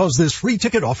now, because this free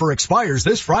ticket offer expires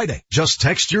this Friday. Just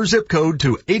text your zip code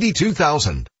to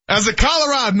 82,000. As a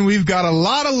Coloradan, we've got a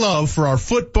lot of love for our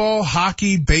football,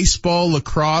 hockey, baseball,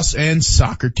 lacrosse, and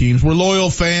soccer teams. We're loyal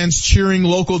fans, cheering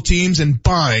local teams and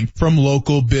buying from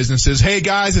local businesses. Hey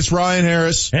guys, it's Ryan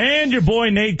Harris. And your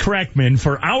boy Nate Kreckman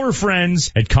for our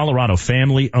friends at Colorado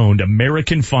family-owned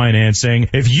American Financing.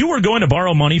 If you are going to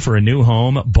borrow money for a new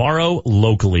home, borrow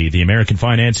locally. The American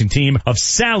Financing team of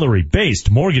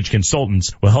salary-based mortgage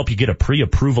consultants will help you get a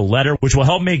pre-approval letter, which will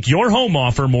help make your home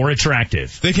offer more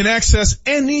attractive. They can access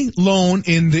any loan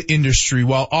in the industry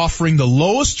while offering the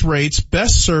lowest rates,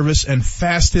 best service, and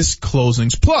fastest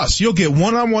closings. Plus, you'll get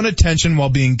one-on-one attention while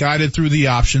being guided through the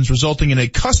options, resulting in a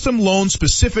custom loan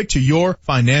specific to your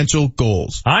financial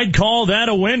goals. I'd call that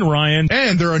a win, Ryan.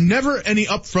 And there are never any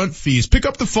upfront fees. Pick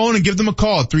up the phone and give them a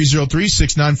call at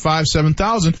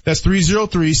 303-695-7000. That's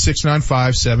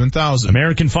 303-695-7000.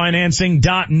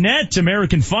 AmericanFinancing.net.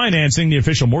 American Financing, the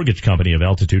official mortgage company of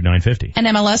Altitude 950. And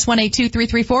MLS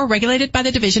 182334, regulated by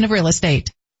the Division of Real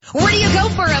Estate. Where do you go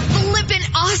for a flippin'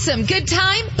 awesome good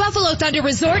time? Buffalo Thunder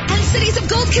Resort and Cities of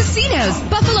Gold Casinos.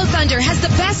 Buffalo Thunder has the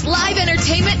best live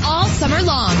entertainment all summer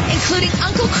long, including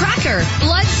Uncle Cracker,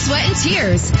 Blood, Sweat, and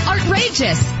Tears,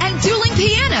 Outrageous, and Dueling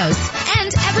Pianos.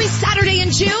 And every Saturday in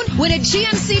June, win a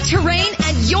GMC Terrain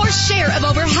and your share of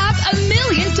over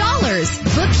 $500,000.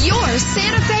 Book your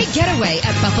Santa Fe getaway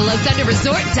at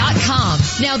BuffaloThunderResort.com.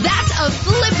 Now that's a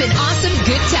flippin' awesome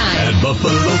good time. At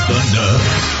Buffalo Thunder.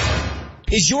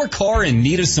 Is your car in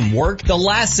need of some work? The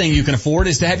last thing you can afford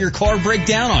is to have your car break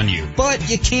down on you. But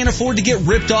you can't afford to get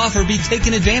ripped off or be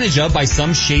taken advantage of by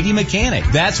some shady mechanic.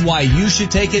 That's why you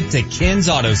should take it to Ken's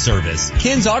Auto Service.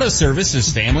 Ken's Auto Service is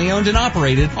family owned and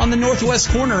operated on the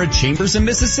northwest corner of Chambers and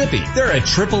Mississippi. They're a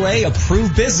AAA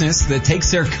approved business that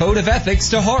takes their code of ethics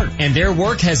to heart. And their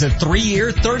work has a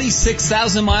 3-year,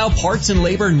 36,000-mile parts and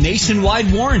labor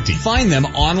nationwide warranty. Find them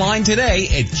online today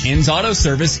at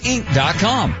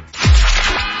KensAutoServiceInc.com.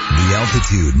 The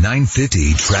Altitude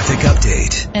 950 traffic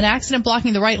update. An accident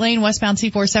blocking the right lane westbound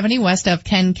C470 west of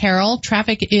Ken Carroll.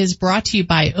 Traffic is brought to you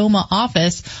by OMA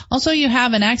Office. Also, you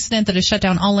have an accident that has shut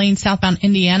down all lanes southbound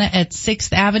Indiana at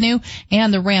 6th Avenue,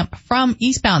 and the ramp from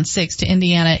eastbound 6th to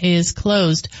Indiana is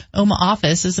closed. OMA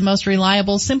Office is the most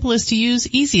reliable, simplest to use,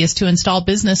 easiest to install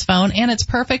business phone, and it's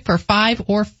perfect for 5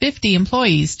 or 50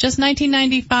 employees. Just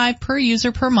 $19.95 per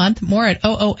user per month. More at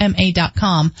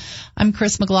OOMA.com. I'm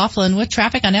Chris McLaughlin with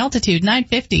traffic on Altitude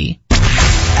 950.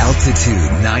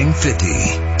 Altitude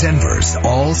 950, Denver's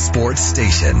all sports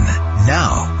station.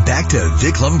 Now, back to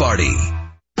Vic Lombardi.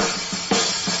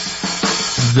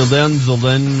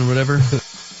 Zilden, whatever. This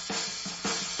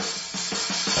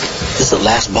is the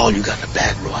last ball you got in the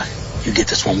bag, Roy. You get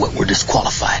this one, we're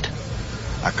disqualified.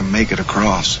 I can make it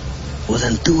across. Well,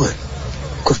 then do it.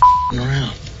 Quit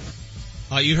around.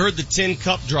 You heard the tin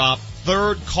cup drop.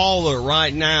 Third caller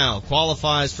right now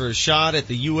qualifies for a shot at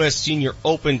the U.S. Senior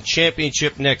Open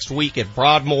Championship next week at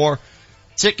Broadmoor.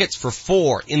 Tickets for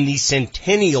 4 in the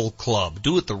Centennial Club.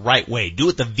 Do it the right way. Do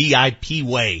it the VIP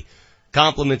way.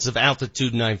 Compliments of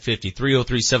Altitude 950.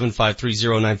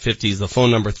 303-753-0950 is the phone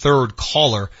number. Third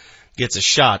caller gets a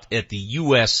shot at the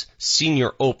U.S.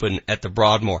 Senior Open at the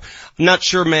Broadmoor. I'm not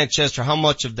sure, Manchester, how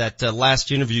much of that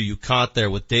last interview you caught there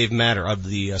with Dave Matter of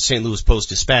the St. Louis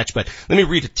Post-Dispatch, but let me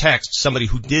read a text, somebody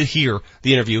who did hear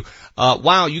the interview.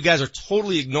 Wow, you guys are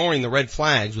totally ignoring the red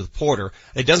flags with Porter.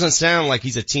 It doesn't sound like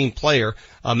he's a team player.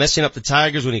 Messing up the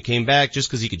Tigers when he came back just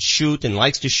because he could shoot and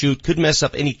likes to shoot could mess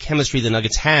up any chemistry the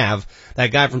Nuggets have.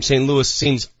 That guy from St. Louis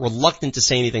seems reluctant to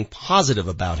say anything positive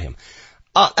about him.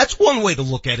 That's one way to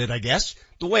look at it, I guess.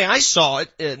 The way I saw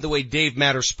it, the way Dave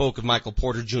Matter spoke of Michael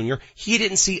Porter Jr., he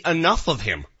didn't see enough of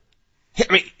him.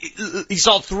 I mean, he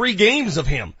saw 3 games of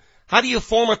him. How do you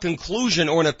form a conclusion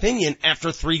or an opinion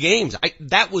after 3 games?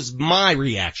 That was my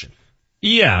reaction.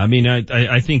 Yeah, I mean,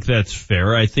 I think that's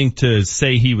fair. I think to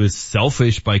say he was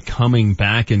selfish by coming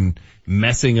back and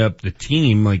messing up the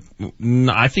team, like,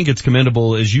 I think it's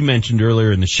commendable, as you mentioned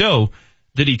earlier in the show,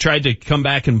 that he tried to come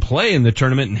back and play in the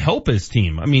tournament and help his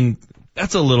team. I mean,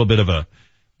 that's a little bit of a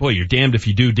boy, you're damned if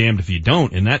you do, damned if you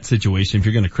don't in that situation if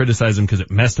you're going to criticize him because it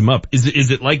messed him up.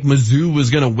 Is it like Mizzou was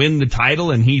going to win the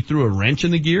title and he threw a wrench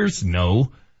in the gears?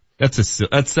 No.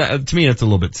 To me, that's a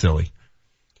little bit silly.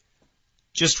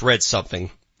 Just read something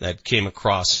that came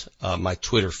across my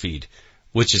Twitter feed,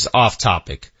 which is off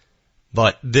topic.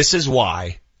 But this is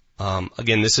why,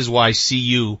 this is why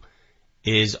CU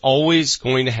is always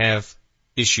going to have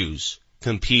issues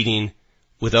competing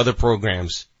with other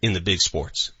programs in the big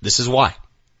sports. This is why.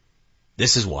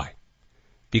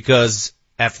 Because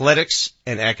athletics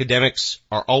and academics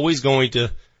are always going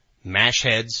to mash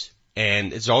heads,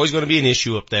 and it's always going to be an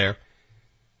issue up there.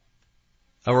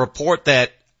 A report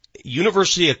that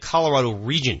University of Colorado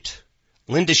Regent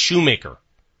Linda Shoemaker,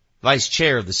 vice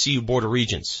chair of the CU Board of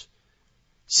Regents,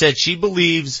 said she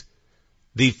believes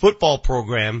the football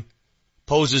program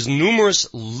poses numerous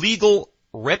legal,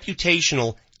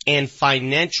 reputational, and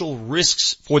financial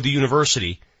risks for the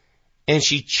university, and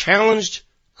she challenged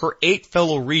her 8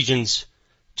 fellow regents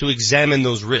to examine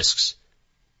those risks.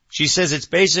 She says it's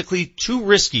basically too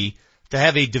risky to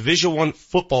have a Division I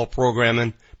football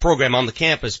program on the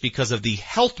campus because of the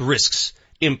health risks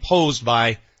imposed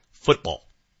by football.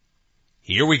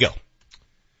 Here we go.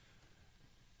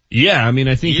 Yeah, I mean,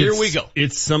 I think Here we go.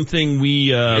 It's something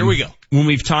Here we go. When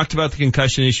we've talked about the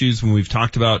concussion issues, when we've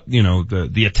talked about,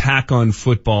 the attack on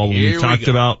football, when we've talked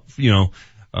about,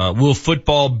 will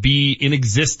football be in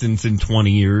existence in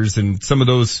 20 years and some of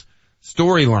those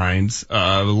storylines,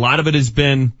 a lot of it has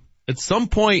been at some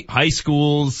point high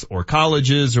schools or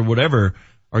colleges or whatever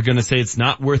are going to say it's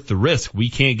not worth the risk. We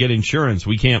can't get insurance.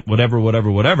 We can't whatever.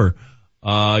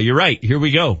 You're right. Here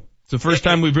we go. It's the first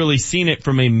time we've really seen it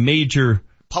from a major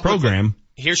program.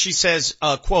 Here she says,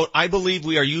 quote, I believe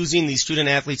we are using the student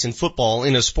athletes in football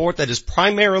in a sport that is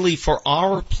primarily for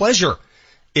our pleasure.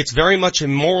 It's very much a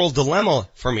moral dilemma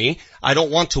for me. I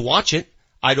don't want to watch it.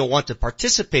 I don't want to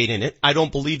participate in it. I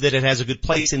don't believe that it has a good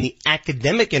place in the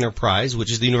academic enterprise,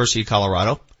 which is the University of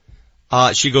Colorado.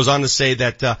 She goes on to say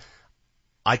that,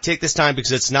 I take this time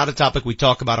because it's not a topic we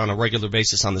talk about on a regular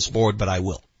basis on this board, but I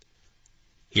will.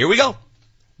 Here we go.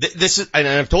 This is, and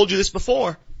I've told you this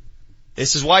before.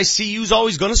 This is why CU's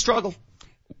always going to struggle.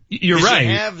 You're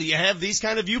right. You have these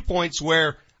kind of viewpoints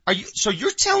where so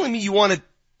you're telling me you want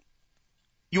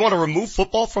to remove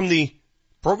football from the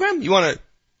program? You want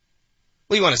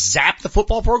to zap the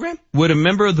football program? Would a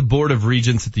member of the Board of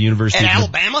Regents at the University of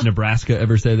Alabama? Nebraska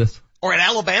ever say this? Or at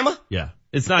Alabama? Yeah.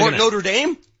 It's not Or at Notre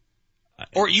Dame?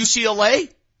 Or at UCLA?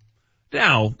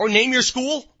 Now. Or name your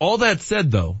school? All that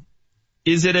said though,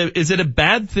 is it a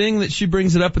bad thing that she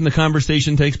brings it up and the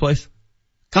conversation takes place?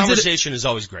 Conversation is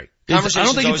always great. I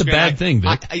don't think it's a bad thing,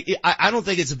 Vic. I don't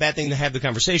think it's a bad thing to have the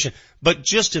conversation. But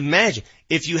just imagine,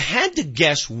 if you had to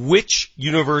guess which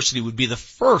university would be the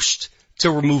first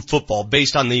to remove football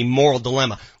based on the moral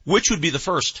dilemma, which would be the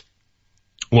first?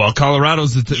 Well,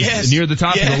 Colorado's near the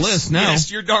top of the list now. Yes,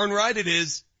 you're darn right it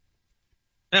is.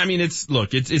 I mean, it's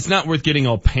not worth getting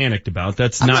all panicked about.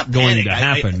 That's not going to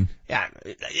happen.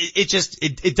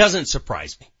 It doesn't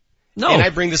surprise me. No. And I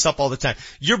bring this up all the time.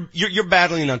 You're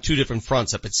battling on two different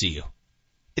fronts up at CU.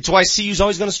 It's why CU's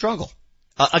always going to struggle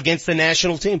against the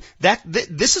national team.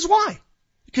 This is why.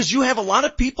 Because you have a lot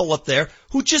of people up there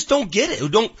who just don't get it, who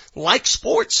don't like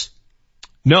sports.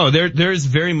 No, there is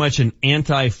very much an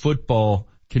anti-football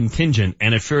contingent,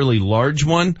 and a fairly large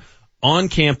one on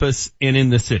campus and in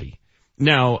the city.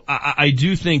 Now, I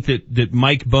do think that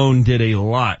Mike Bone did a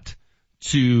lot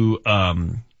to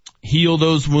heal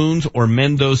those wounds or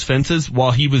mend those fences while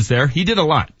he was there. He did a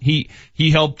lot. He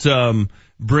helped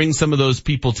bring some of those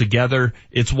people together.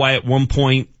 It's why at one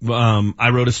point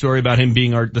I wrote a story about him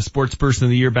being the sports person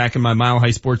of the year back in my Mile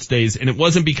High Sports days, and it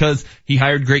wasn't because he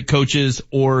hired great coaches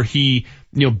or he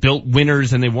built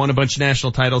winners and they won a bunch of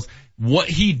national titles. What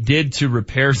he did to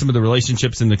repair some of the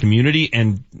relationships in the community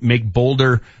and make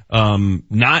Boulder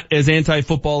not as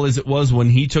anti-football as it was when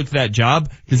he took that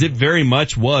job, because it very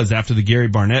much was after the Gary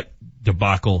Barnett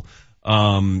debacle.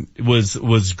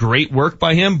 Was great work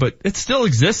by him, but it still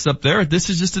exists up there.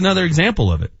 This is just another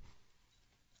example of it.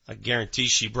 I guarantee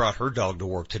she brought her dog to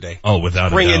work today. Oh, without a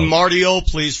doubt. Bring in Marty O,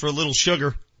 please, for a little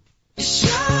sugar.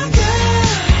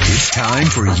 It's time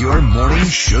for your morning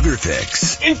sugar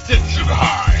fix. Instant sugar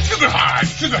high, sugar high,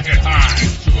 sugar hit high,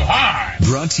 sugar high.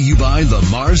 Brought to you by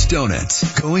Lamar's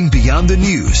Donuts, going beyond the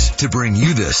news to bring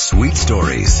you the sweet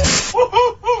stories.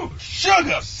 Woo-hoo-hoo,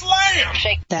 sugar slam.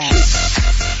 Shake that.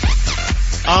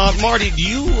 Marty, do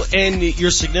you and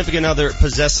your significant other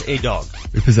possess a dog?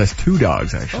 We possess 2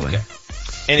 dogs, actually. Okay.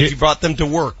 And if you brought them to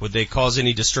work, would they cause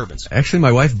any disturbance? Actually,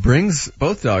 my wife brings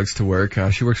both dogs to work.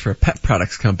 She works for a pet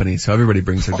products company, so everybody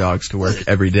brings their dogs to work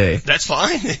every day. That's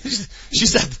fine.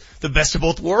 She's got the best of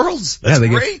both worlds. That's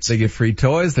great. They get free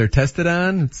toys. They're tested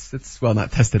on. It's well,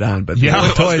 not tested on, but yeah,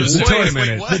 the toys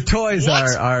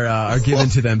are given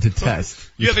to them to test.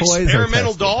 You have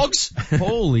experimental dogs?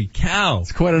 Holy cow.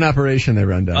 It's quite an operation they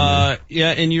run down there. Yeah,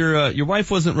 and your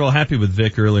wife wasn't real happy with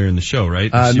Vic earlier in the show,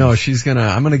 right? No,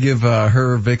 I'm gonna give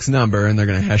her Vic's number and they're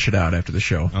gonna hash it out after the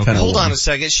show. Okay. Hold on a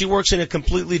second. She works in a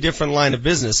completely different line of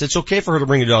business. It's okay for her to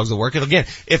bring her dogs to work. And again,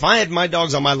 if I had my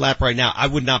dogs on my lap right now, I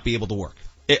would not be able to work.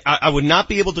 I would not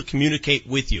be able to communicate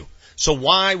with you. So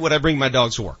why would I bring my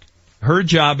dogs to work? Her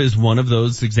job is one of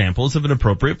those examples of an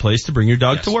appropriate place to bring your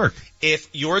dog to work. If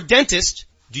you're a dentist,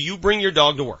 do you bring your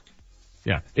dog to work?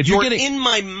 Yeah. If you're in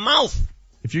my mouth.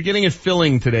 If you're getting a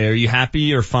filling today, are you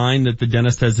happy or fine that the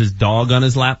dentist has his dog on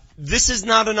his lap? This is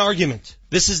not an argument.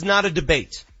 This is not a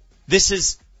debate. This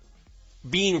is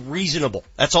being reasonable.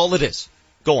 That's all it is.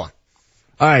 Go on.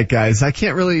 All right, guys. I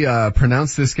can't really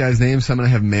pronounce this guy's name, so I'm gonna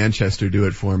have Manchester do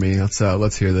it for me.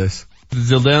 Let's hear this.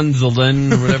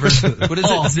 Zildane, or whatever. What is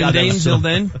it?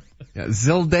 Zildane? Yeah,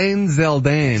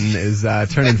 Zildane is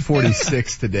turning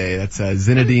 46 today. That's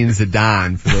Zinedine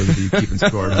Zidane for those of you keeping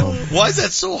score at home. Why is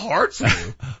that so hard for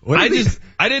you?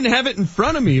 I didn't have it in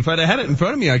front of me. If I'd had it in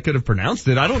front of me, I could have pronounced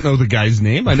it. I don't know the guy's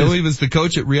name. I know he was the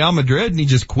coach at Real Madrid and he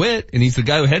just quit, and he's the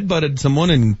guy who headbutted someone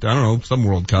in, I don't know, some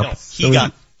World Cup. No,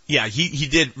 he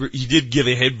did give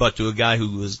a headbutt to a guy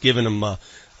who was giving him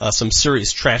some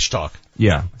serious trash talk.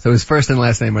 Yeah. So his first and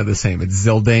last name are the same. It's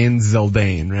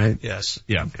Zildane, right? Yes.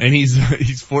 Yeah. And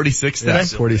he's 46 today? Yeah,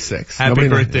 46. Happy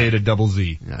birthday to Double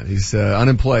Z. Yeah, he's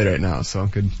unemployed right now, so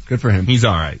good for him. He's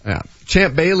alright. Yeah.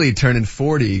 Champ Bailey turning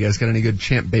 40. You guys got any good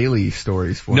Champ Bailey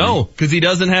stories for me? No, because he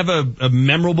doesn't have a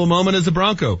memorable moment as a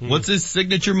Bronco. What's his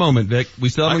signature moment, Vic? We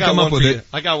still haven't come up with it.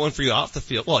 I got one for you off the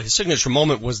field. Well, his signature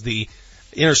moment was the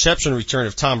interception return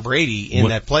of Tom Brady in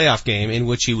that playoff game in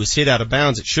which he was hit out of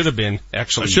bounds. It should have been a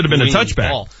touchback.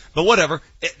 Ball. But whatever.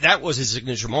 That was his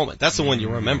signature moment. That's the one you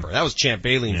remember. That was Champ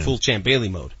Bailey in full Champ Bailey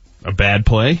mode. A bad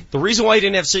play? The reason why he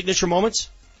didn't have signature moments,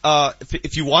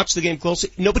 if you watch the game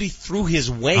closely, nobody threw his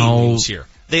way when he was here.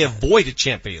 They avoided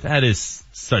Champ Bailey. That is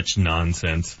such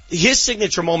nonsense. His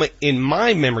signature moment in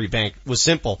my memory bank was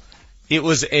simple. It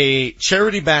was a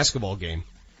charity basketball game,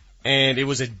 and it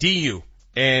was a DU.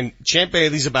 And Champ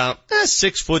Bailey's about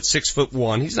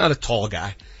 6'1". He's not a tall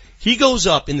guy. He goes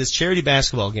up in this charity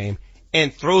basketball game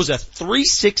and throws a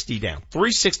 360 down.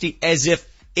 360 as if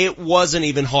it wasn't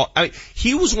even hard. I mean,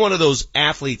 he was one of those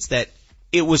athletes that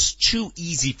it was too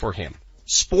easy for him.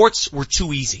 Sports were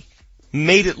too easy.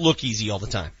 Made it look easy all the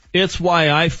time. It's why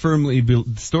I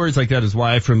stories like that is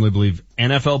why I firmly believe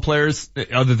NFL players,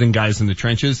 other than guys in the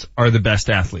trenches, are the best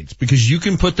athletes. Because you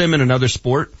can put them in another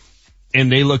sport and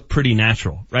they look pretty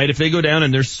natural, right? If they go down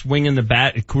and they're swinging the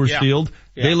bat at Coors Field,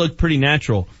 they look pretty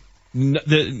natural.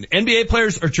 The NBA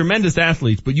players are tremendous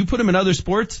athletes, but you put them in other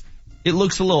sports, it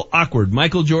looks a little awkward.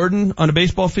 Michael Jordan on a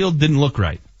baseball field didn't look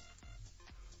right.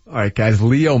 All right, guys.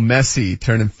 Leo Messi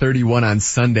turning 31 on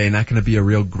Sunday. Not going to be a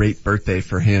real great birthday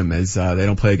for him as they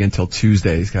don't play again till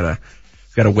Tuesday. He's got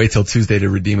to wait till Tuesday to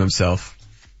redeem himself.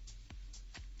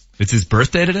 It's his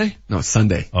birthday today? No,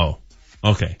 Sunday. Oh,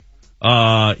 okay.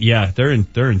 Yeah, they're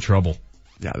in trouble.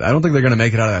 Yeah, I don't think they're going to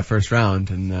make it out of that first round.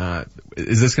 And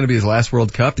is this going to be his last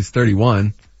World Cup? He's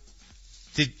 31.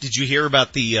 Did you hear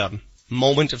about the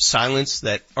moment of silence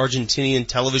that Argentinian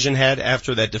television had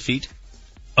after that defeat?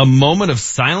 A moment of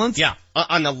silence? Yeah,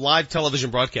 on the live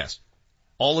television broadcast.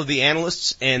 All of the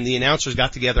analysts and the announcers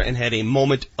got together and had a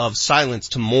moment of silence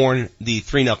to mourn the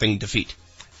 3-0 defeat.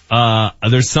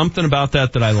 There's something about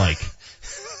that I like.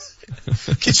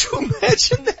 Could you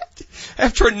imagine that?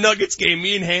 After a Nuggets game,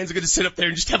 me and Hans are going to sit up there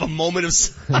and just have a moment of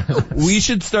silence. We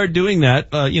should start doing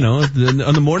that, on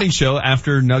the morning show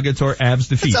after Nuggets or Avs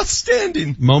defeat. That's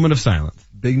outstanding. Moment of silence.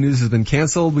 Big news has been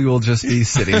canceled. We will just be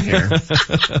sitting here.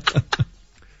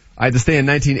 I had to stay in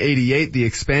 1988. The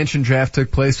expansion draft took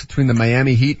place between the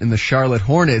Miami Heat and the Charlotte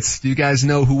Hornets. Do you guys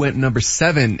know who went number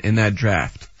 7 in that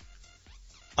draft?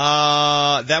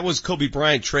 That was Kobe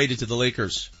Bryant traded to the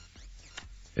Lakers.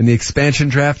 In the expansion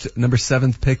draft, number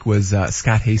 7th pick was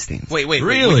Scott Hastings. Wait,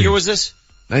 really? What year was this?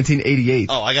 1988.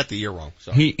 Oh, I got the year wrong.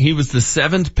 Sorry. He was the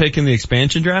 7th pick in the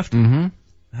expansion draft? Mm-hmm.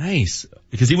 Nice.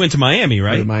 Because he went to Miami,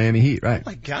 right? The Miami Heat, right. Oh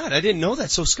my God, I didn't know that.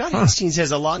 So Scott Hastings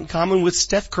has a lot in common with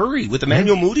Steph Curry, with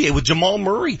Emmanuel Mudiay, with Jamal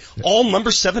Murray. All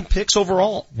number 7 picks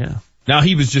overall. Yeah. Now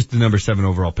he was just the number 7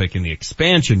 overall pick in the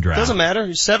expansion draft. Doesn't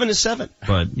matter. 7 is 7.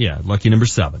 But yeah, lucky number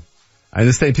 7. On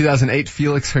this day in 2008,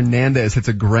 Felix Hernandez hits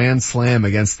a grand slam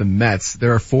against the Mets.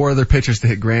 There are 4 other pitchers to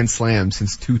hit grand slams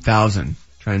since 2000.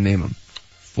 Try and name them.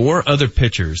 4 other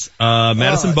pitchers.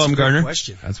 Madison Bumgarner.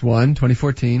 Question. That's one,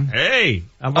 2014. Hey,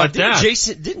 how about that?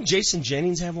 Didn't Jason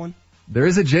Jennings have one? There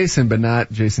is a Jason, but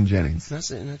not Jason Jennings. Not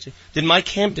Did Mike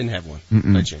Hampton have one?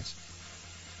 By chance?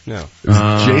 No. It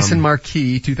was Jason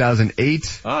Marquis,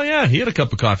 2008. Oh yeah, he had a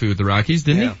cup of coffee with the Rockies,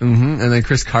 didn't he? Mm-hmm. And then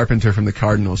Chris Carpenter from the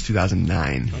Cardinals,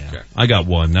 2009. Okay. I got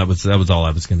one. That was all I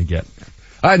was going to get.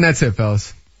 All right, and that's it,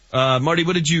 fellas. Marty,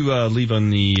 what did you leave on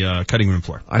the cutting room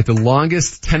floor? All right, the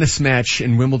longest tennis match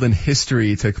in Wimbledon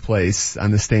history took place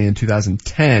on this day in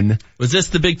 2010. Was this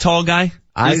the big tall guy?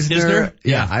 Isner?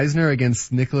 Yeah, Isner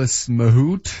against Nicholas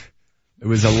Mahut. It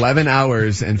was 11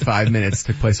 hours and 5 minutes.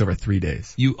 Took place over 3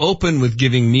 days. You opened with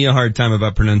giving me a hard time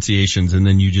about pronunciations, and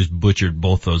then you just butchered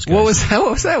both those guys. What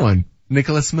was that one?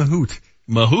 Nicholas Mahut.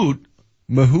 Mahut?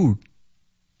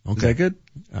 Okay. Is that good?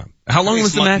 How long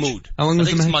was the match? How long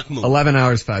was the match? 11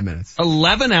 hours, 5 minutes.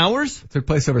 11 hours? It took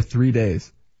place over 3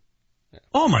 days.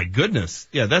 Oh my goodness.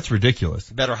 Yeah, that's ridiculous.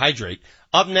 Better hydrate.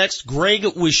 Up next, Greg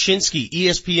Wyshynski,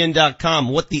 ESPN.com.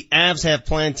 What the Avs have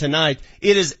planned tonight.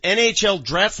 It is NHL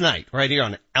draft night right here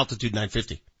on Altitude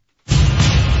 950.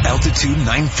 Altitude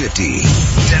 950,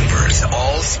 Denver's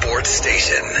all-sports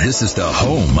station. This is the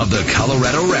home of the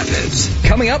Colorado Rapids.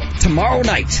 Coming up tomorrow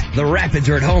night, the Rapids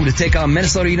are at home to take on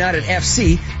Minnesota United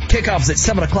FC. Kickoffs at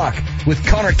 7 o'clock with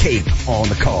Connor Cape on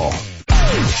the call.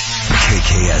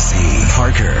 KKSE,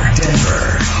 Parker,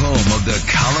 Denver, home of the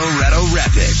Colorado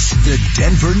Rapids, the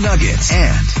Denver Nuggets,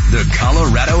 and the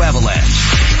Colorado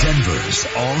Avalanche. Denver's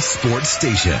all-sports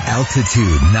station,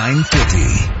 Altitude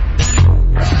 950.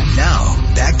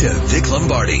 Now, back to Vic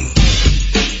Lombardi.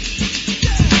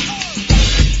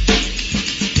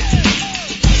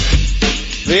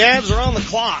 The Avs are on the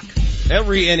clock.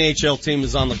 Every NHL team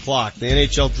is on the clock. The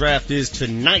NHL draft is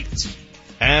tonight.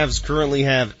 Avs currently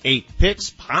have 8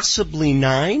 picks, possibly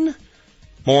 9.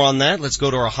 More on that. Let's go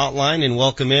to our hotline and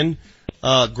welcome in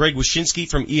Greg Wyshynski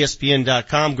from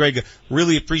ESPN.com. Greg,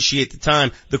 really appreciate the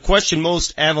time. The question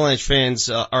most Avalanche fans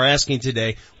are asking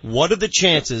today, what are the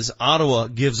chances Ottawa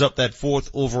gives up that 4th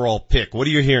overall pick? What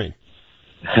are you hearing?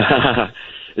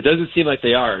 It doesn't seem like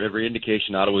they are. Every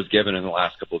indication Ottawa's given in the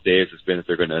last couple of days has been that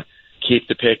they're going to keep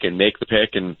the pick and make the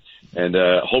pick and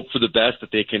hope for the best,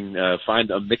 that they can find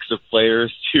a mix of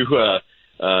players to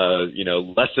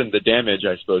lessen the damage,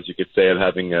 I suppose you could say, of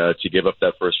having to give up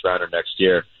that first rounder next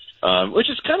year. Which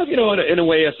is kind of, in a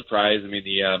way a surprise. I mean,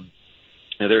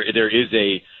 there is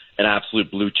an absolute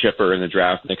blue chipper in the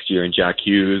draft next year in Jack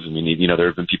Hughes. I mean, there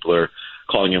have been people who are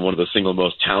calling him one of the single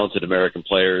most talented American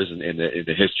players in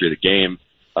the history of the game,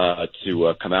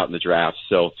 to come out in the draft.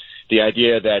 So the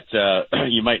idea that,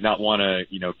 you might not want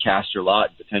to, cast your lot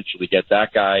and potentially get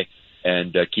that guy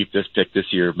and, keep this pick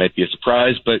this year might be a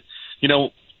surprise. But,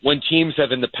 when teams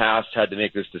have in the past had to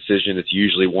make this decision, it's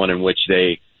usually one in which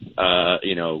they,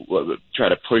 try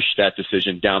to push that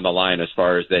decision down the line as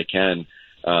far as they can,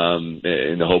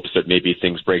 in the hopes that maybe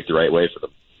things break the right way for them.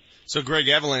 So, Greg,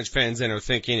 Avalanche fans then are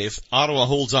thinking if Ottawa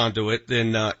holds on to it,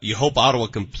 then you hope Ottawa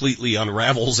completely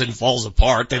unravels and falls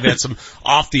apart. They've had some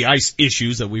off-the-ice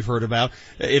issues that we've heard about.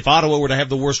 If Ottawa were to have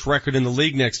the worst record in the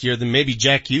league next year, then maybe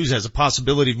Jack Hughes has a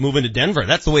possibility of moving to Denver.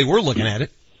 That's the way we're looking at it.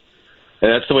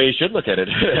 And that's the way you should look at it,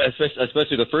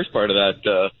 especially the first part of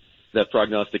that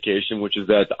prognostication, which is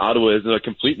that Ottawa is in a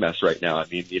complete mess right now. I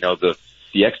mean,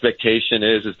 the expectation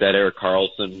is that Erik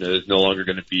Karlsson is no longer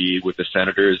going to be with the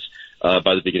Senators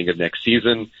by the beginning of next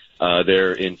season.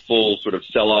 They're in full sort of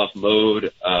sell-off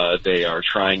mode. They are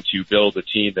trying to build a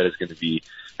team that is going to be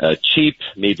cheap,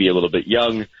 maybe a little bit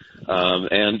young,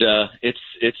 and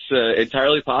it's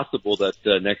entirely possible that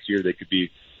next year they could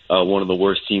be one of the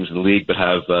worst teams in the league, but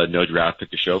have no draft pick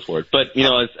to show for it. But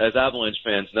as Avalanche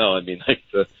fans know, I mean, like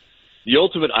the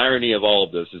ultimate irony of all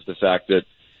of this is the fact that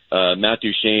Matt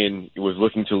Duchene was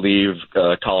looking to leave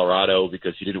Colorado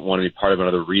because he didn't want to be part of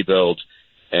another rebuild.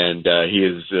 And he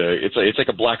is it's like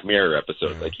a Black Mirror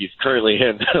episode. Like he's currently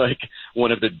in like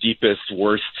one of the deepest,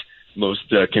 worst, most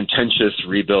contentious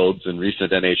rebuilds in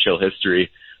recent NHL history,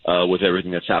 with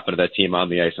everything that's happened to that team on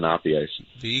the ice and off the ice.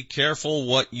 Be careful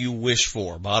what you wish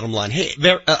for, bottom line. Hey,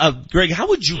 Greg, how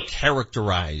would you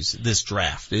characterize this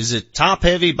draft? Is it top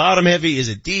heavy, bottom heavy? Is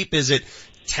it deep? Is it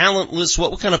talentless?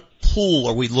 What kind of pool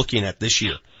are we looking at this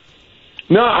year?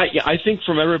 No, I think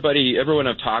from everyone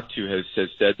I've talked to has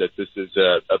said that this is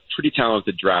a pretty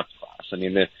talented draft class. I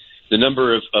mean, the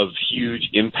number of huge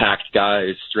impact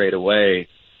guys straight away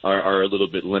are a little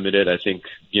bit limited. I think,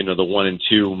 the 1 and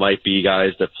 2 might be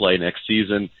guys that play next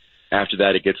season. After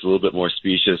that, it gets a little bit more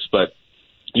specious, but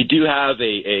you do have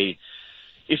a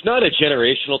if not a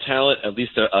generational talent, at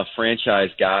least a franchise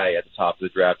guy at the top of the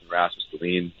draft, and Rasmus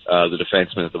Dahlin, the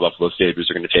defenseman that the Buffalo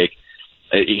Sabres are going to take.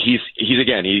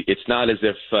 It's not as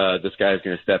if this guy is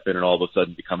going to step in and all of a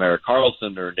sudden become Erik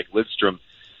Karlsson or Nick Lidstrom,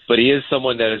 but he is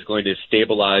someone that is going to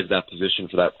stabilize that position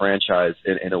for that franchise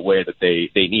in a way that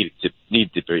they need to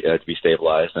be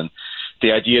stabilized. And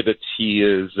the idea that he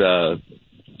is a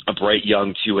bright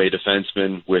young two-way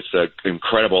defenseman with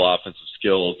incredible offensive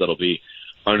skills that'll be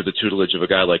under the tutelage of a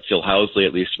guy like Phil Housley,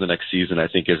 at least for the next season, I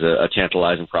think is a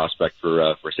tantalizing prospect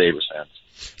for Sabres fans.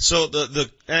 So the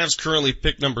Avs currently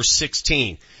pick number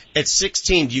 16. At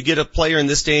 16, do you get a player in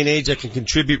this day and age that can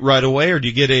contribute right away, or do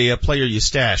you get a player you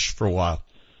stash for a while?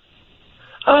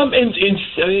 I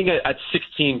think at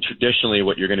 16, traditionally,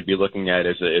 what you're going to be looking at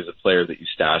is a player that you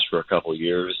stash for a couple of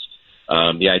years.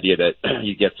 The idea that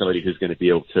you get somebody who's going to be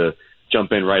able to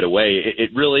jump in right away, it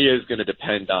really is going to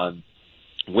depend on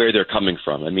where they're coming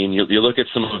from. I mean, you look at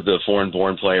some of the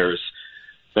foreign-born players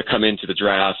that come into the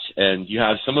draft, and you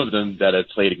have some of them that have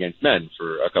played against men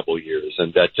for a couple of years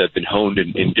and that have been honed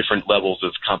in different levels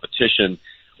of competition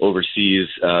overseas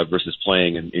versus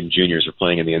playing in juniors or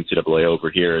playing in the NCAA over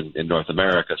here in North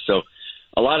America. So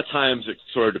a lot of times it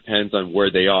sort of depends on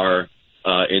where they are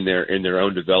in their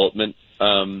own development.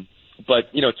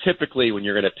 But typically when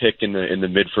you're going to pick in the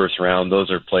mid-first round, those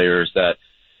are players that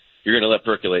you're going to let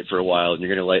percolate for a while, and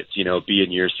you're going to let, be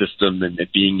in your system and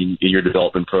being in your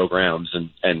development programs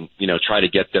and try to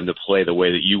get them to play the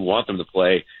way that you want them to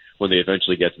play when they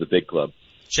eventually get to the big club.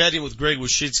 Chatting with Greg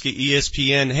Wyshynski,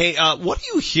 ESPN. Hey, what are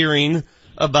you hearing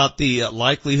about the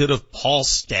likelihood of Paul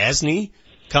Stastny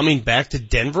coming back to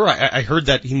Denver? I heard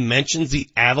that he mentions the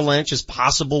Avalanche as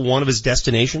possible one of his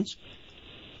destinations.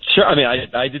 Sure. I mean,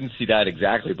 I didn't see that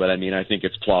exactly, but I mean, I think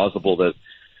it's plausible that,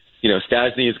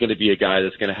 Stastny is going to be a guy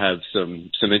that's going to have some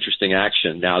interesting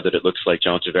action now that it looks like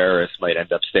John Tavares might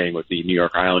end up staying with the New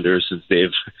York Islanders since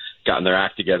they've gotten their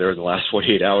act together in the last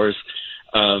 48 hours.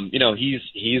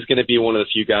 He's going to be one of the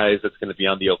few guys that's going to be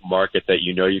on the open market that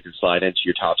you can slide into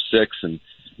your top six and,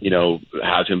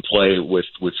 have him play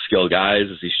with skilled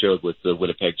guys as he showed with the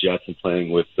Winnipeg Jets and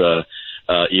playing with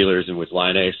Ehlers and with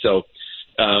Laine. So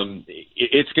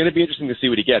it's going to be interesting to see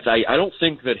what he gets. I don't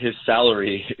think that his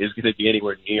salary is going to be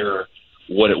anywhere near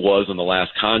what it was on the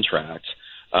last contract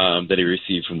that he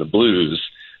received from the Blues.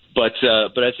 But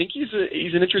I think he's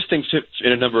an interesting fit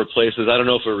in a number of places. I don't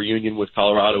know if a reunion with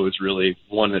Colorado is really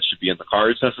one that should be in the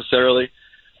cards necessarily.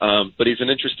 But he's an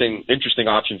interesting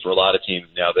option for a lot of teams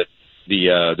now that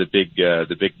the big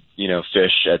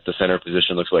fish at the center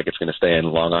position looks like it's going to stay in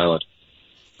Long Island.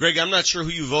 Greg, I'm not sure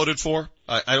who you voted for.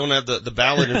 I don't have the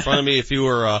ballot in front of me. If you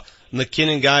were a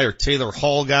McKinnon guy or Taylor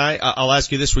Hall guy, I'll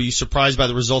ask you this: were you surprised by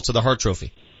the results of the Hart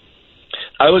Trophy?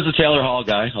 I was a Taylor Hall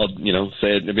guy. I'll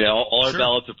say it. I mean, all our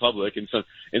ballots are public, and so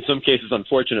in some cases,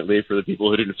 unfortunately, for the people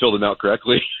who didn't fill them out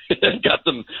correctly, got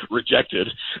them rejected,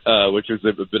 which was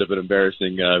a bit of an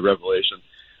embarrassing revelation.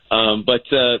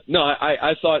 No,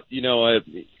 I thought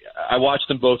I watched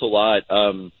them both a lot.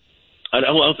 I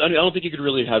don't think you could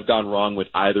really have gone wrong with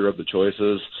either of the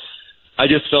choices. I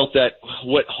just felt that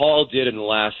what Hall did in the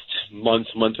last month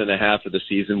and a half of the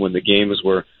season when the games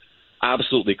were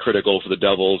absolutely critical for the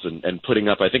Devils and putting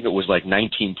up, I think it was like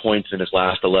 19 points in his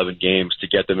last 11 games to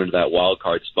get them into that wild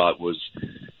card spot was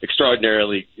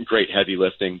extraordinarily great heavy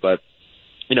lifting. But,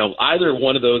 either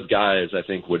one of those guys I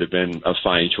think would have been a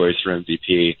fine choice for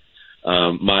MVP.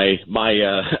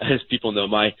 As people know,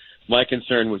 my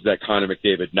concern was that Connor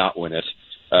McDavid not win it,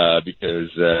 because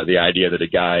the idea that a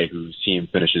guy whose team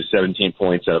finishes 17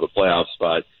 points out of a playoff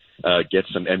spot gets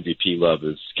some MVP love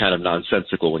is kind of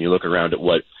nonsensical when you look around at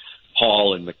what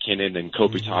Hall and McKinnon and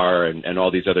Kopitar and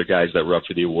all these other guys that were up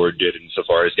for the award did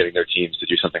insofar as getting their teams to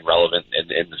do something relevant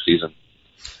in the season.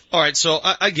 All right, so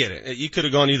I get it. You could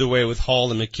have gone either way with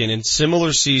Hall and McKinnon.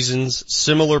 Similar seasons,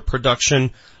 similar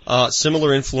production,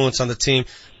 similar influence on the team.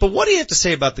 But what do you have to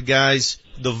say about the guys,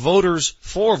 the voters,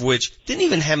 4 of which didn't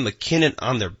even have McKinnon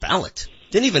on their ballot?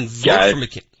 Didn't even vote for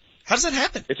McKinnon. How does that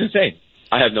happen? It's insane.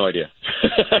 I have no idea.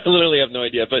 I literally have no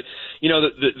idea. But,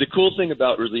 the cool thing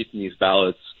about releasing these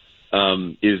ballots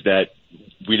is that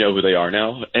we know who they are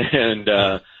now,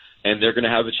 and they're going to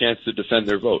have a chance to defend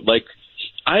their vote. Like,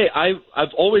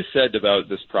 I've always said about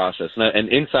this process, and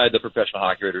inside the Professional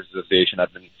Hockey Writers Association,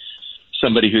 I've been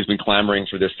somebody who's been clamoring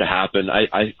for this to happen.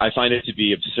 I find it to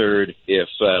be absurd if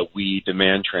we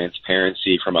demand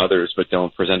transparency from others but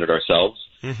don't present it ourselves.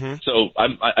 Mm-hmm. So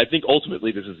I think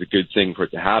ultimately this is a good thing for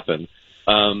it to happen.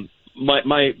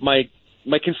 My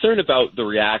concern about the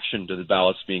reaction to the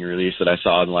ballots being released that I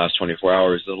saw in the last 24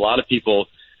 hours is a lot of people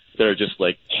that are just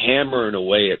like hammering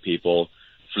away at people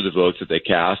for the votes that they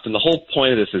cast. And the whole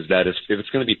point of this is that if it's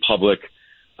going to be public,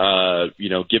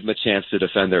 give them a chance to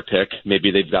defend their pick.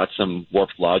 Maybe they've got some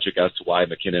warped logic as to why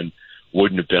McKinnon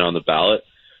wouldn't have been on the ballot.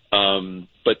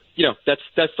 But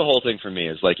that's the whole thing for me,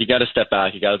 is like, you got to step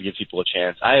back. You got to give people a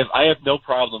chance. I have no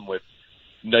problem with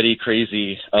nutty,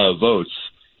 crazy, votes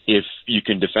if you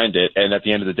can defend it. And at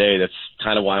the end of the day, that's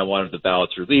kind of why I wanted the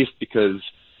ballots released, because,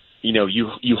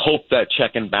 you hope that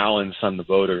check and balance on the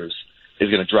voters is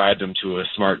going to drive them to a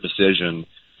smart decision,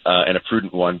 and a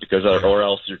prudent one, because or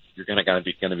else you're going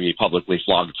to be publicly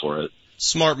flogged for it.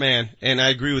 Smart man, and I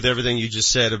agree with everything you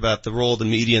just said about the role of the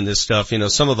media in this stuff.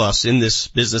 Some of us in this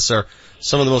business are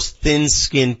some of the most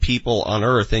thin-skinned people on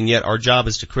earth, and yet our job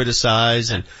is to criticize,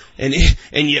 and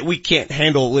yet we can't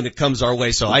handle it when it comes our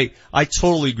way. So I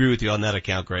totally agree with you on that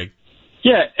account, Greg.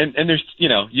 Yeah, and there's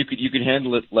you could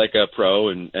handle it like a pro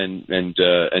and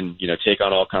take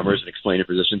on all comers and explain your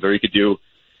positions, or you could do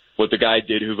what the guy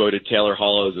did who voted Taylor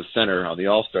Hall as a center on the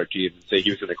All-Star team and say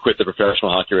he was going to quit the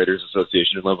Professional Hockey Writers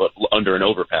Association and live under an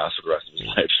overpass for the rest of his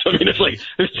life. So, I mean, it's like,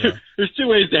 there's two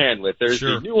ways to handle it. There's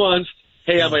the nuanced,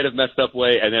 hey, I might have messed up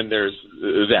way, and then there's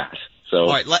that. So, all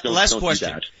right, last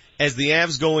question. As the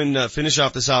Avs go and finish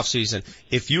off this offseason,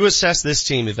 if you assess this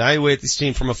team, evaluate this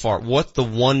team from afar, what's the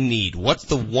one need? What's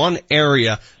the one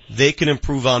area they can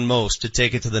improve on most to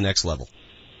take it to the next level?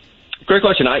 Great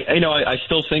question. I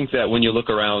still think that when you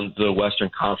look around the Western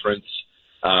Conference,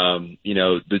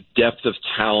 the depth of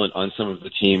talent on some of the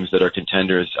teams that are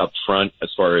contenders up front as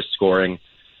far as scoring,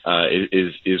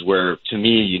 is where, to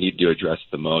me, you need to address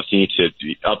the most. You need to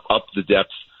up the depth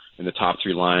in the top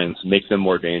three lines, make them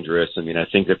more dangerous. I mean, I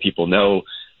think that people know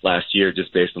last year,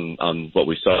 just based on what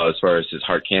we saw as far as his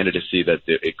Hart candidacy, that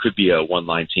it could be a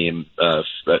one-line team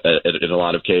in a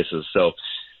lot of cases. So,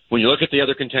 when you look at the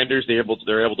other contenders, they're able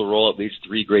to roll at least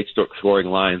three great scoring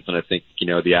lines, and I think the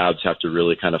Avs have to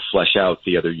really kind of flesh out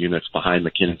the other units behind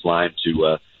McKinnon's line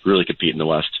to really compete in the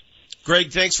West. Greg,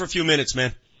 thanks for a few minutes,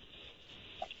 man.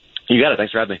 You got it.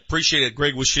 Thanks for having me. Appreciate it.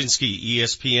 Greg Wyshynski,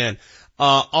 ESPN.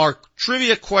 Our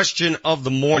trivia question of the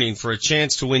morning for a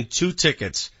chance to win 2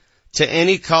 tickets to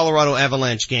any Colorado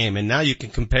Avalanche game, and now you can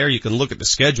compare. You can look at the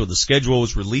schedule. The schedule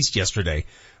was released yesterday.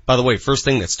 By the way, first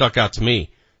thing that stuck out to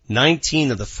me.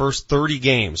 19 of the first 30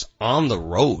 games on the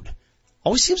road.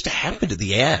 Always seems to happen to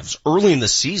the Avs. Early in the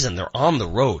season, they're on the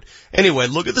road. Anyway,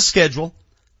 look at the schedule.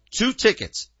 2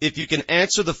 tickets. If you can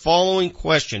answer the following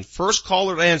question, first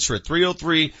caller to answer it,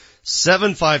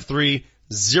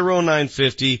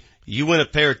 303-753-0950, you win a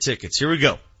pair of tickets. Here we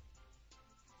go.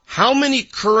 How many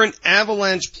current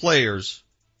Avalanche players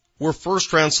were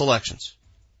first-round selections?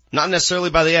 Not necessarily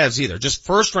by the Avs either, just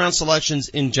first-round selections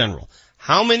in general.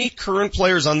 How many current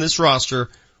players on this roster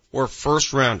were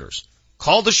first rounders?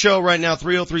 Call the show right now,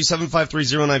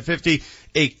 303-753-0950.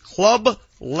 A Club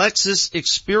Lexus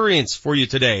experience for you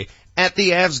today at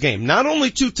the Avs game. Not only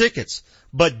 2 tickets,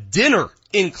 but dinner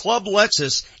in Club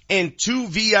Lexus and 2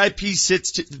 VIP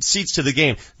seats to the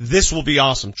game. This will be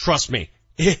awesome. Trust me.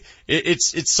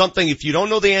 It's something, if you don't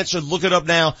know the answer, look it up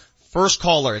now. First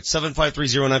caller at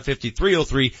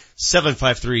 753-0950,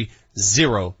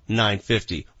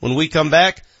 303-753-0950. When we come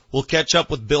back, we'll catch up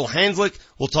with Bill Handlick.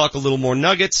 We'll talk a little more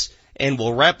Nuggets, and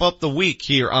we'll wrap up the week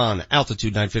here on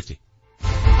Altitude 950.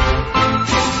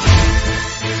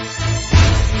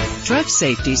 Drug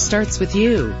safety starts with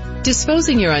you.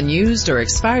 Disposing your unused or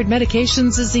expired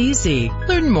medications is easy.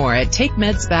 Learn more at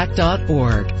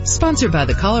TakeMedsBack.org. Sponsored by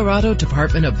the Colorado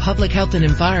Department of Public Health and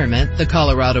Environment, the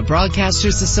Colorado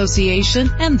Broadcasters Association,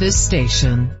 and this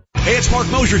station. Hey, it's Mark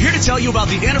Mosier here to tell you about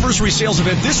the anniversary sales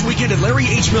event this weekend at Larry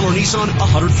H. Miller Nissan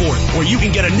 104th, where you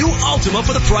can get a new Altima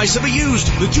for the price of a used.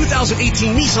 The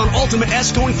 2018 Nissan Altima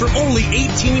S going for only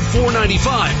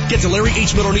 $18,495. Get to Larry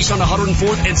H. Miller Nissan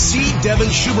 104th and see Devin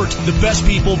Schubert. The best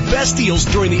people, best deals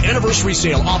during the anniversary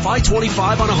sale off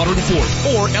I-25 on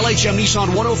 104th or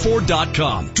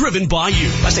LHMNissan104.com. Driven by you.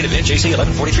 Last date event, JC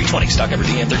 114320. Stock number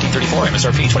DN 1334.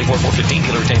 MSRP 24,415.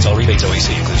 Dealer retains all rebates.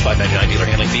 OEC includes $5.99 dealer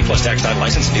handling fee plus tax, title,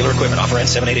 license, and dealer equipment. Offer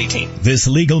ends 7/8/18. This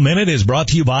Legal Minute is brought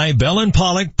to you by Bell &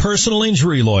 Pollock Personal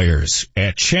Injury Lawyers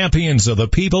at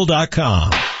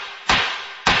championsofthepeople.com.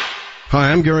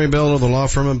 Hi, I'm Gary Bell of the law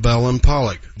firm of Bell &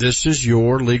 Pollock. This is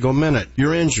your Legal Minute.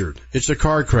 You're injured. It's a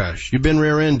car crash. You've been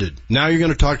rear-ended. Now you're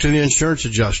going to talk to the insurance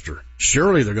adjuster.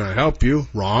 Surely they're going to help you.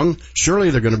 Wrong.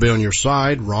 Surely they're going to be on your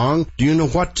side. Wrong. Do you know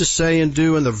what to say and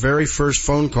do in the very first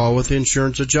phone call with the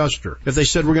insurance adjuster? If they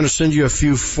said, we're going to send you a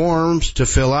few forms to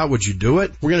fill out, would you do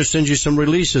it? We're going to send you some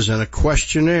releases and a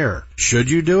questionnaire.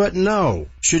 Should you do it? No.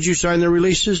 Should you sign the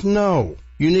releases? No.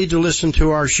 You need to listen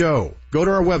to our show. Go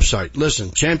to our website. Listen,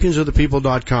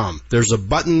 championsofthepeople.com. There's a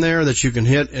button there that you can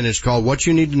hit, and it's called What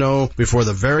You Need to Know Before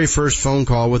the Very First Phone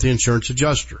Call with the Insurance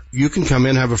Adjuster. You can come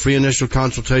in, have a free initial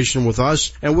consultation with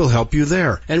us, and we'll help you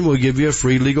there. And we'll give you a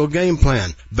free legal game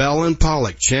plan. Bell and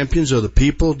Pollock,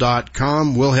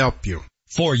 championsofthepeople.com will help you.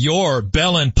 For your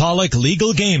Bell and Pollock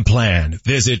legal game plan,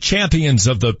 visit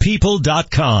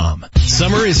championsofthepeople.com.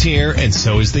 Summer is here and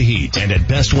so is the heat. And at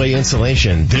Best Way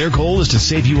Insulation, their goal is to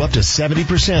save you up to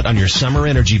 70% on your summer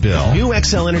energy bill. New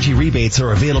XL Energy rebates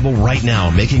are available right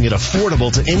now, making it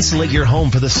affordable to insulate your home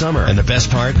for the summer. And the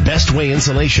best part, Best Way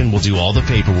Insulation will do all the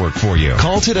paperwork for you.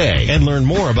 Call today and learn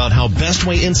more about how Best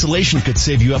Way Insulation could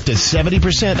save you up to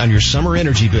 70% on your summer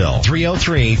energy bill.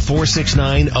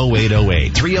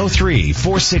 303-469-0808.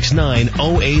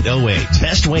 303-469-0808.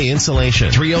 Best Way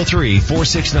Insulation.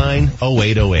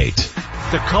 303-469-0808.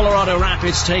 The Colorado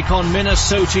Rapids take on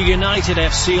Minnesota United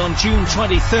FC on June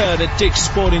 23rd at Dick's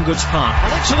Sporting Goods Park.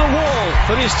 And into the wall,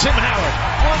 but here's Tim Howard.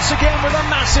 Once again with a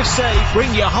massive save.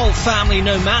 Bring your whole family,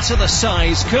 no matter the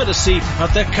size, courtesy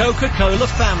of the Coca-Cola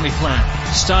Family Plan.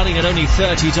 Starting at only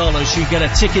 $30, you get a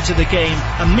ticket to the game,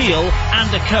 a meal, and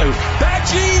a Coke.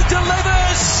 Badgie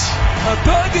delivers a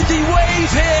burgundy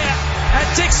wave here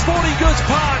at Dick's Sporting Goods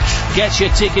Park. Get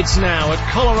your tickets now at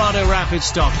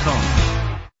ColoradoRapids.com.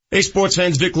 Hey sports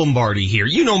fans, Vic Lombardi here.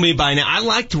 You know me by now. I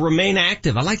like to remain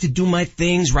active. I like to do my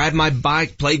things, ride my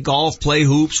bike, play golf, play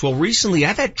hoops. Well, recently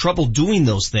I've had trouble doing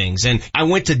those things, and I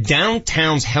went to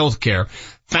Downtown's Healthcare,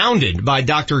 founded by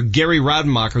Dr. Gary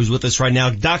Rademacher, who's with us right now.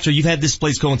 Doctor, you've had this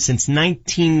place going since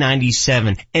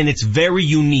 1997, and it's very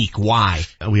unique. Why?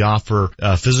 We offer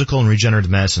physical and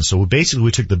regenerative medicine. So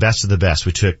we took the best of the best.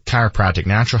 We took chiropractic,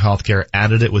 natural health care,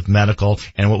 added it with medical,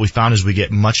 and what we found is we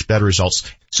get much better results.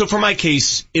 So for my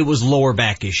case, it was lower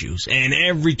back issues, and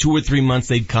every 2 or 3 months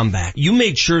they'd come back. You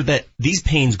made sure that these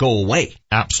pains go away.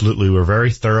 Absolutely. We're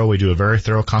very thorough. We do a very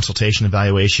thorough consultation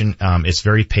evaluation. It's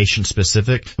very patient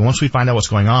specific. And once we find out what's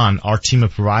going on, our team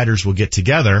of providers will get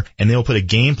together and they'll put a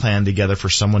game plan together for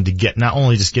someone to get, not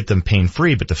only just get them pain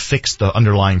free, but to fix the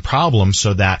underlying problem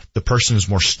so that the person is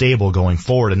more stable going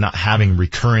forward and not having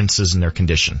recurrences in their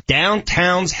condition.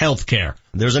 Downtown's Healthcare.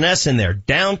 There's an S in there.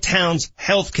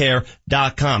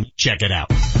 downtownshealthcare.com. Check it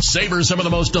out. Savor some of the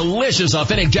most delicious,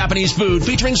 authentic Japanese food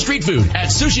featuring street food at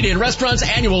Sushi Den Restaurant's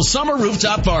annual summer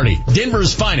rooftop party.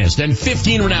 Denver's finest and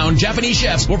 15 renowned Japanese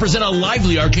chefs will present a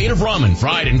lively arcade of ramen,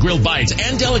 fried and grilled bites,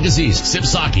 and delicacies. Sip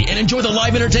sake and enjoy the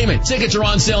live entertainment. Tickets are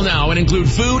on sale now and include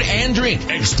food and drink.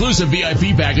 Exclusive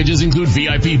VIP packages include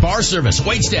VIP bar service,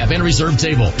 waitstaff, and reserved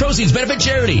table. Proceeds benefit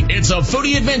charity. It's a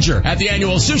foodie adventure at the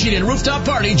annual Sushi Den rooftop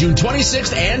party June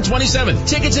 26th and 27th.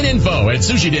 Tickets and info at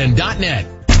sushiden.net.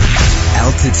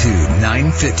 Altitude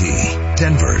 950,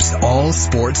 Denver's all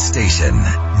sports station.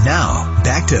 Now,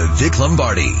 back to Vic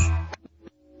Lombardi.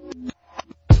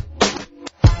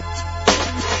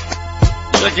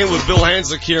 Check in with Bill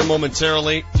Hanzlick here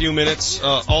momentarily, a few minutes.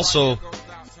 Also,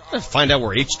 find out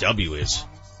where HW is.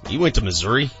 He went to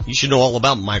Missouri. You should know all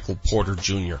about Michael Porter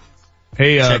Jr.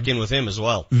 Hey, check in with him as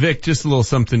well. Vic, just a little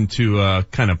something to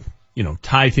kind of,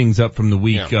 tie things up from the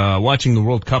week. Yeah. Watching the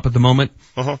World Cup at the moment.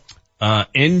 Uh-huh.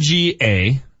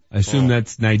 NGA, I assume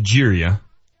that's Nigeria.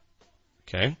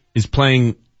 Okay. Is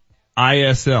playing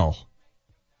ISL.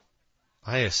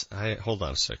 Hold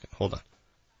on a second. Hold on.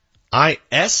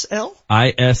 ISL?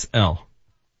 ISL.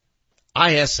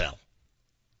 ISL.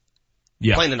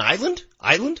 Yeah. Playing an island?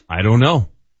 Island? I don't know.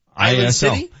 Island ISL.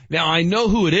 City? Now I know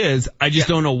who it is. I just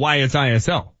don't know why it's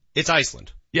ISL. It's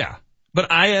Iceland. Yeah.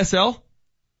 But ISL?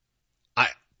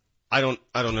 I don't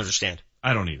understand.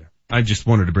 I don't either. I just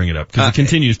wanted to bring it up because it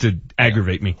continues to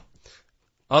aggravate me.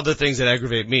 Other things that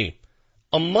aggravate me.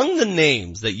 Among the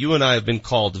names that you and I have been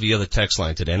called via the text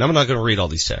line today, and I'm not going to read all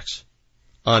these texts,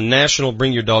 on National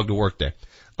Bring Your Dog to Work Day.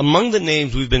 Among the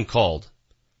names we've been called,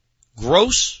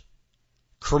 gross,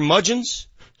 curmudgeons,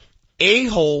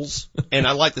 a-holes, and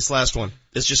I like this last one.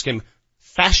 This just came,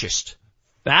 fascist.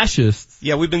 Fascists?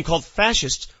 Yeah, we've been called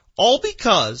fascists, all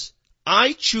because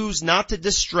I choose not to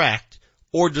distract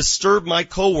or disturb my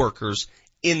coworkers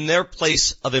in their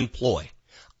place of employ.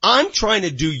 I'm trying to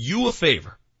do you a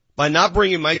favor by not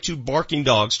bringing my 2 barking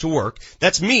dogs to work.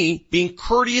 That's me being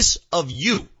courteous of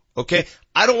you, okay?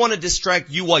 I don't want to distract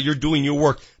you while you're doing your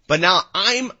work, but now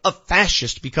I'm a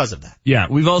fascist because of that. Yeah,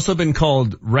 we've also been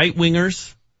called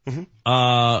right-wingers,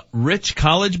 Rich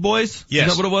College Boys? Yes.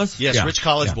 Is that what it was? Yes, Rich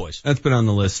College Boys. That's been on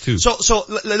the list too. So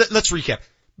let's recap.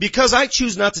 Because I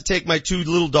choose not to take my two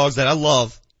little dogs that I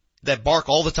love, that bark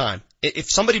all the time. If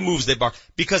somebody moves, they bark.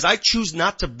 Because I choose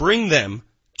not to bring them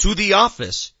to the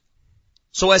office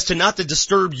so as to not to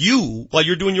disturb you while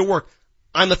you're doing your work,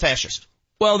 I'm a fascist.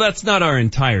 Well, that's not our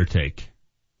entire take.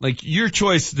 Like, your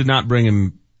choice to not bring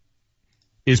him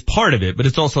is part of it, but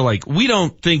it's also like, we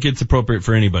don't think it's appropriate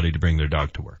for anybody to bring their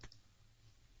dog to work.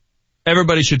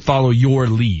 Everybody should follow your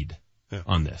lead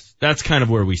on this. That's kind of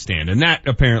where we stand, and that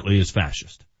apparently is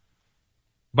fascist.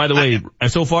 By the way,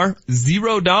 so far,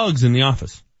 0 dogs in the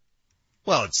office.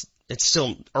 Well, it's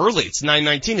still early. It's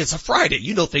 9:19. It's a Friday.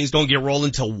 You know things don't get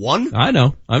rolling till 1. I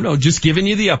know. Just giving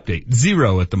you the update.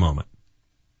 0 at the moment.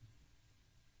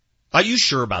 Are you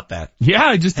sure about that? Yeah,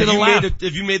 I just did a lap. Have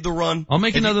you made the run? I'll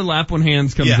make another lap when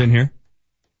Hans comes in here.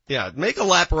 Yeah, make a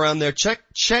lap around there. Check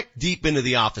deep into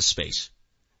the office space.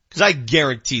 Because I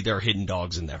guarantee there are hidden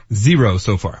dogs in there. 0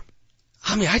 so far.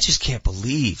 I mean, I just can't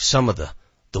believe some of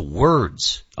the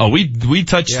words. Oh, we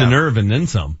touched the nerve and then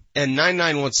some. And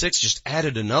 9916 just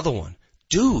added another one.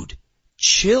 Dude,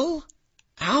 chill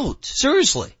out.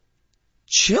 Seriously.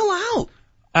 Chill out.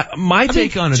 My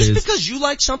take on it is, just because you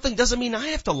like something doesn't mean I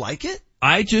have to like it.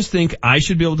 I just think I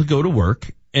should be able to go to work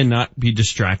and not be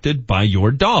distracted by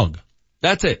your dog.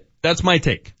 That's it. That's my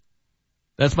take.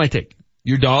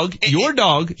 Your dog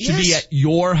should be at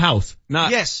your house,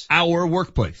 not our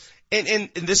workplace. And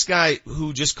this guy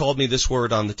who just called me this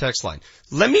word on the text line,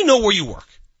 let me know where you work.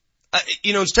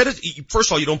 Instead of, first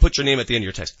of all, you don't put your name at the end of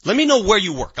your text. Let me know where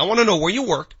you work. I want to know where you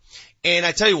work. And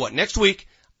I tell you what, next week,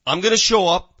 I'm going to show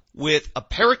up with a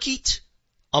parakeet,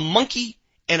 a monkey,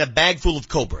 and a bag full of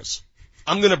cobras.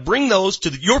 I'm going to bring those to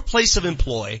your place of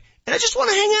employ, and I just want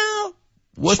to hang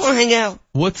out.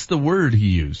 What's the word he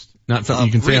used? Not something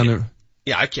you can say on there.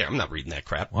 Yeah, I can't. I'm not reading that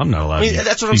crap. Well, I'm not allowed.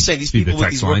 That's what I'm saying. These people with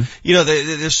these words,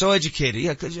 they're so educated.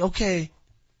 Yeah, okay.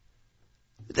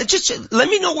 Just let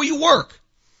me know where you work.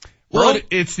 Well,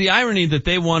 it's the irony that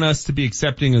they want us to be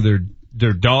accepting of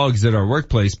their dogs at our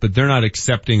workplace, but they're not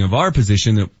accepting of our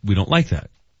position that we don't like that.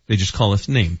 They just call us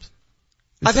names.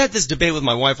 I've had this debate with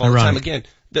my wife all the time. Again,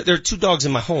 there are 2 dogs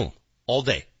in my home all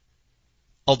day.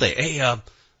 Hey,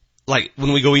 like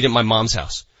when we go eat at my mom's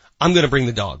house, I'm going to bring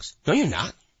the dogs. No, you're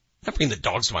not. I'm not bringing the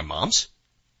dogs to my mom's.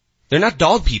 They're not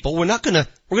dog people. We're going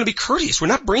to be courteous. We're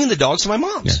not bringing the dogs to my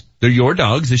mom's. Yeah, they're your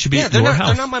dogs. They should be at your house.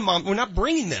 They're not my mom. We're not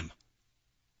bringing them.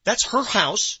 That's her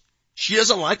house. She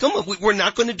doesn't like them. We're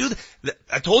not going to do that.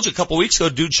 I told you a couple weeks ago,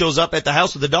 dude shows up at the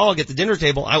house with a dog at the dinner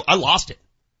table. I lost it.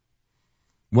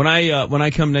 When I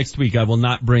come next week, I will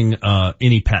not bring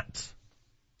any pets.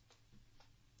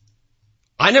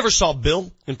 I never saw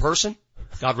Bill in person.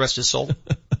 God rest his soul.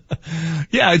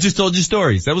 Yeah, I just told you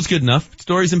stories. That was good enough.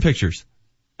 Stories and pictures.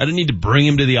 I didn't need to bring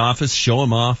him to the office, show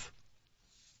him off.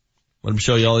 Let him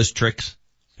show you all his tricks.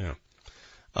 Yeah.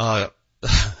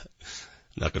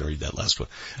 Not going to read that last one.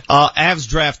 Avs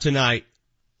draft tonight.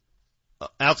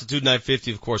 Altitude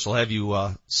 950, of course, will have you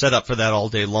set up for that all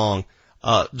day long.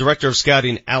 Director of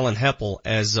Scouting Alan Heppel,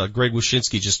 as Greg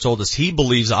Wyshynski just told us, he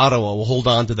believes Ottawa will hold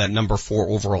on to that number 4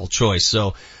 overall choice.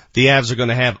 So the Avs are going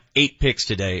to have 8 picks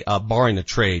today, barring a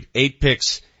trade. 8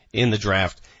 picks in the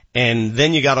draft. And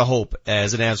then you got to hope,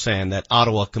 as an Avs fan, that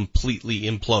Ottawa completely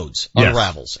implodes,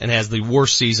 unravels, and has the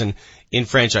worst season in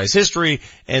franchise history.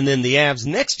 And then the Avs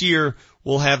next year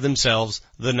will have themselves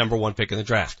the number 1 pick in the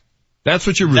draft. That's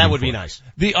what you're rooting for. That would be nice.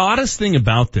 The oddest thing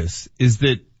about this is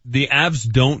that the Avs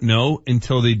don't know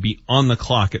until they'd be on the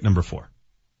clock at number 4.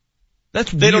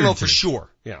 That's weird. They don't know for sure.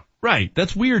 Yeah. Right.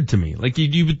 That's weird to me. Like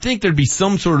you would think there'd be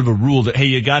some sort of a rule that, hey,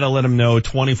 you gotta let them know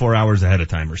 24 hours ahead of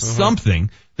time or something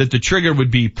that the trigger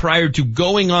would be prior to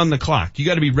going on the clock. You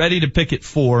gotta be ready to pick at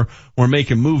 4 or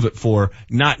make a move at 4,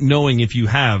 not knowing if you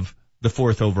have the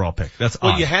 4th overall pick. That's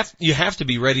odd. Well, you have to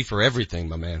be ready for everything,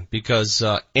 my man, because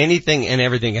anything and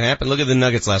everything can happen. Look at the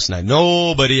Nuggets last night.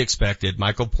 Nobody expected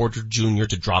Michael Porter Jr.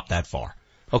 to drop that far.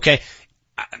 Okay?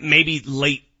 Maybe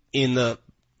late in the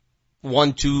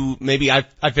 1, 2, maybe I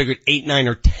figured 8, 9,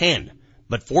 or 10.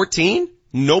 But 14?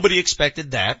 Nobody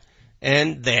expected that,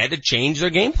 and they had to change their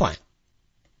game plan.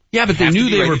 Yeah, but they knew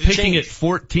they were picking at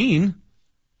 14.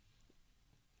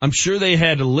 I'm sure they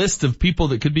had a list of people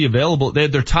that could be available. They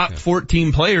had their top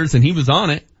 14 players, and he was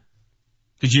on it.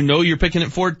 Because you know you're picking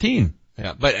at 14.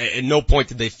 Yeah, but at no point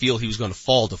did they feel he was going to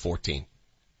fall to 14.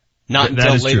 Not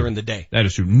until later in the day. That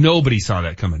is true. Nobody saw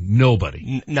that coming.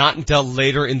 Nobody. Not until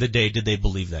later in the day did they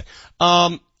believe that.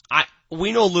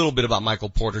 We know a little bit about Michael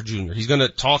Porter Jr. He's going to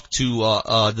talk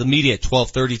to the media at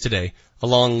 12:30 today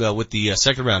along with the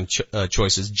second round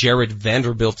choices, Jared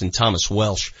Vanderbilt and Thomas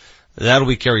Welsh. That'll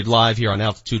be carried live here on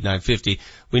Altitude 950.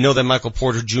 We know that Michael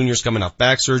Porter Jr. is coming off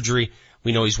back surgery.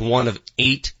 We know he's one of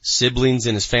 8 siblings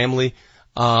in his family.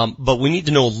 But we need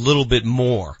to know a little bit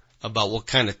more about what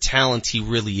kind of talent he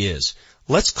really is.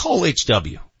 Let's call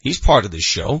HW. He's part of this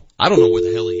show. I don't know where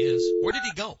the hell he is. Where did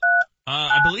he go?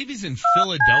 I believe he's in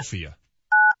Philadelphia.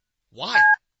 Why?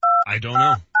 I don't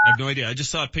know. I have no idea. I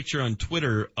just saw a picture on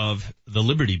Twitter of the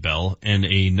Liberty Bell and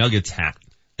a Nuggets hat.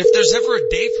 If there's ever a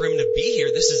day for him to be here,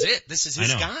 this is it. This is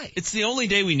his guy. It's the only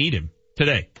day we need him.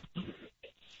 Today.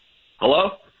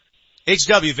 Hello?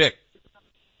 HW, Vic.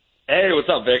 Hey, what's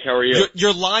up, Vic? How are you?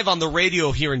 You're live on the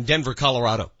radio here in Denver,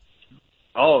 Colorado.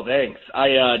 Oh, thanks.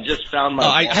 I just found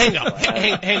my... hang up.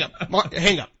 Hang up.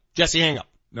 Hang up. Jesse, hang up.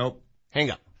 Nope. Hang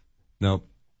up. Nope.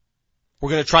 We're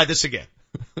going to try this again.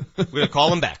 We're going to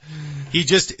call him back.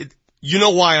 You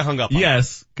know why I hung up on him.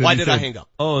 Yes. Why did I hang up?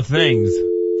 Oh, thanks.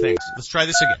 Thanks. Let's try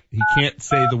this again. He can't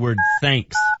say the word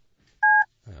thanks.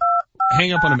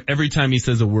 Hang up on him every time he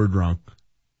says a word wrong.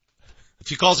 If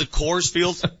he calls it Coors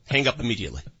Field, hang up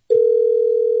immediately.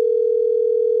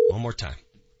 One more time.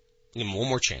 Give him one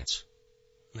more chance.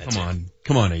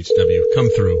 Come on, HW. Come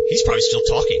through. He's probably still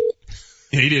talking.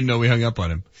 He didn't know we hung up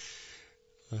on him.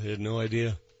 I had no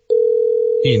idea.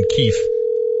 He and Keith.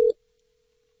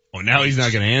 Oh, now he's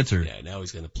not going to answer. Yeah, now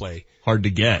he's going to play. Hard to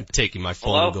get. I'm taking my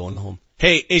phone and going home.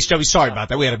 Hey, HW, sorry about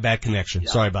that. We had a bad connection. Yeah.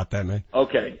 Sorry about that, man.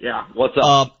 Okay, yeah. What's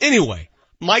up? Anyway,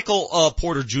 Michael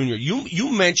Porter Jr.,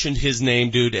 you mentioned his name,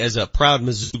 dude, as a proud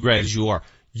Mizzou grad as you are.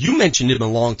 You mentioned him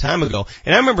a long time ago.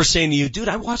 And I remember saying to you, dude,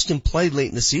 I watched him play late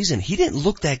in the season. He didn't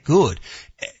look that good.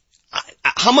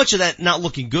 How much of that not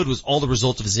looking good was all the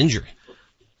result of his injury?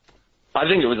 I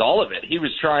think it was all of it. He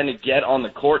was trying to get on the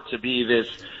court to be this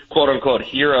quote-unquote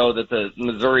hero that the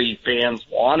Missouri fans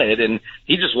wanted, and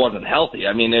he just wasn't healthy.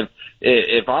 I mean,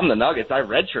 if I'm the Nuggets, I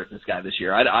redshirt this guy this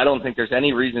year. I don't think there's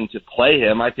any reason to play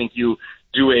him. I think you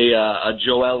do a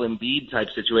Joel Embiid type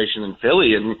situation in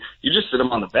Philly, and you just sit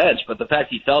him on the bench. But the fact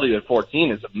he fell to you at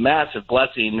 14 is a massive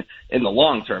blessing in the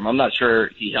long term. I'm not sure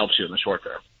he helps you in the short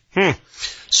term.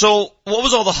 So what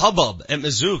was all the hubbub at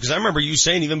Mizzou? Because I remember you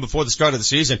saying even before the start of the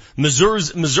season,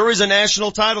 Missouri's a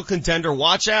national title contender.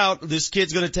 Watch out. This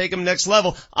kid's going to take him next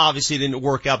level. Obviously it didn't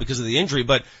work out because of the injury,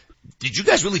 but did you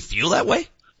guys really feel that way?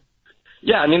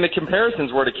 Yeah, I mean, the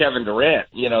comparisons were to Kevin Durant.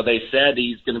 You know, they said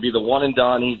he's going to be the one and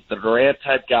done. He's the Durant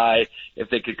type guy. If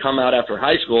they could come out after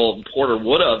high school, Porter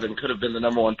would have and could have been the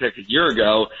number 1 pick a year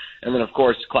ago. And then, of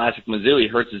course, classic Mizzou, he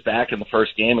hurts his back in the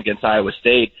first game against Iowa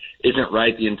State, isn't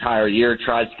right the entire year,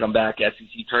 tries to come back,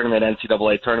 SEC tournament,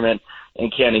 NCAA tournament,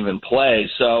 and can't even play.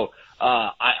 So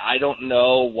I don't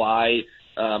know why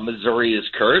Missouri is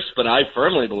cursed, but I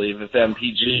firmly believe if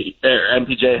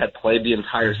MPJ had played the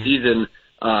entire season,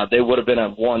 they would have been a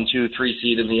 1, 2, 3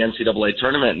 seed in the NCAA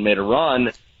tournament and made a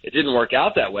run. It didn't work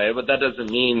out that way, but that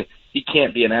doesn't mean he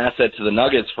can't be an asset to the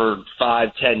Nuggets for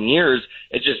 5, 10 years.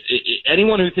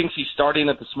 Anyone who thinks he's starting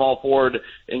at the small forward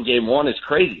in game 1 is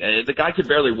crazy. The guy could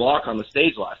barely walk on the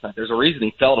stage last night. There's a reason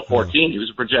he fell to 14. He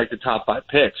was a projected top 5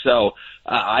 pick. So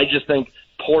I just think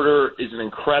Porter is an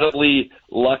incredibly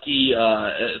lucky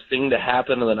thing to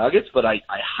happen to the Nuggets, but I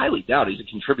highly doubt he's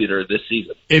a contributor this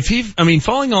season.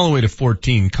 Falling all the way to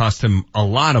 14 cost him a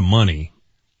lot of money.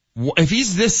 If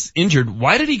he's this injured,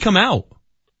 why did he come out?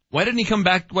 Why didn't he come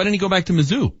back? Why didn't he go back to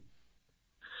Mizzou?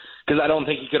 Because I don't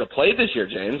think he could have played this year,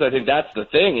 James. I think that's the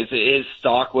thing. His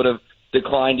stock would have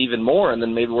declined even more, and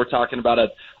then maybe we're talking about a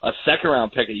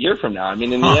second-round pick a year from now. I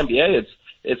mean, in the NBA,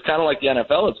 it's kind of like the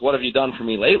NFL. It's what have you done for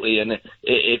me lately? And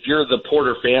if you're the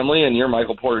Porter family and you're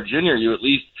Michael Porter Jr., you at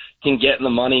least can get in the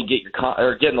money,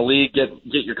 get in the league, get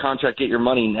your contract, get your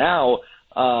money now.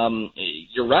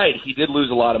 You're right. He did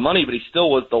lose a lot of money, but he still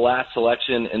was the last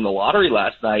selection in the lottery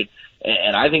last night.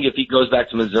 And I think if he goes back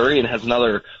to Missouri and has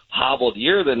another hobbled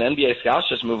year, then NBA scouts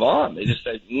just move on. They just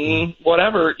say,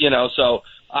 whatever, So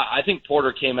I think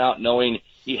Porter came out knowing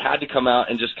he had to come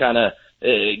out and just kind of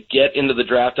get into the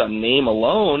draft on name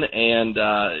alone. And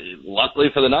luckily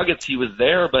for the Nuggets, he was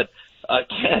there. But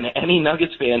again, any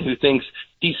Nuggets fan who thinks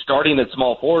he's starting at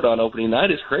small forward on opening night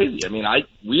is crazy. I mean,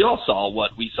 we all saw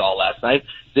what we saw last night.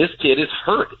 This kid is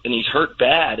hurt, and he's hurt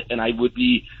bad. And I would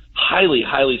be highly,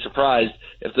 highly surprised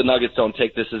if the Nuggets don't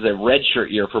take this as a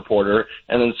redshirt year for Porter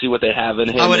and then see what they have in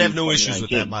him. I would have no issues with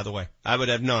that, by the way. I would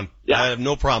have none. Yeah. I have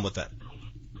no problem with that.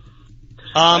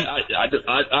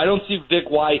 I don't see, Vic,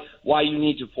 why you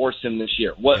need to force him this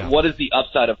year. What is the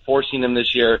upside of forcing him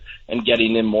this year and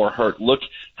getting him more hurt? Look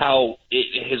how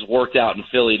it has worked out in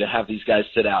Philly to have these guys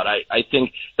sit out. I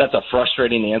think that's a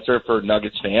frustrating answer for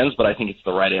Nuggets fans, but I think it's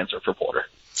the right answer for Porter.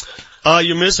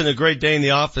 You're missing a great day in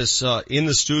the office. In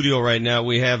the studio right now,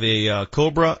 we have a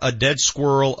cobra, a dead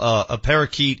squirrel, a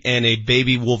parakeet, and a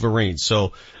baby wolverine.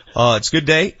 So, it's a good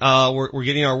day. We're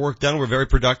getting our work done. We're very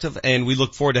productive, and we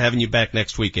look forward to having you back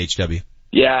next week, HW.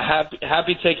 Yeah,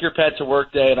 happy to take your pet to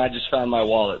work day, and I just found my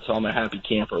wallet, so I'm a happy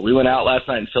camper. We went out last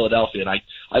night in Philadelphia, and I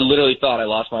literally thought I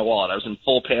lost my wallet. I was in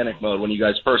full panic mode when you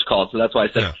guys first called, so that's why I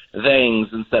said things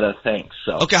instead of thanks.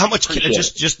 So okay, how much?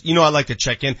 Just I like to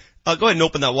check in. Go ahead and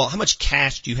open that wallet. How much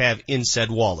cash do you have in said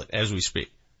wallet as we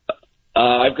speak?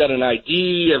 I've got an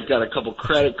ID. I've got a couple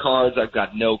credit cards. I've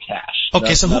got no cash.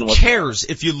 Okay, so who cares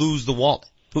if you lose the wallet?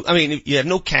 I mean, if you have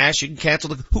no cash, you can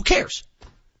cancel who cares?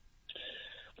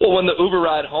 Well, when the Uber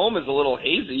ride home is a little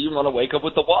hazy, you want to wake up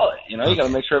with the wallet. You got to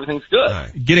make sure everything's good.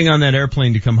 Right. Getting on that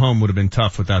airplane to come home would have been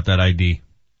tough without that ID.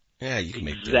 Yeah, you can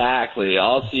make it. Exactly.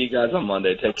 I'll see you guys on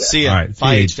Monday. Take care. See ya. All right.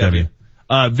 Bye, HW.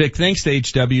 Vic, thanks to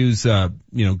HW's,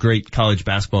 great college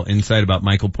basketball insight about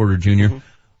Michael Porter Jr.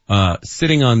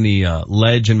 Sitting on the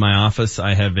ledge in my office,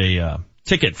 I have a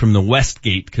ticket from the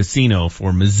Westgate Casino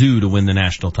for Mizzou to win the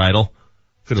national title.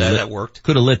 That worked.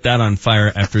 Could have lit that on fire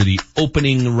after the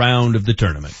opening round of the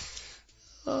tournament.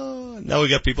 Now we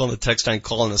got people on the text line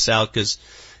calling us out because,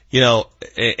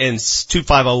 and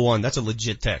 2501, that's a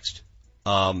legit text.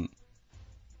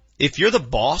 If you're the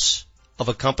boss of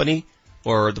a company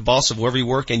or the boss of wherever you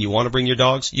work and you want to bring your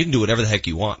dogs, you can do whatever the heck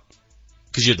you want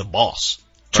because you're the boss.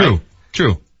 Right?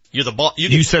 True. You're the boss.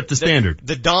 You set the standard.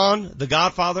 The Don, the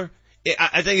Godfather.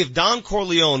 I think if Don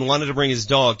Corleone wanted to bring his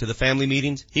dog to the family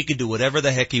meetings, he could do whatever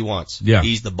the heck he wants. Yeah.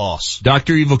 He's the boss.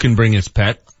 Dr. Evil can bring his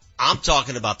pet. I'm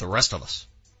talking about the rest of us.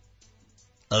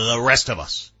 The rest of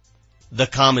us. The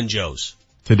common Joes.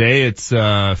 Today it's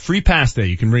free pass day.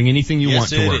 You can bring anything you want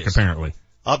to work, apparently.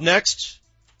 Up next,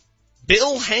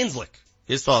 Bill Hanslick.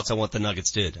 His thoughts on what the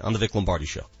Nuggets did on the Vic Lombardi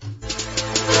Show.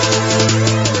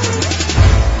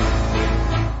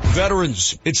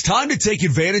 Veterans, it's time to take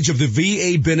advantage of the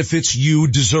VA benefits you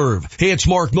deserve. Hey, it's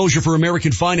Mark Mosher for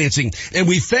American Financing, and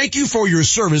we thank you for your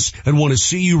service and want to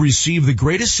see you receive the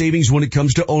greatest savings when it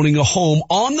comes to owning a home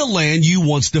on the land you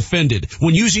once defended.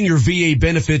 When using your VA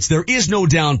benefits, there is no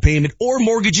down payment or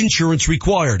mortgage insurance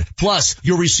required. Plus,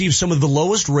 you'll receive some of the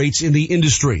lowest rates in the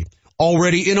industry.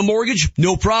 Already in a mortgage?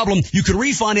 No problem. You can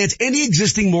refinance any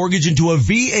existing mortgage into a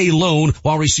VA loan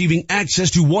while receiving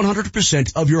access to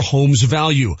 100% of your home's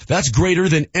value. That's greater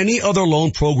than any other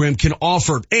loan program can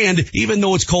offer. And even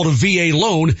though it's called a VA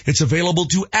loan, it's available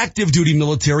to active duty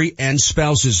military and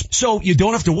spouses. So you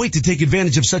don't have to wait to take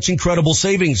advantage of such incredible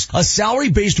savings. A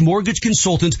salary-based mortgage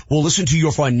consultant will listen to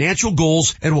your financial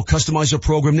goals and will customize a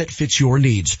program that fits your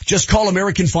needs. Just call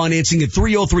American Financing at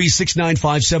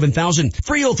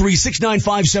 303-695-7000, 303-695-7000,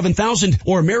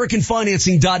 or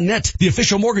AmericanFinancing.net, the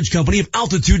official mortgage company of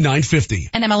Altitude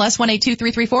 950. And MLS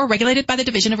 182334, regulated by the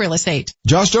Division of Real Estate.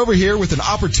 Josh Dover here with an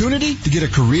opportunity to get a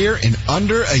career in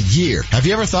under a year. Have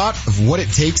you ever thought of what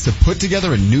it takes to put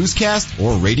together a newscast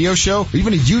or a radio show or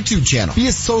even a YouTube channel? Be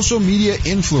a social media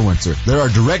influencer. There are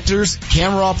directors,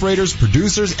 camera operators,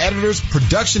 producers, editors,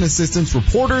 production assistants,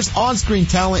 reporters, on-screen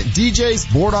talent,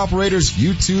 DJs, board operators,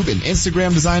 YouTube and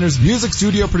Instagram designers, music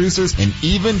studio producers, and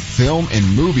even film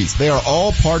and movies. They are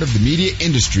all part of the media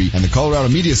industry, and the Colorado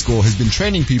Media School has been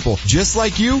training people just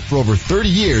like you for over 30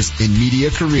 years in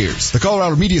media careers. The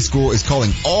Colorado Media School is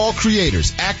calling all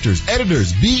creators, actors,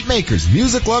 editors, beat makers,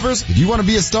 music lovers. If you want to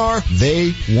be a star,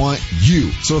 they want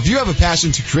you. So if you have a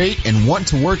passion to create and want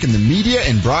to work in the media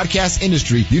and broadcast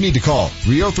industry, you need to call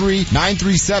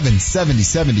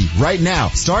 303-937-7070 right now.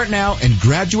 Start now and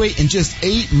graduate in just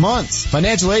 8 months.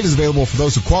 Financial aid is available for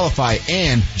those who qualify,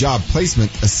 and job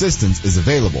placement assistance is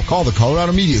available. Call the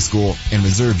Colorado Media School and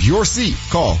reserve your seat.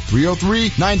 Call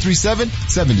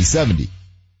 303-937-7070.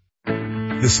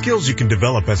 The skills you can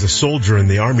develop as a soldier in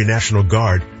the Army National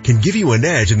Guard can give you an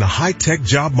edge in the high-tech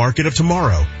job market of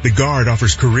tomorrow. The Guard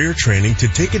offers career training to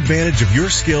take advantage of your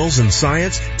skills in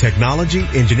science, technology,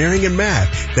 engineering, and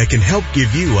math that can help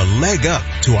give you a leg up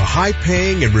to a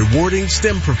high-paying and rewarding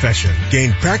STEM profession.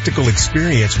 Gain practical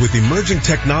experience with emerging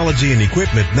technology and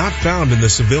equipment not found in the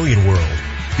civilian world.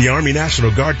 The Army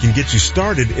National Guard can get you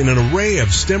started in an array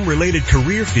of STEM-related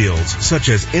career fields such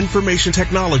as information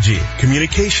technology,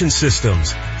 communication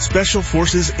systems, special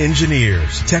forces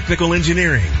engineers, technical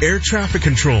engineering, air traffic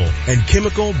control, and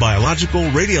chemical, biological,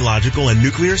 radiological, and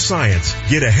nuclear science.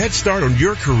 Get a head start on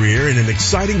your career in an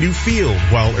exciting new field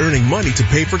while earning money to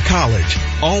pay for college,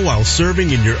 all while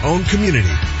serving in your own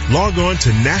community. Log on to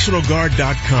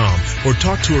NationalGuard.com or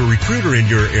talk to a recruiter in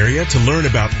your area to learn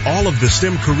about all of the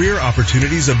STEM career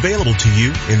opportunities available to you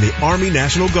in the Army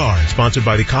National Guard. Sponsored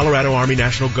by the Colorado Army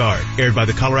National Guard. Aired by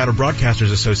the Colorado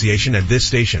Broadcasters Association and this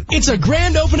station. It's a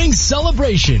grand opening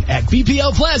celebration at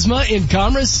BPL Plasma in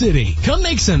Commerce City. Come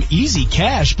make some easy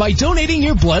cash by donating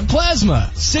your blood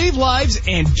plasma. Save lives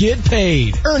and get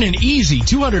paid. Earn an easy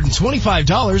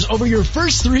 $225 over your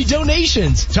first 3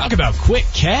 donations. Talk about quick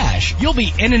cash. You'll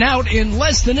be in and out in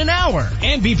less than an hour.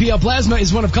 And BPL Plasma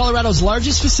is one of Colorado's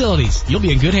largest facilities. You'll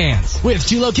be in good hands. With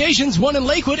 2 locations, one in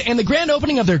Lakewood and the grand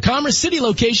opening of their Commerce City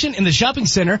location in the shopping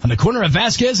center on the corner of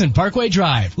Vasquez and Parkway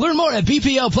Drive. Learn more at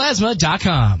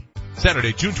bplplasma.com.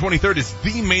 Saturday, June 23rd is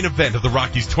the main event of the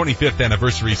Rockies' 25th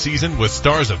anniversary season with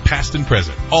stars of past and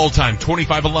present. All-time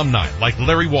 25 alumni like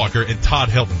Larry Walker and Todd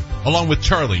Helton, along with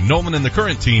Charlie, Nolan, and the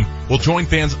current team, will join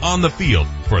fans on the field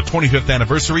for a 25th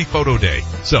anniversary photo day.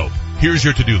 So, here's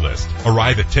your to-do list.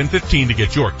 Arrive at 10:15 to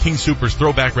get your King Soopers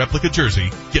throwback replica jersey,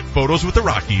 get photos with the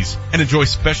Rockies, and enjoy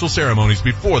special ceremonies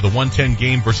before the 110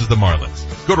 game versus the Marlins.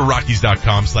 Go to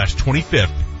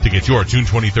Rockies.com/25th to get your June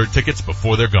 23rd tickets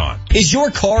before they're gone. Is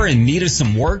your car in need of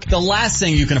some work? The last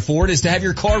thing you can afford is to have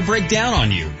your car break down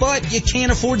on you. But you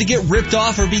can't afford to get ripped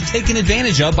off or be taken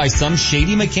advantage of by some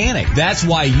shady mechanic. That's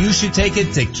why you should take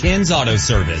it to Ken's Auto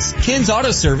Service. Ken's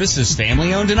Auto Service is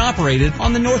family owned and operated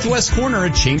on the northwest corner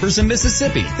of Chambers and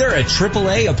Mississippi. They're a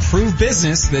AAA approved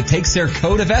business that takes their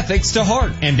code of ethics to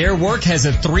heart. And their work has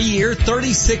a 3-year,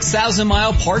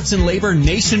 36,000-mile parts and labor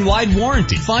nationwide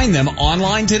warranty. Find them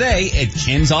online today at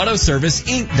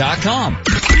KensAutoServiceInc.com.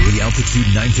 The Altitude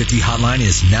 950 hotline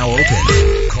is now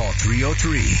open. Call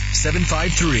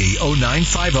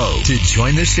 303-753-0950 to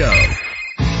join the show.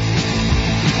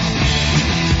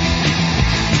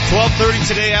 12:30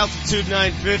 today, Altitude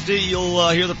 950. You'll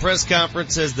hear the press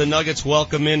conference as the Nuggets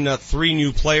welcome in 3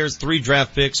 new players, 3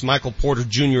 draft picks. Michael Porter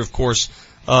Jr., of course,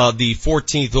 the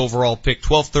 14th overall pick.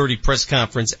 12:30 press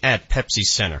conference at Pepsi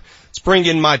Center. Let's bring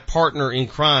in my partner in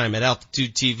crime at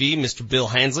Altitude TV, Mr. Bill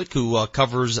Hanslick, who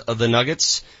covers the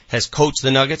Nuggets, has coached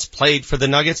the Nuggets, played for the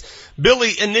Nuggets.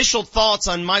 Billy, initial thoughts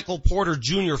on Michael Porter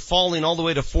Jr. falling all the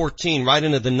way to 14, right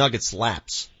into the Nuggets'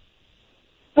 laps?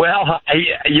 Well,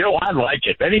 I like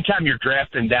it. Anytime you're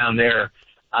drafting down there,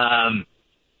 as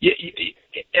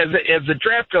the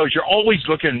draft goes, you're always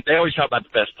looking, they always talk about the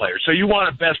best player. So you want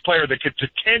a best player that could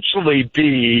potentially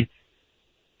be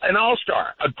an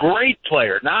all-star, a great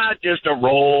player, not just a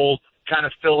role, kind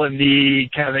of fill in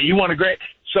need, kind of, you want a great,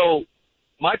 so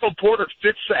Michael Porter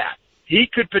fits that. He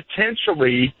could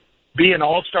potentially be an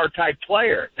all-star type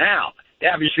player. Now,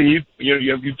 obviously,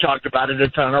 you've talked about it a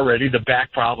ton already, the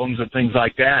back problems and things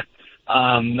like that.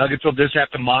 Nuggets will just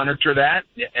have to monitor that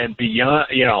and be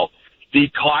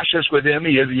cautious with him.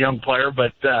 He is a young player,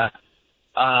 but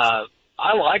I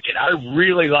like it. I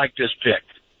really like this pick.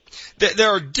 There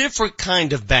are different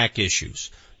kind of back issues.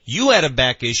 You had a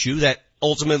back issue that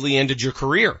ultimately ended your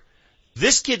career.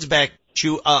 This kid's back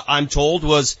issue, I'm told,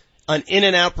 was an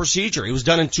in-and-out procedure. It was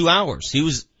done in 2 hours. He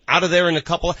was out of there in a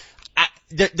couple of...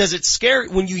 Does it scare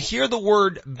when you hear the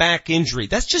word back injury?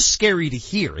 That's just scary to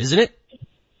hear, isn't it?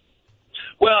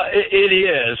 Well, it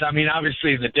is. I mean,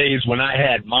 obviously, the days when I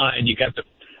had mine, you got the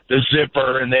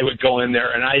zipper, and they would go in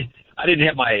there, and I didn't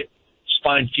have my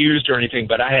spine fused or anything,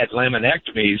 but I had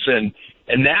laminectomies, and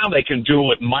now they can do it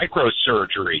with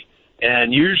microsurgery,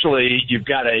 and usually you've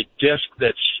got a disc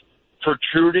that's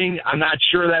protruding. I'm not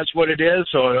sure that's what it is,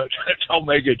 so don't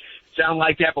make it sound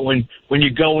like that, but when you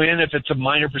go in, if it's a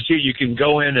minor procedure, you can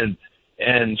go in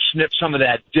and snip some of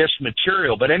that disc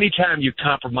material. But anytime you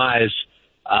compromise,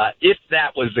 if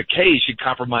that was the case, you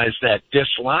compromise that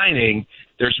disc lining,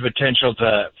 there's a potential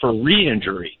for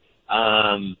re-injury.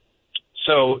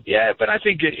 So yeah, but I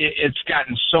think it's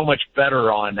gotten so much better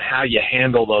on how you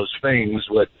handle those things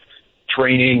with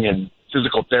training and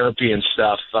physical therapy and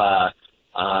stuff.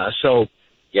 So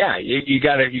yeah, you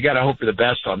gotta hope for the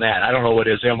best on that. I don't know what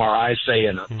his MRI say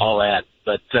and all that,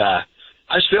 but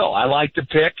I like the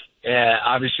pick.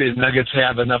 Obviously the Nuggets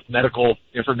have enough medical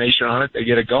information on it, they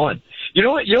get it going. You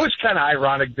know what's kind of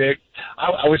ironic, Vic?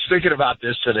 I was thinking about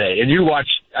this today, and you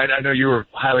watched, I know you were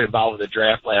highly involved with the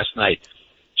draft last night.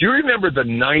 Do you remember the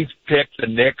 9th pick, the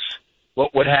Knicks?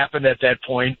 What happened at that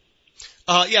point?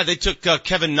 Yeah, they took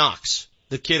Kevin Knox,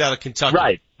 the kid out of Kentucky.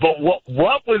 Right. But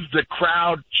what was the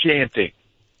crowd chanting?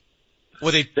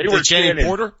 Well, they were chanting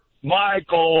Porter?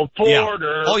 Michael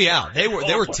Porter. Yeah. Oh yeah, they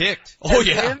were ticked. Oh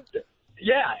yeah.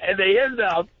 And they end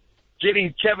up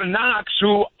getting Kevin Knox,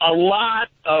 who a lot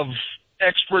of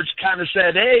experts kind of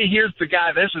said, hey, here's the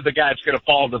guy, this is the guy that's going to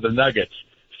fall to the Nuggets.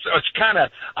 So it's kind of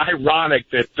ironic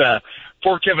that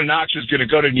poor Kevin Knox is going to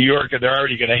go to New York and they're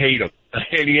already going to hate him.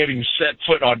 And he hadn't set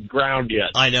foot on ground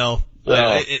yet. I know.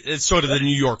 It's sort of the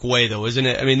New York way, though, isn't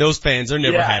it? I mean, those fans are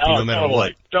never happy no matter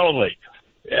what. Totally.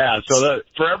 Yeah, so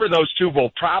forever those two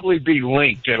will probably be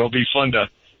linked. It'll be fun to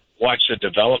watch the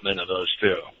development of those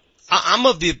two. I'm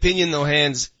of the opinion, though,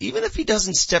 Hans, even if he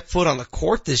doesn't step foot on the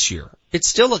court this year, it's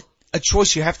still a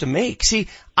choice you have to make. See,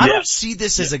 I don't see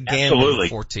this as a gamble at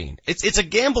 14. It's a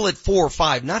gamble at 4 or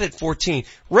 5, not at 14.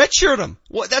 Redshirt him.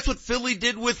 That's what Philly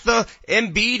did with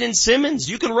Embiid and Simmons.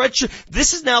 You can redshirt.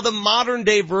 This is now the modern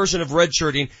day version of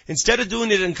redshirting. Instead of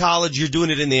doing it in college, you're doing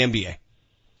it in the NBA.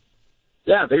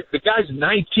 Yeah, the guy's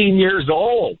 19 years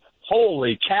old.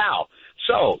 Holy cow.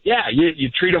 So, yeah, you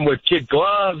treat him with kid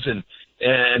gloves and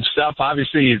stuff.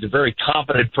 Obviously, he's a very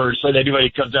competent person. Anybody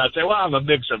comes out and say, well, I'm a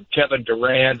mix of Kevin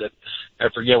Durant and I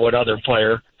forget what other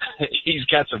player. He's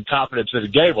got some confidence in the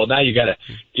game. Well, now you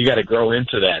gotta grow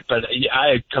into that. But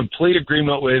I complete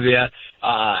agreement with you.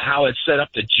 How it's set up,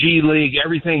 the G League,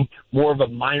 everything more of a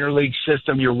minor league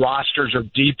system. Your rosters are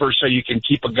deeper so you can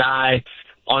keep a guy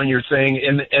on your thing.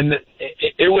 And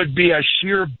it would be a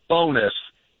sheer bonus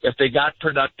if they got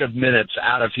productive minutes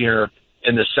out of here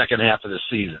in the second half of the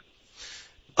season.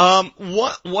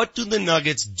 What do the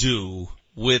Nuggets do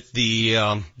with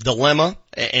the dilemma,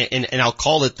 and I'll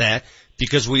call it that,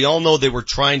 because we all know they were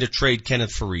trying to trade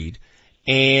Kenneth Faried,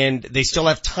 and they still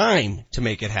have time to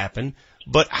make it happen,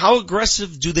 but how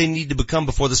aggressive do they need to become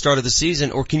before the start of the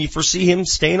season, or can you foresee him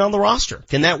staying on the roster?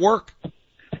 Can that work?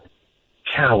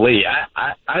 Golly,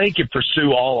 I think you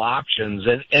pursue all options,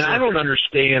 and I don't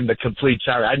understand the complete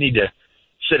salary. I need to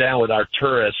sit down with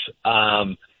Arturas.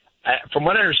 From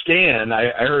what I understand,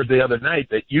 I heard the other night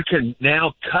that you can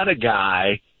now cut a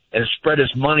guy and spread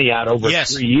his money out over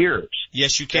 3 years.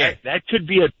 Yes, you can. That could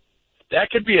be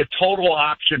a total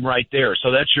option right there.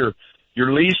 So that's your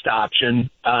least option.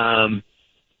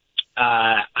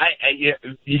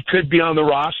 He could be on the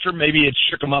roster. Maybe it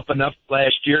shook him up enough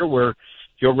last year where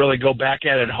he'll really go back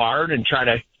at it hard and try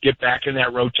to get back in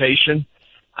that rotation.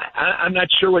 I'm not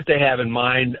sure what they have in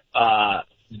mind,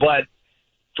 but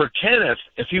for Kenneth,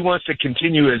 if he wants to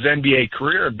continue his NBA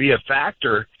career and be a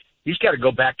factor, he's got to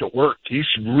go back to work. He's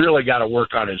really got to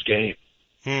work on his game.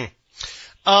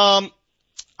 I'm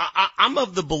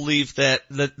of the belief that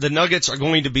the Nuggets are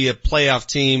going to be a playoff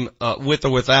team, with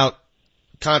or without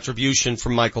contribution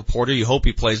from Michael Porter. You hope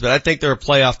he plays, but I think they're a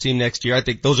playoff team next year. I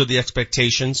think those are the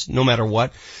expectations, no matter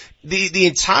what. The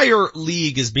entire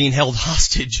league is being held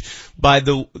hostage by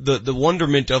the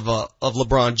wonderment of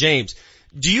LeBron James.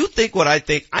 Do you think what I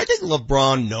think? I think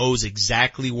LeBron knows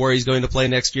exactly where he's going to play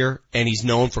next year, and he's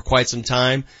known for quite some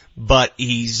time, but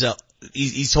he's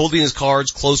holding his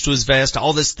cards close to his vest,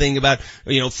 all this thing about,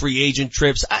 free agent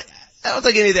trips. I don't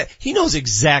think any of that. He knows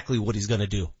exactly what he's going to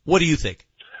do. What do you think?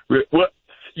 Well,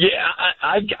 yeah,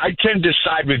 I can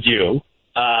decide with you.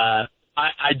 I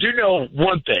do know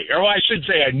one thing, or I should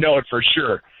say I know it for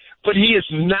sure, but he is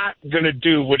not going to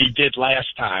do what he did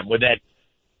last time with that,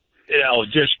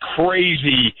 just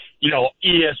crazy,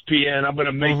 ESPN, I'm going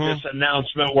to make this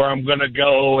announcement where I'm going to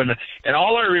go. And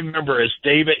all I remember is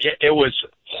David, it was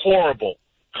horrible.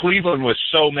 Cleveland was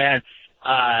so mad.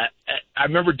 I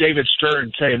remember David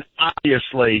Stern saying,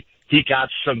 obviously, he got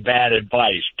some bad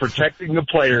advice, protecting the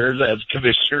players as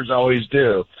commissioners always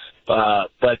do.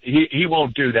 But he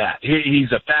won't do that.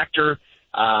 He's a factor.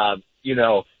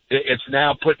 It's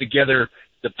now put together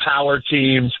the power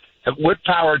teams. What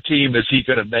power team is he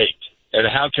going to make, and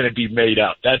how can it be made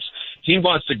up? He's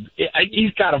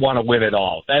got to want to win it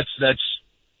all. That's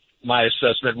my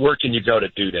assessment. Where can you go to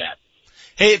do that?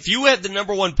 Hey, if you had the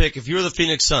number one pick, if you were the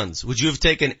Phoenix Suns, would you have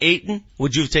taken Ayton?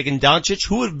 Would you have taken Doncic?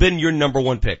 Who would have been your number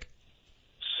one pick?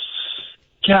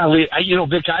 Golly,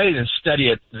 Vic, I didn't study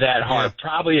it that hard. Yeah.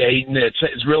 Probably Ayton. It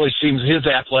really seems his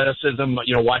athleticism,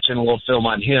 watching a little film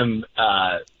on him,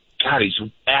 God, he's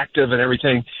active and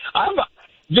everything.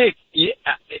 Vic,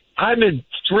 I'm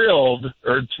enthralled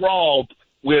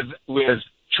with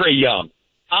Trae Young.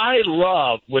 I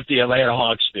love what the Atlanta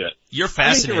Hawks did. You're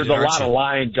fascinated. I think there was a lot of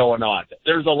lying going on.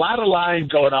 There's a lot of lying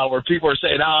going on where people are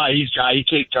saying, he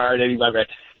can't guard anybody.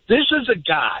 This is a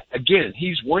guy, again,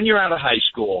 he's 1 year out of high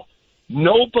school.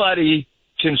 Nobody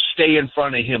can stay in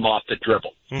front of him off the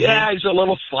dribble. Mm-hmm. Yeah, he's a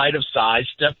little slight of size.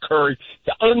 Steph Curry,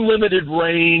 the unlimited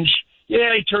range.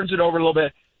 Yeah, he turns it over a little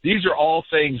bit. These are all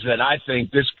things that I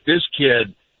think this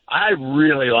kid, I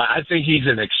really like. I think he's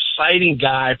an exciting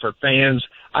guy for fans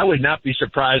I would not be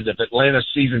surprised if Atlanta's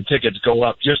season tickets go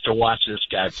up just to watch this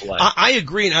guy play. I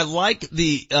agree, and I like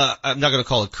the, I'm not going to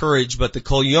call it courage, but the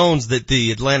colognes that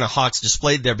the Atlanta Hawks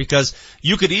displayed there, because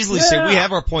you could easily say, we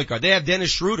have our point guard. They have Dennis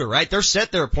Schroeder, right? They're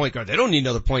set there at point guard. They don't need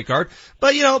another point guard.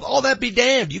 But, all that be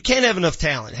damned. You can't have enough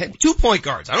talent. Have 2 point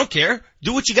guards. I don't care.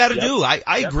 Do what you got to do.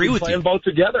 I agree with you. Playing both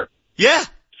together. Yeah.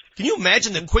 Can you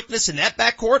imagine the quickness in that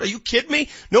backcourt? Are you kidding me?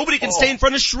 Nobody can stay in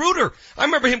front of Schroeder. I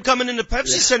remember him coming into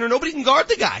Pepsi Center. Nobody can guard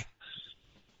the guy.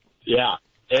 Yeah,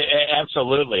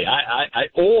 absolutely.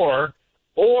 Or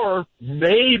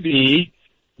maybe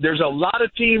there's a lot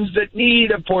of teams that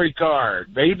need a point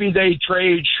guard. Maybe they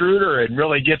trade Schroeder and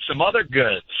really get some other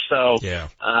goods. So,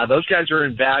 those guys are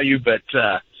in value, but,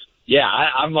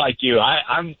 I'm like you.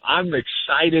 I'm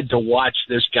excited to watch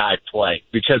this guy play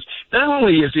because not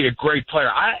only is he a great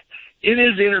player, in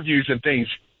his interviews and things,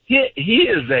 he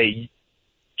is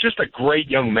just a great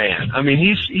young man. I mean,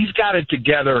 he's got it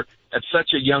together at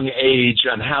such a young age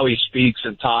on how he speaks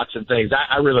and talks and things.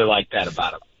 I really like that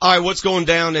about him. All right, what's going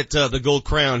down at the Gold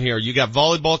Crown here? You got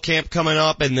volleyball camp coming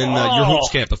up and then your hoops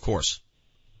camp, of course.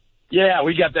 Yeah,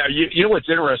 we got that. You know what's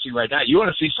interesting right now? You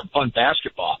want to see some fun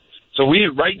basketball. So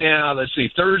right now, let's see,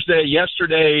 Thursday,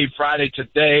 yesterday, Friday,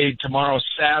 today, tomorrow,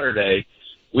 Saturday,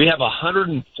 we have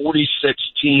 146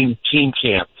 team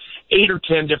camp. 8 or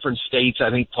 10 different states, I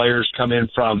think players come in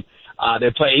from.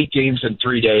 They play 8 games in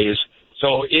 3 days.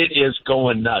 So it is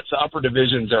going nuts. The upper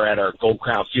divisions are at our Gold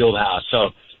Crown Fieldhouse.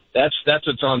 So that's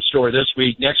what's on store this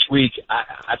week. Next week,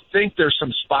 I think there's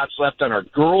some spots left on our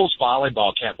girls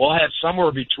volleyball camp. We'll have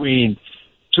somewhere between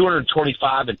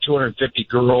 225 and 250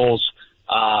 girls,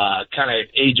 kind of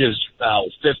ages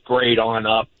 5th grade on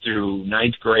up through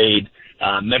 9th grade.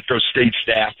 Metro State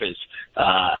staff is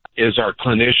our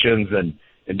clinicians and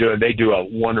they do a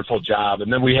wonderful job.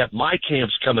 And then we have my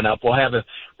camps coming up. We'll have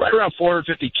right around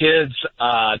 450 kids,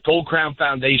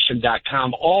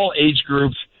 goldcrownfoundation.com, all age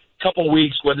groups, couple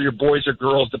weeks, whether you're boys or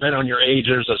girls, depending on your age,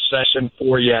 there's a session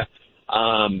for you.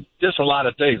 Just a lot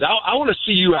of things. I want to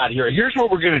see you out here. Here's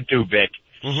what we're going to do, Vic.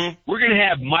 Mm-hmm. We're going to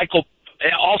have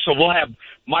we'll have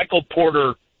Michael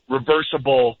Porter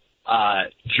reversible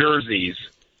jerseys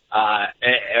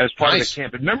as part of the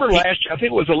camp. Remember last year, I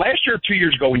think it was the last year or 2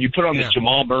 years ago when you put on the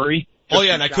Jamal Murray. Oh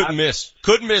yeah, and I couldn't miss.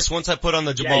 Couldn't miss once I put on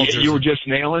the Jamal jersey. You were just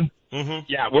nailing. Mm-hmm.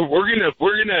 Yeah, we're gonna.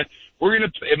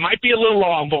 It might be a little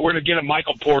long, but we're gonna get a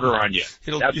Michael Porter on you.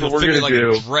 That's what we're gonna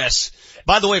do. A dress.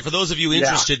 By the way, for those of you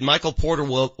interested, Michael Porter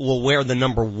will wear the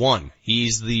number 1.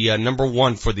 He's the number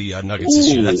 1 for the Nuggets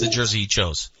this year. That's the jersey he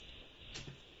chose.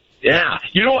 Yeah,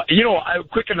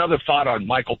 quick another thought on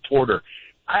Michael Porter.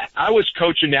 I was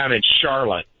coaching down in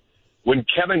Charlotte when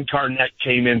Kevin Garnett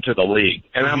came into the league,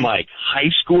 and I'm like,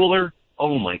 high schooler?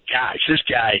 Oh my gosh, this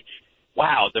guy.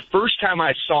 Wow, the first time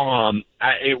I saw him,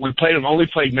 only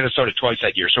played Minnesota twice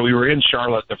that year, so we were in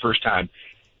Charlotte the first time,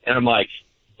 and I'm like,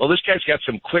 well, this guy's got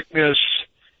some quickness,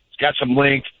 he's got some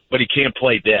length, but he can't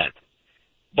play dead.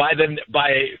 By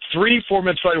 3-4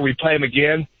 minutes later, we play him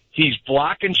again, he's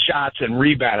blocking shots and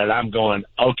rebounding. I'm going,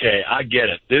 okay, I get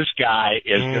it. This guy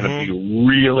is going to be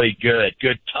really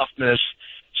good toughness.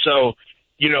 So,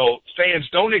 fans,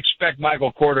 don't expect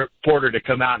Michael Porter to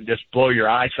come out and just blow your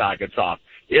eye sockets off.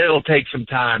 It'll take some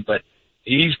time, but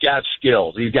he's got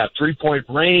skills. He's got 3-point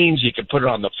range. He can put it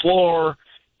on the floor.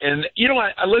 And,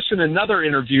 I listened to another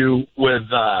interview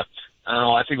with, I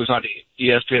think it was on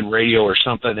ESPN radio or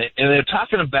something, and they're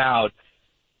talking about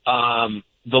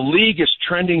the league is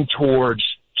trending towards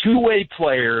two-way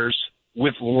players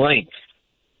with length.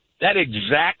 That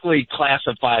exactly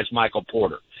classifies Michael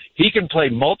Porter. He can play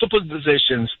multiple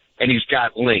positions, and he's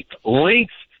got length.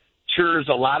 Length cures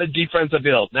a lot of defensive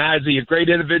ills. Now, is he a great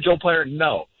individual player?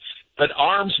 No. But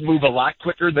arms move a lot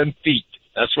quicker than feet.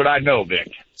 That's what I know,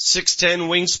 Vic. 6'10"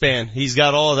 wingspan. He's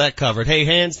got all of that covered. Hey,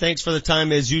 Hans, thanks for the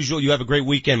time as usual. You have a great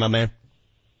weekend, my man.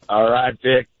 All right,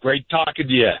 Vic. Great talking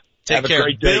to you. Take care. Have a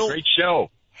great day. Bill Great show.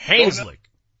 Hanslick.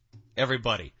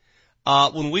 Everybody.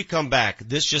 When we come back,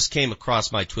 this just came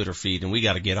across my Twitter feed, and we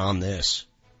got to get on this.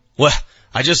 Well,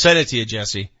 I just sent it to you,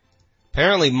 Jesse.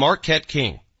 Apparently, Marquette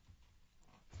King,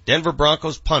 Denver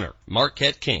Broncos punter,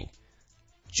 Marquette King,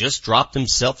 just dropped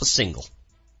himself a single.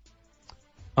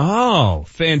 Oh,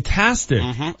 fantastic.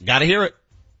 Mm-hmm. Got to hear it.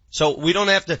 So we don't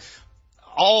have to,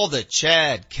 all the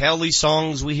Chad Kelly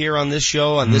songs we hear on this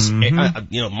show, on this,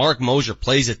 Mark Mosier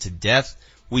plays it to death.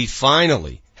 We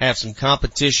finally have some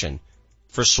competition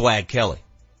for Swag Kelly.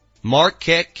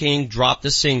 Marquette King dropped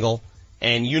a single,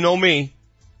 and you know me,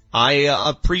 I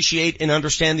appreciate and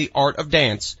understand the art of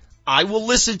dance. I will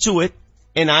listen to it,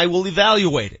 and I will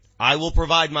evaluate it. I will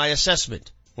provide my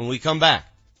assessment when we come back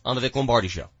on the Vic Lombardi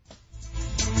Show.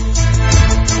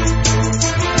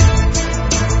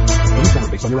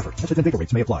 your effort. Message and data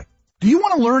rates may apply. Do you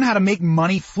want to learn how to make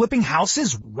money flipping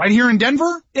houses right here in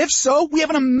Denver? If so, we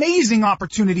have an amazing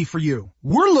opportunity for you.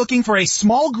 We're looking for a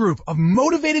small group of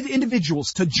motivated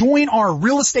individuals to join our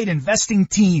real estate investing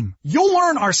team. You'll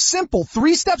learn our simple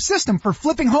 3-step system for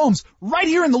flipping homes right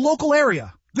here in the local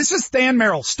area. This is Stan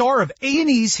Merrill, star of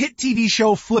A&E's hit TV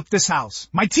show Flip This House.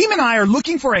 My team and I are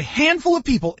looking for a handful of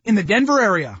people in the Denver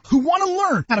area who want to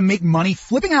learn how to make money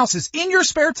flipping houses in your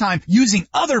spare time using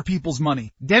other people's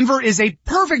money. Denver is a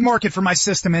perfect market for my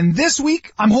system, and this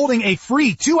week I'm holding a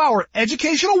free 2-hour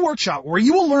educational workshop where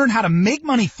you will learn how to make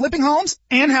money flipping homes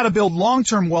and how to build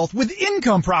long-term wealth with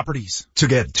income properties. To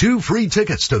get 2 free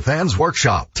tickets to Fans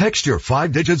Workshop, text your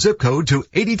 5-digit zip code to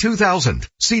 82,000.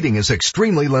 Seating is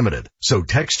extremely limited, so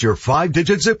text your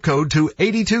 5-digit zip code to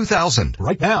 82,000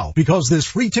 right now, because this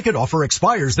free ticket offer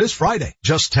expires this Friday.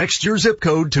 Just text your zip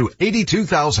code to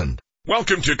 82,000.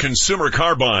 Welcome to Consumer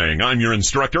Car Buying. I'm your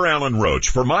instructor, Alan Roach,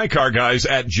 for my car guys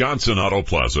at Johnson Auto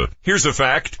Plaza. Here's a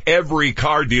fact. Every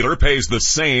car dealer pays the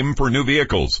same for new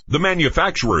vehicles. The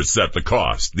manufacturers set the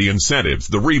cost, the incentives,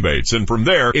 the rebates, and from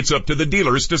there, it's up to the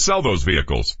dealers to sell those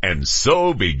vehicles. And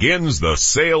so begins the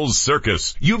sales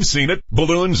circus. You've seen it.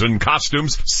 Balloons and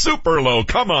costumes, super low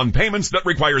come-on payments that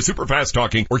require super fast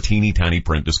talking or teeny tiny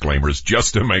print disclaimers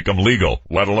just to make them legal,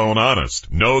 let alone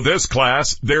honest. Know this,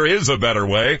 class. There is a better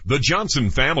way. The Johnson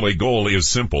family goal is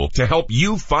simple: to help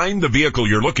you find the vehicle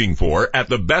you're looking for at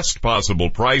the best possible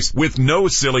price with no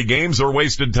silly games or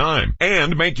wasted time,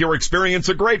 and make your experience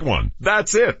a great one.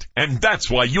 That's it. And that's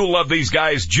why you'll love these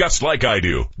guys just like I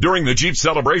do. During the Jeep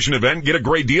Celebration event, get a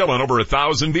great deal on over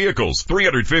 1,000 vehicles,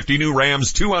 350 new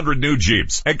Rams, 200 new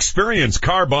Jeeps. Experience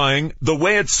car buying the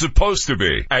way it's supposed to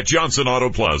be at Johnson Auto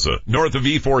Plaza, north of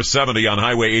E470 on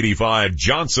Highway 85,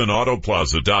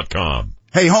 johnsonautoplaza.com.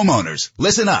 Hey homeowners,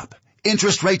 listen up.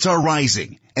 Interest rates are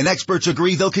rising, and experts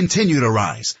agree they'll continue to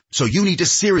rise. So you need to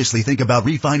seriously think about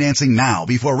refinancing now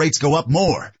before rates go up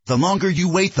more. The longer you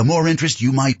wait, the more interest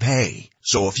you might pay.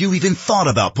 So if you even thought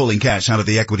about pulling cash out of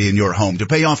the equity in your home to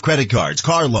pay off credit cards,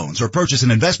 car loans, or purchase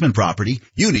an investment property,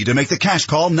 you need to make the cash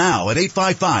call now at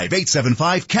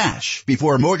 855-875-CASH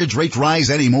before mortgage rates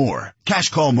rise anymore. Cash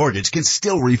Call Mortgage can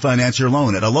still refinance your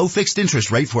loan at a low fixed interest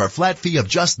rate for a flat fee of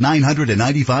just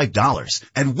 $995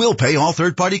 and will pay all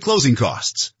third-party closing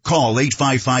costs. Call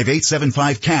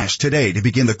 855-875-CASH today to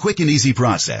begin the quick and easy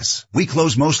process. We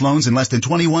close most loans in less than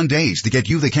 21 days to get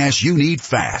you the cash you need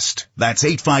fast. That's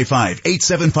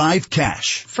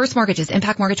 855-875-CASH. First Mortgages,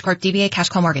 Impact Mortgage Corp. DBA Cash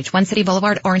Call Mortgage, One City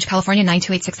Boulevard, Orange, California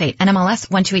 92868.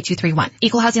 NMLS 128231.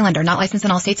 Equal housing lender, not licensed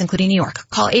in all states including New York.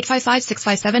 Call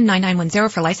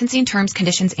 855-657-9910 for licensing, terms,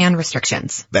 conditions, and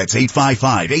restrictions. That's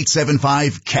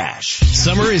 855-875-CASH.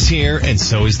 Summer is here and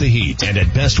so is the heat. And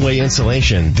at Best Way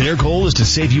Insulation, their goal is to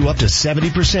save you up to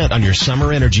 70% on your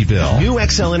summer energy bill. New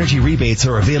XL Energy rebates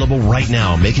are available right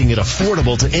now, making it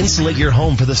affordable to insulate your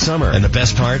home for the summer. And the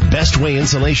best part, Best Way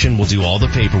Insulation will do all the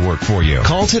paperwork for you.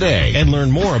 Call today and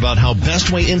learn more about how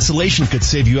Best Way Insulation could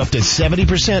save you up to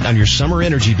 70% on your summer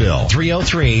energy bill.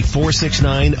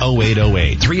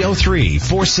 303-469-0808.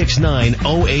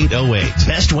 303-469-0808.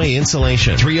 Best Way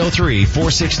Insulation.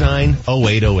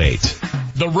 303-469-0808.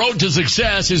 The road to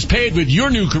success is paved with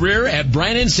your new career at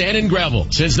Brannan Sand and Gravel.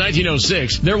 Since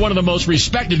 1906, they're one of the most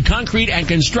respected concrete and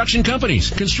construction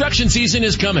companies. Construction season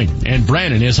is coming, and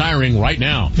Brannan is hiring right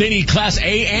now. They need Class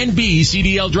A and B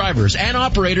CDL drivers and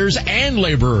operators and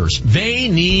laborers. They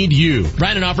need you.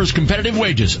 Brannan offers competitive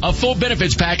wages, a full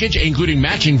benefits package, including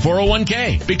matching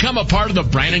 401k. Become a part of the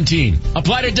Brannan team.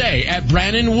 Apply today at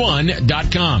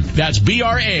Brannan1.com. That's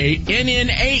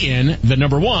BRANNAN, the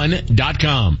number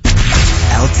 1.com.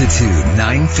 Altitude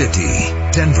 950,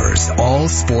 Denver's all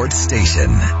sports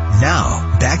station.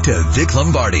 Now, back to Vic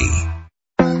Lombardi.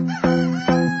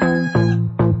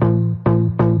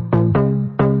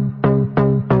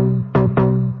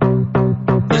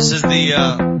 This is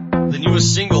the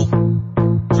newest single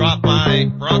dropped by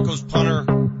Broncos punter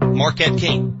Marquette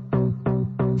King.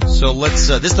 So let's,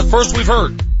 this is the first we've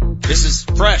heard. This is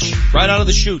fresh, right out of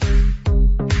the chute.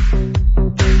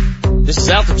 This is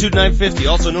Altitude 950,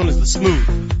 also known as The Smooth,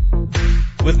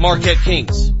 with Marquette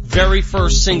King's very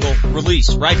first single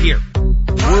release right here.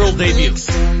 World debut.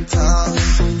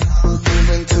 Sometimes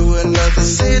moving to another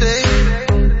city.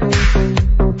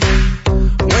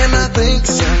 When I think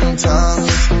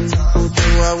sometimes,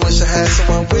 do I wish I had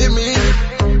someone with me?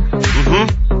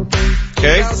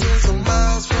 Okay. Thousands of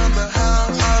miles from the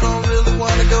house. I don't really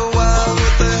want to go out.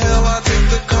 What the hell? I take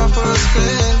the car for a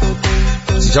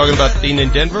spin. Is he talking about being in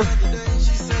Denver?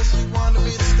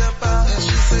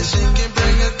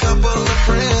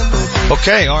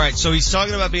 Okay, all right. So he's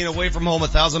talking about being away from home,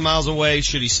 1,000 miles away.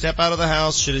 Should he step out of the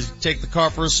house? Should he take the car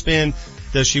for a spin?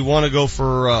 Does she want to go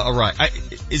for a ride?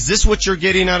 Is this what you're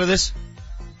getting out of this?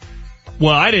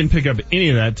 Well, I didn't pick up any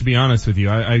of that, to be honest with you.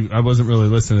 I wasn't really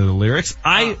listening to the lyrics.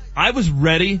 I was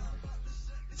ready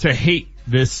to hate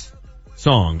this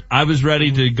song. I was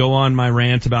ready to go on my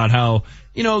rant about how,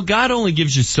 God only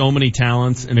gives you so many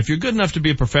talents, and if you're good enough to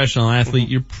be a professional athlete,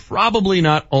 you're probably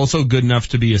not also good enough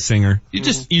to be a singer. You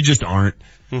just aren't.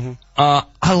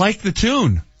 I like the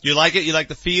tune. You like it? You like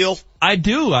the feel? I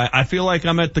do. I feel like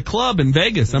I'm at the club in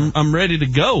Vegas. I'm ready to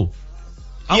go.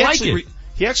 I like it.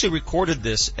 He actually recorded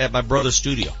this at my brother's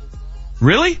studio.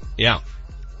 Really? Yeah.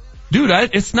 Dude,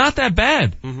 it's not that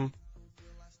bad. Mm-hmm.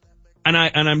 And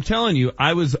I'm telling you,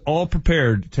 I was all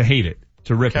prepared to hate it,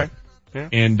 to rip it. Yeah.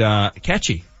 And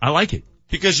catchy. I like it.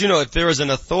 Because, if there is an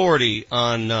authority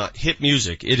on hit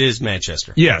music, it is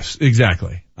Manchester. Yes,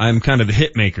 exactly. I'm kind of the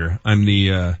hit maker. I'm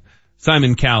the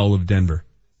Simon Cowell of Denver.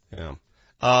 Yeah.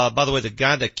 By the way, the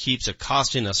guy that keeps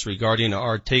accosting us regarding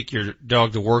our Take Your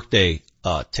Dog to Work Day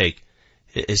take,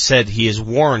 it said he is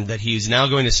warned that he is now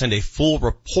going to send a full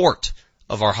report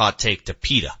of our hot take to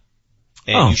PETA.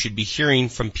 And you should be hearing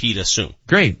from PETA soon.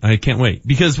 Great. I can't wait.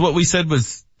 Because what we said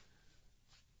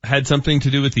had something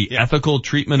to do with the ethical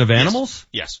treatment of animals?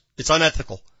 Yes. It's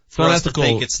unethical. For us to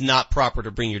think it's not proper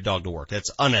to bring your dog to work.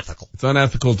 That's unethical. It's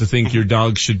unethical to think your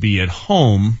dog should be at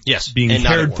home being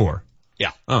cared for.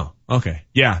 Yeah. Oh, okay.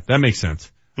 Yeah, that makes sense.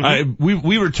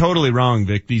 We were totally wrong,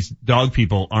 Vic. These dog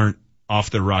people aren't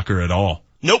off their rocker at all.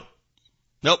 Nope.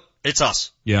 It's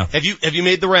us. Yeah. Have you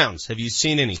made the rounds? Have you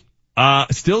seen any?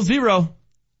 Still 0.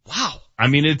 Wow. I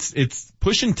mean, it's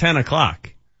pushing 10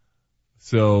 o'clock.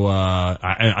 So,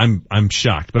 I'm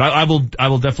shocked, but I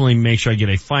will definitely make sure I get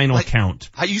a final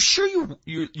count. Are you sure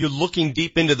you're looking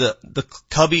deep into the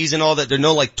cubbies and all that? There are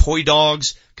no toy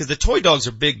dogs? Cause the toy dogs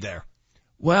are big there.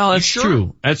 Well, that's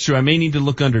true. That's true. I may need to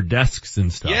look under desks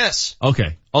and stuff. Yes.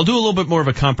 Okay. I'll do a little bit more of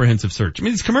a comprehensive search. I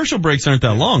mean, these commercial breaks aren't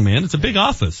that long, man. It's a big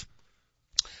office.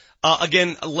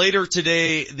 Again, later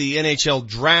today, the NHL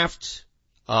draft,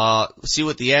 see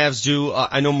what the Avs do.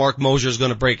 I know Mark Mosier is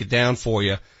going to break it down for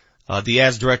you. The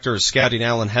Avs director of scouting,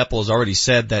 Alan Heppel, has already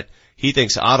said that he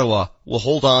thinks Ottawa will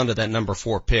hold on to that number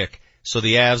 4 pick. So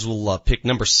the Avs will pick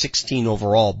number 16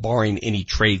 overall, barring any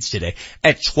trades today.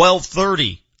 At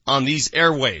 12:30 on these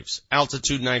airwaves,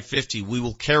 Altitude 950, we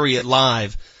will carry it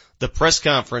live. The press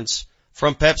conference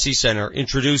from Pepsi Center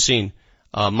introducing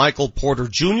Michael Porter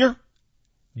Jr.,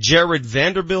 Jared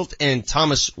Vanderbilt, and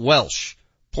Thomas Welsh.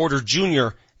 Porter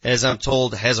Jr., as I'm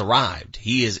told, has arrived.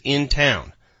 He is in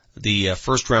town. The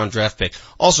first round draft pick.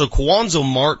 Also, Kwanzo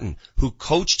Martin, who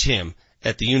coached him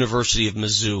at the University of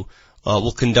Mizzou,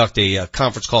 will conduct a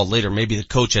conference call later. Maybe the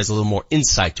coach has a little more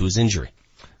insight to his injury.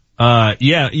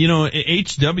 Yeah,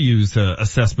 HW's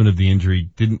assessment of the injury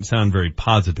didn't sound very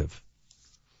positive.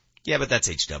 Yeah, but that's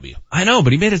HW. I know,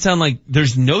 but he made it sound like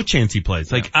there's no chance he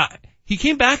plays. Yeah. He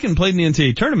came back and played in the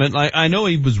NCAA tournament. I know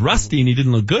he was rusty and he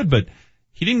didn't look good, but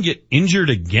he didn't get injured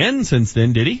again since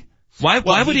then, did he? Why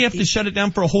would he have to shut it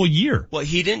down for a whole year? Well,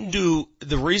 he didn't do,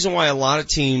 the reason why a lot of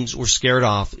teams were scared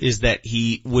off is that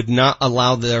he would not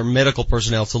allow their medical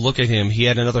personnel to look at him. He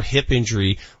had another hip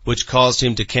injury, which caused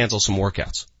him to cancel some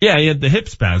workouts. Yeah, he had the hip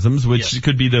spasms, which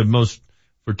could be the most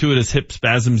fortuitous hip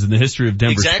spasms in the history of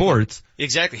Denver sports.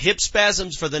 Exactly. Hip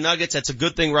spasms for the Nuggets, that's a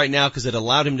good thing right now because it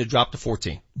allowed him to drop to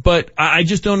 14. But I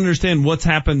just don't understand what's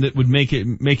happened that would make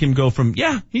him go from,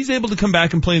 he's able to come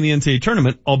back and play in the NCAA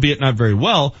tournament, albeit not very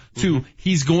well, to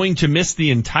he's going to miss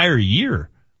the entire year.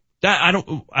 That I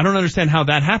don't understand how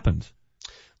that happens.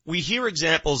 We hear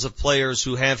examples of players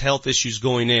who have health issues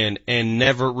going in and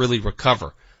never really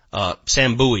recover.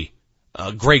 Sam Bowie,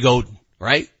 Greg Oden,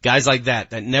 right? Guys like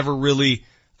that never really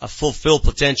fulfill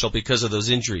potential because of those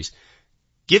injuries.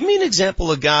 Give me an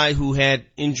example of a guy who had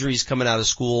injuries coming out of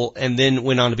school and then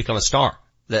went on to become a star.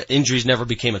 The injuries never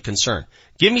became a concern.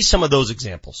 Give me some of those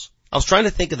examples. I was trying to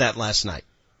think of that last night.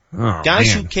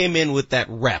 Guys who came in with that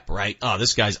rep, right? Oh,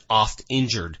 this guy's oft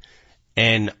injured.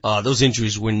 And those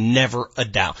injuries were never a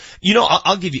doubt.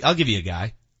 I'll give you a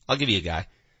guy.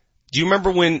 Do you remember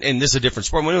when, and this is a different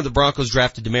sport, when the Broncos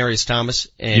drafted Demaryius Thomas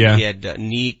and he had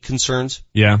knee concerns?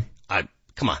 Yeah.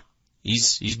 Come on.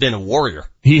 He's been a warrior.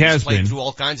 He has played been through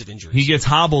all kinds of injuries. He gets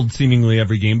hobbled seemingly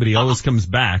every game, but he always comes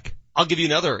back. I'll give you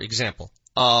another example.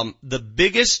 The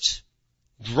biggest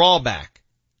drawback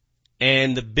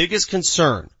and the biggest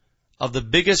concern of the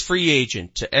biggest free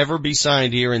agent to ever be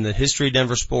signed here in the history of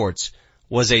Denver sports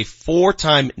was a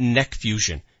 4-time neck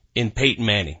fusion in Peyton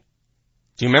Manning.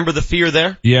 Do you remember the fear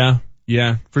there?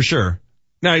 Yeah, for sure.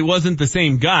 Now, he wasn't the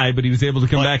same guy, but he was able to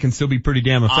come back and still be pretty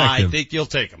damn effective. I think you'll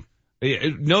take him.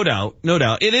 No doubt.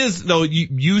 It is, though,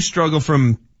 you struggle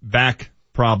from back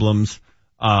problems.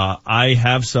 I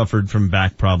have suffered from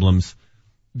back problems.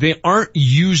 They aren't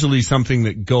usually something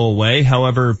that go away.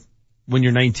 However, when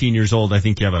you're 19 years old, I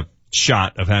think you have a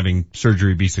shot of having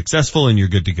surgery be successful and you're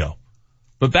good to go.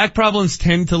 But back problems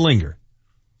tend to linger.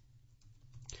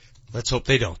 Let's hope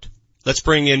they don't. Let's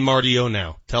bring in Marty O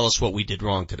now. Tell us what we did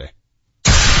wrong today.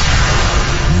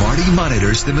 Marty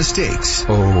monitors the mistakes.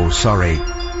 Oh, sorry.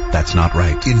 That's not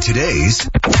right. In today's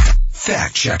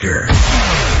Fact Checker.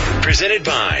 Presented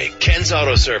by Ken's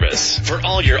Auto Service. For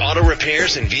all your auto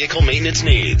repairs and vehicle maintenance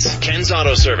needs. Ken's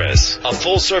Auto Service. A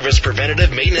full-service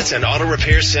preventative maintenance and auto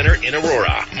repair center in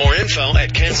Aurora. More info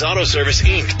at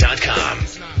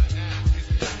kensautoserviceinc.com.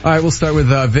 All right, we'll start with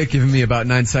Vic giving me about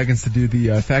 9 seconds to do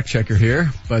the fact checker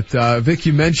here. But Vic,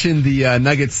 you mentioned the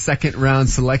Nuggets second round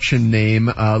selection name.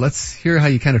 Let's hear how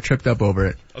you kind of tripped up over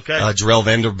it. Okay. Jarrell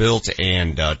Vanderbilt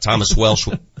and Thomas Welsh.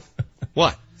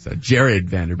 What? So Jared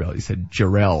Vanderbilt. You said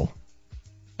Jarrell.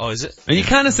 Oh, is it? And you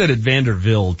kind of said it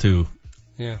Vanderville too.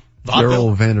 Yeah.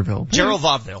 Jarrell Vanderbilt. Gerald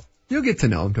Vaudeville. You'll get to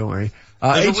know him. Don't worry.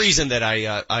 There's a reason that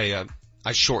I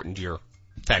shortened your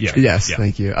fact check. Yes,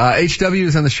 thank you. HW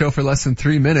was on the show for less than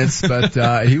 3 minutes,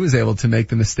 but he was able to make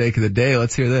the mistake of the day.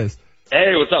 Let's hear this.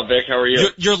 Hey, what's up, Vic? How are you?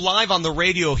 You're live on the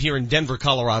radio here in Denver,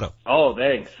 Colorado. Oh,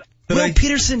 thanks. Will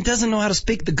Peterson doesn't know how to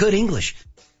speak the good English.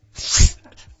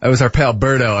 That was our pal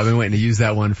Berto. I've been waiting to use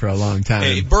that one for a long time.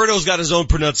 Hey, Berto's got his own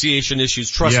pronunciation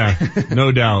issues, trust me.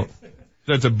 No doubt.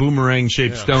 That's a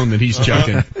boomerang-shaped stone that he's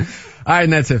chucking. All right,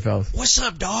 and that's it, fellas. What's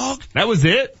up, dog? That was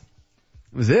it?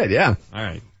 That was it, yeah. All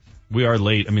right. We are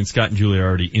late. I mean, Scott and Julie are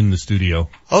already in the studio.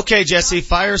 Okay, Jesse,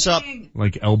 fire us up.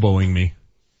 Like elbowing me.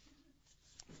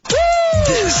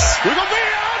 This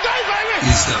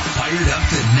is the Fired Up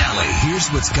Finale. Here's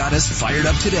what's got us fired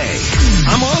up today.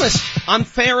 I'm honest. I'm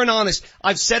fair and honest.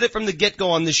 I've said it from the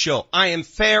get-go on this show. I am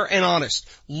fair and honest.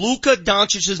 Luka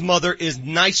Doncic's mother is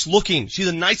nice looking. She's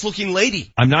a nice looking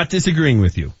lady. I'm not disagreeing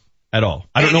with you at all.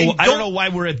 I don't know why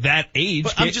we're at that age.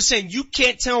 But I'm just saying, you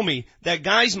can't tell me that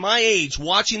guys my age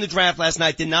watching the draft last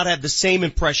night did not have the same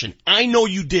impression. I know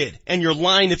you did, and you're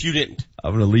lying if you didn't.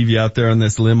 I'm going to leave you out there on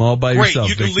this limb all by yourself, Great,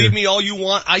 you can Victor. leave me all you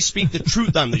want. I speak the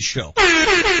truth on this show.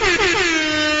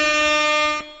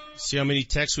 See how many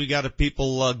texts we got of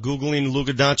people Googling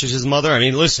Luka Doncic's mother? I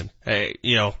mean, listen,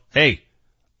 hey,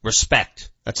 respect.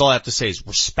 That's all I have to say is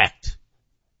respect.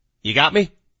 You got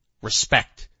me?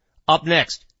 Respect. Up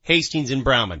next, Hastings and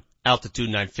Browman, Altitude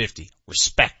 950.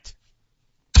 Respect.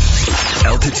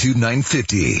 Altitude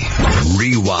 950.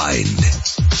 Rewind.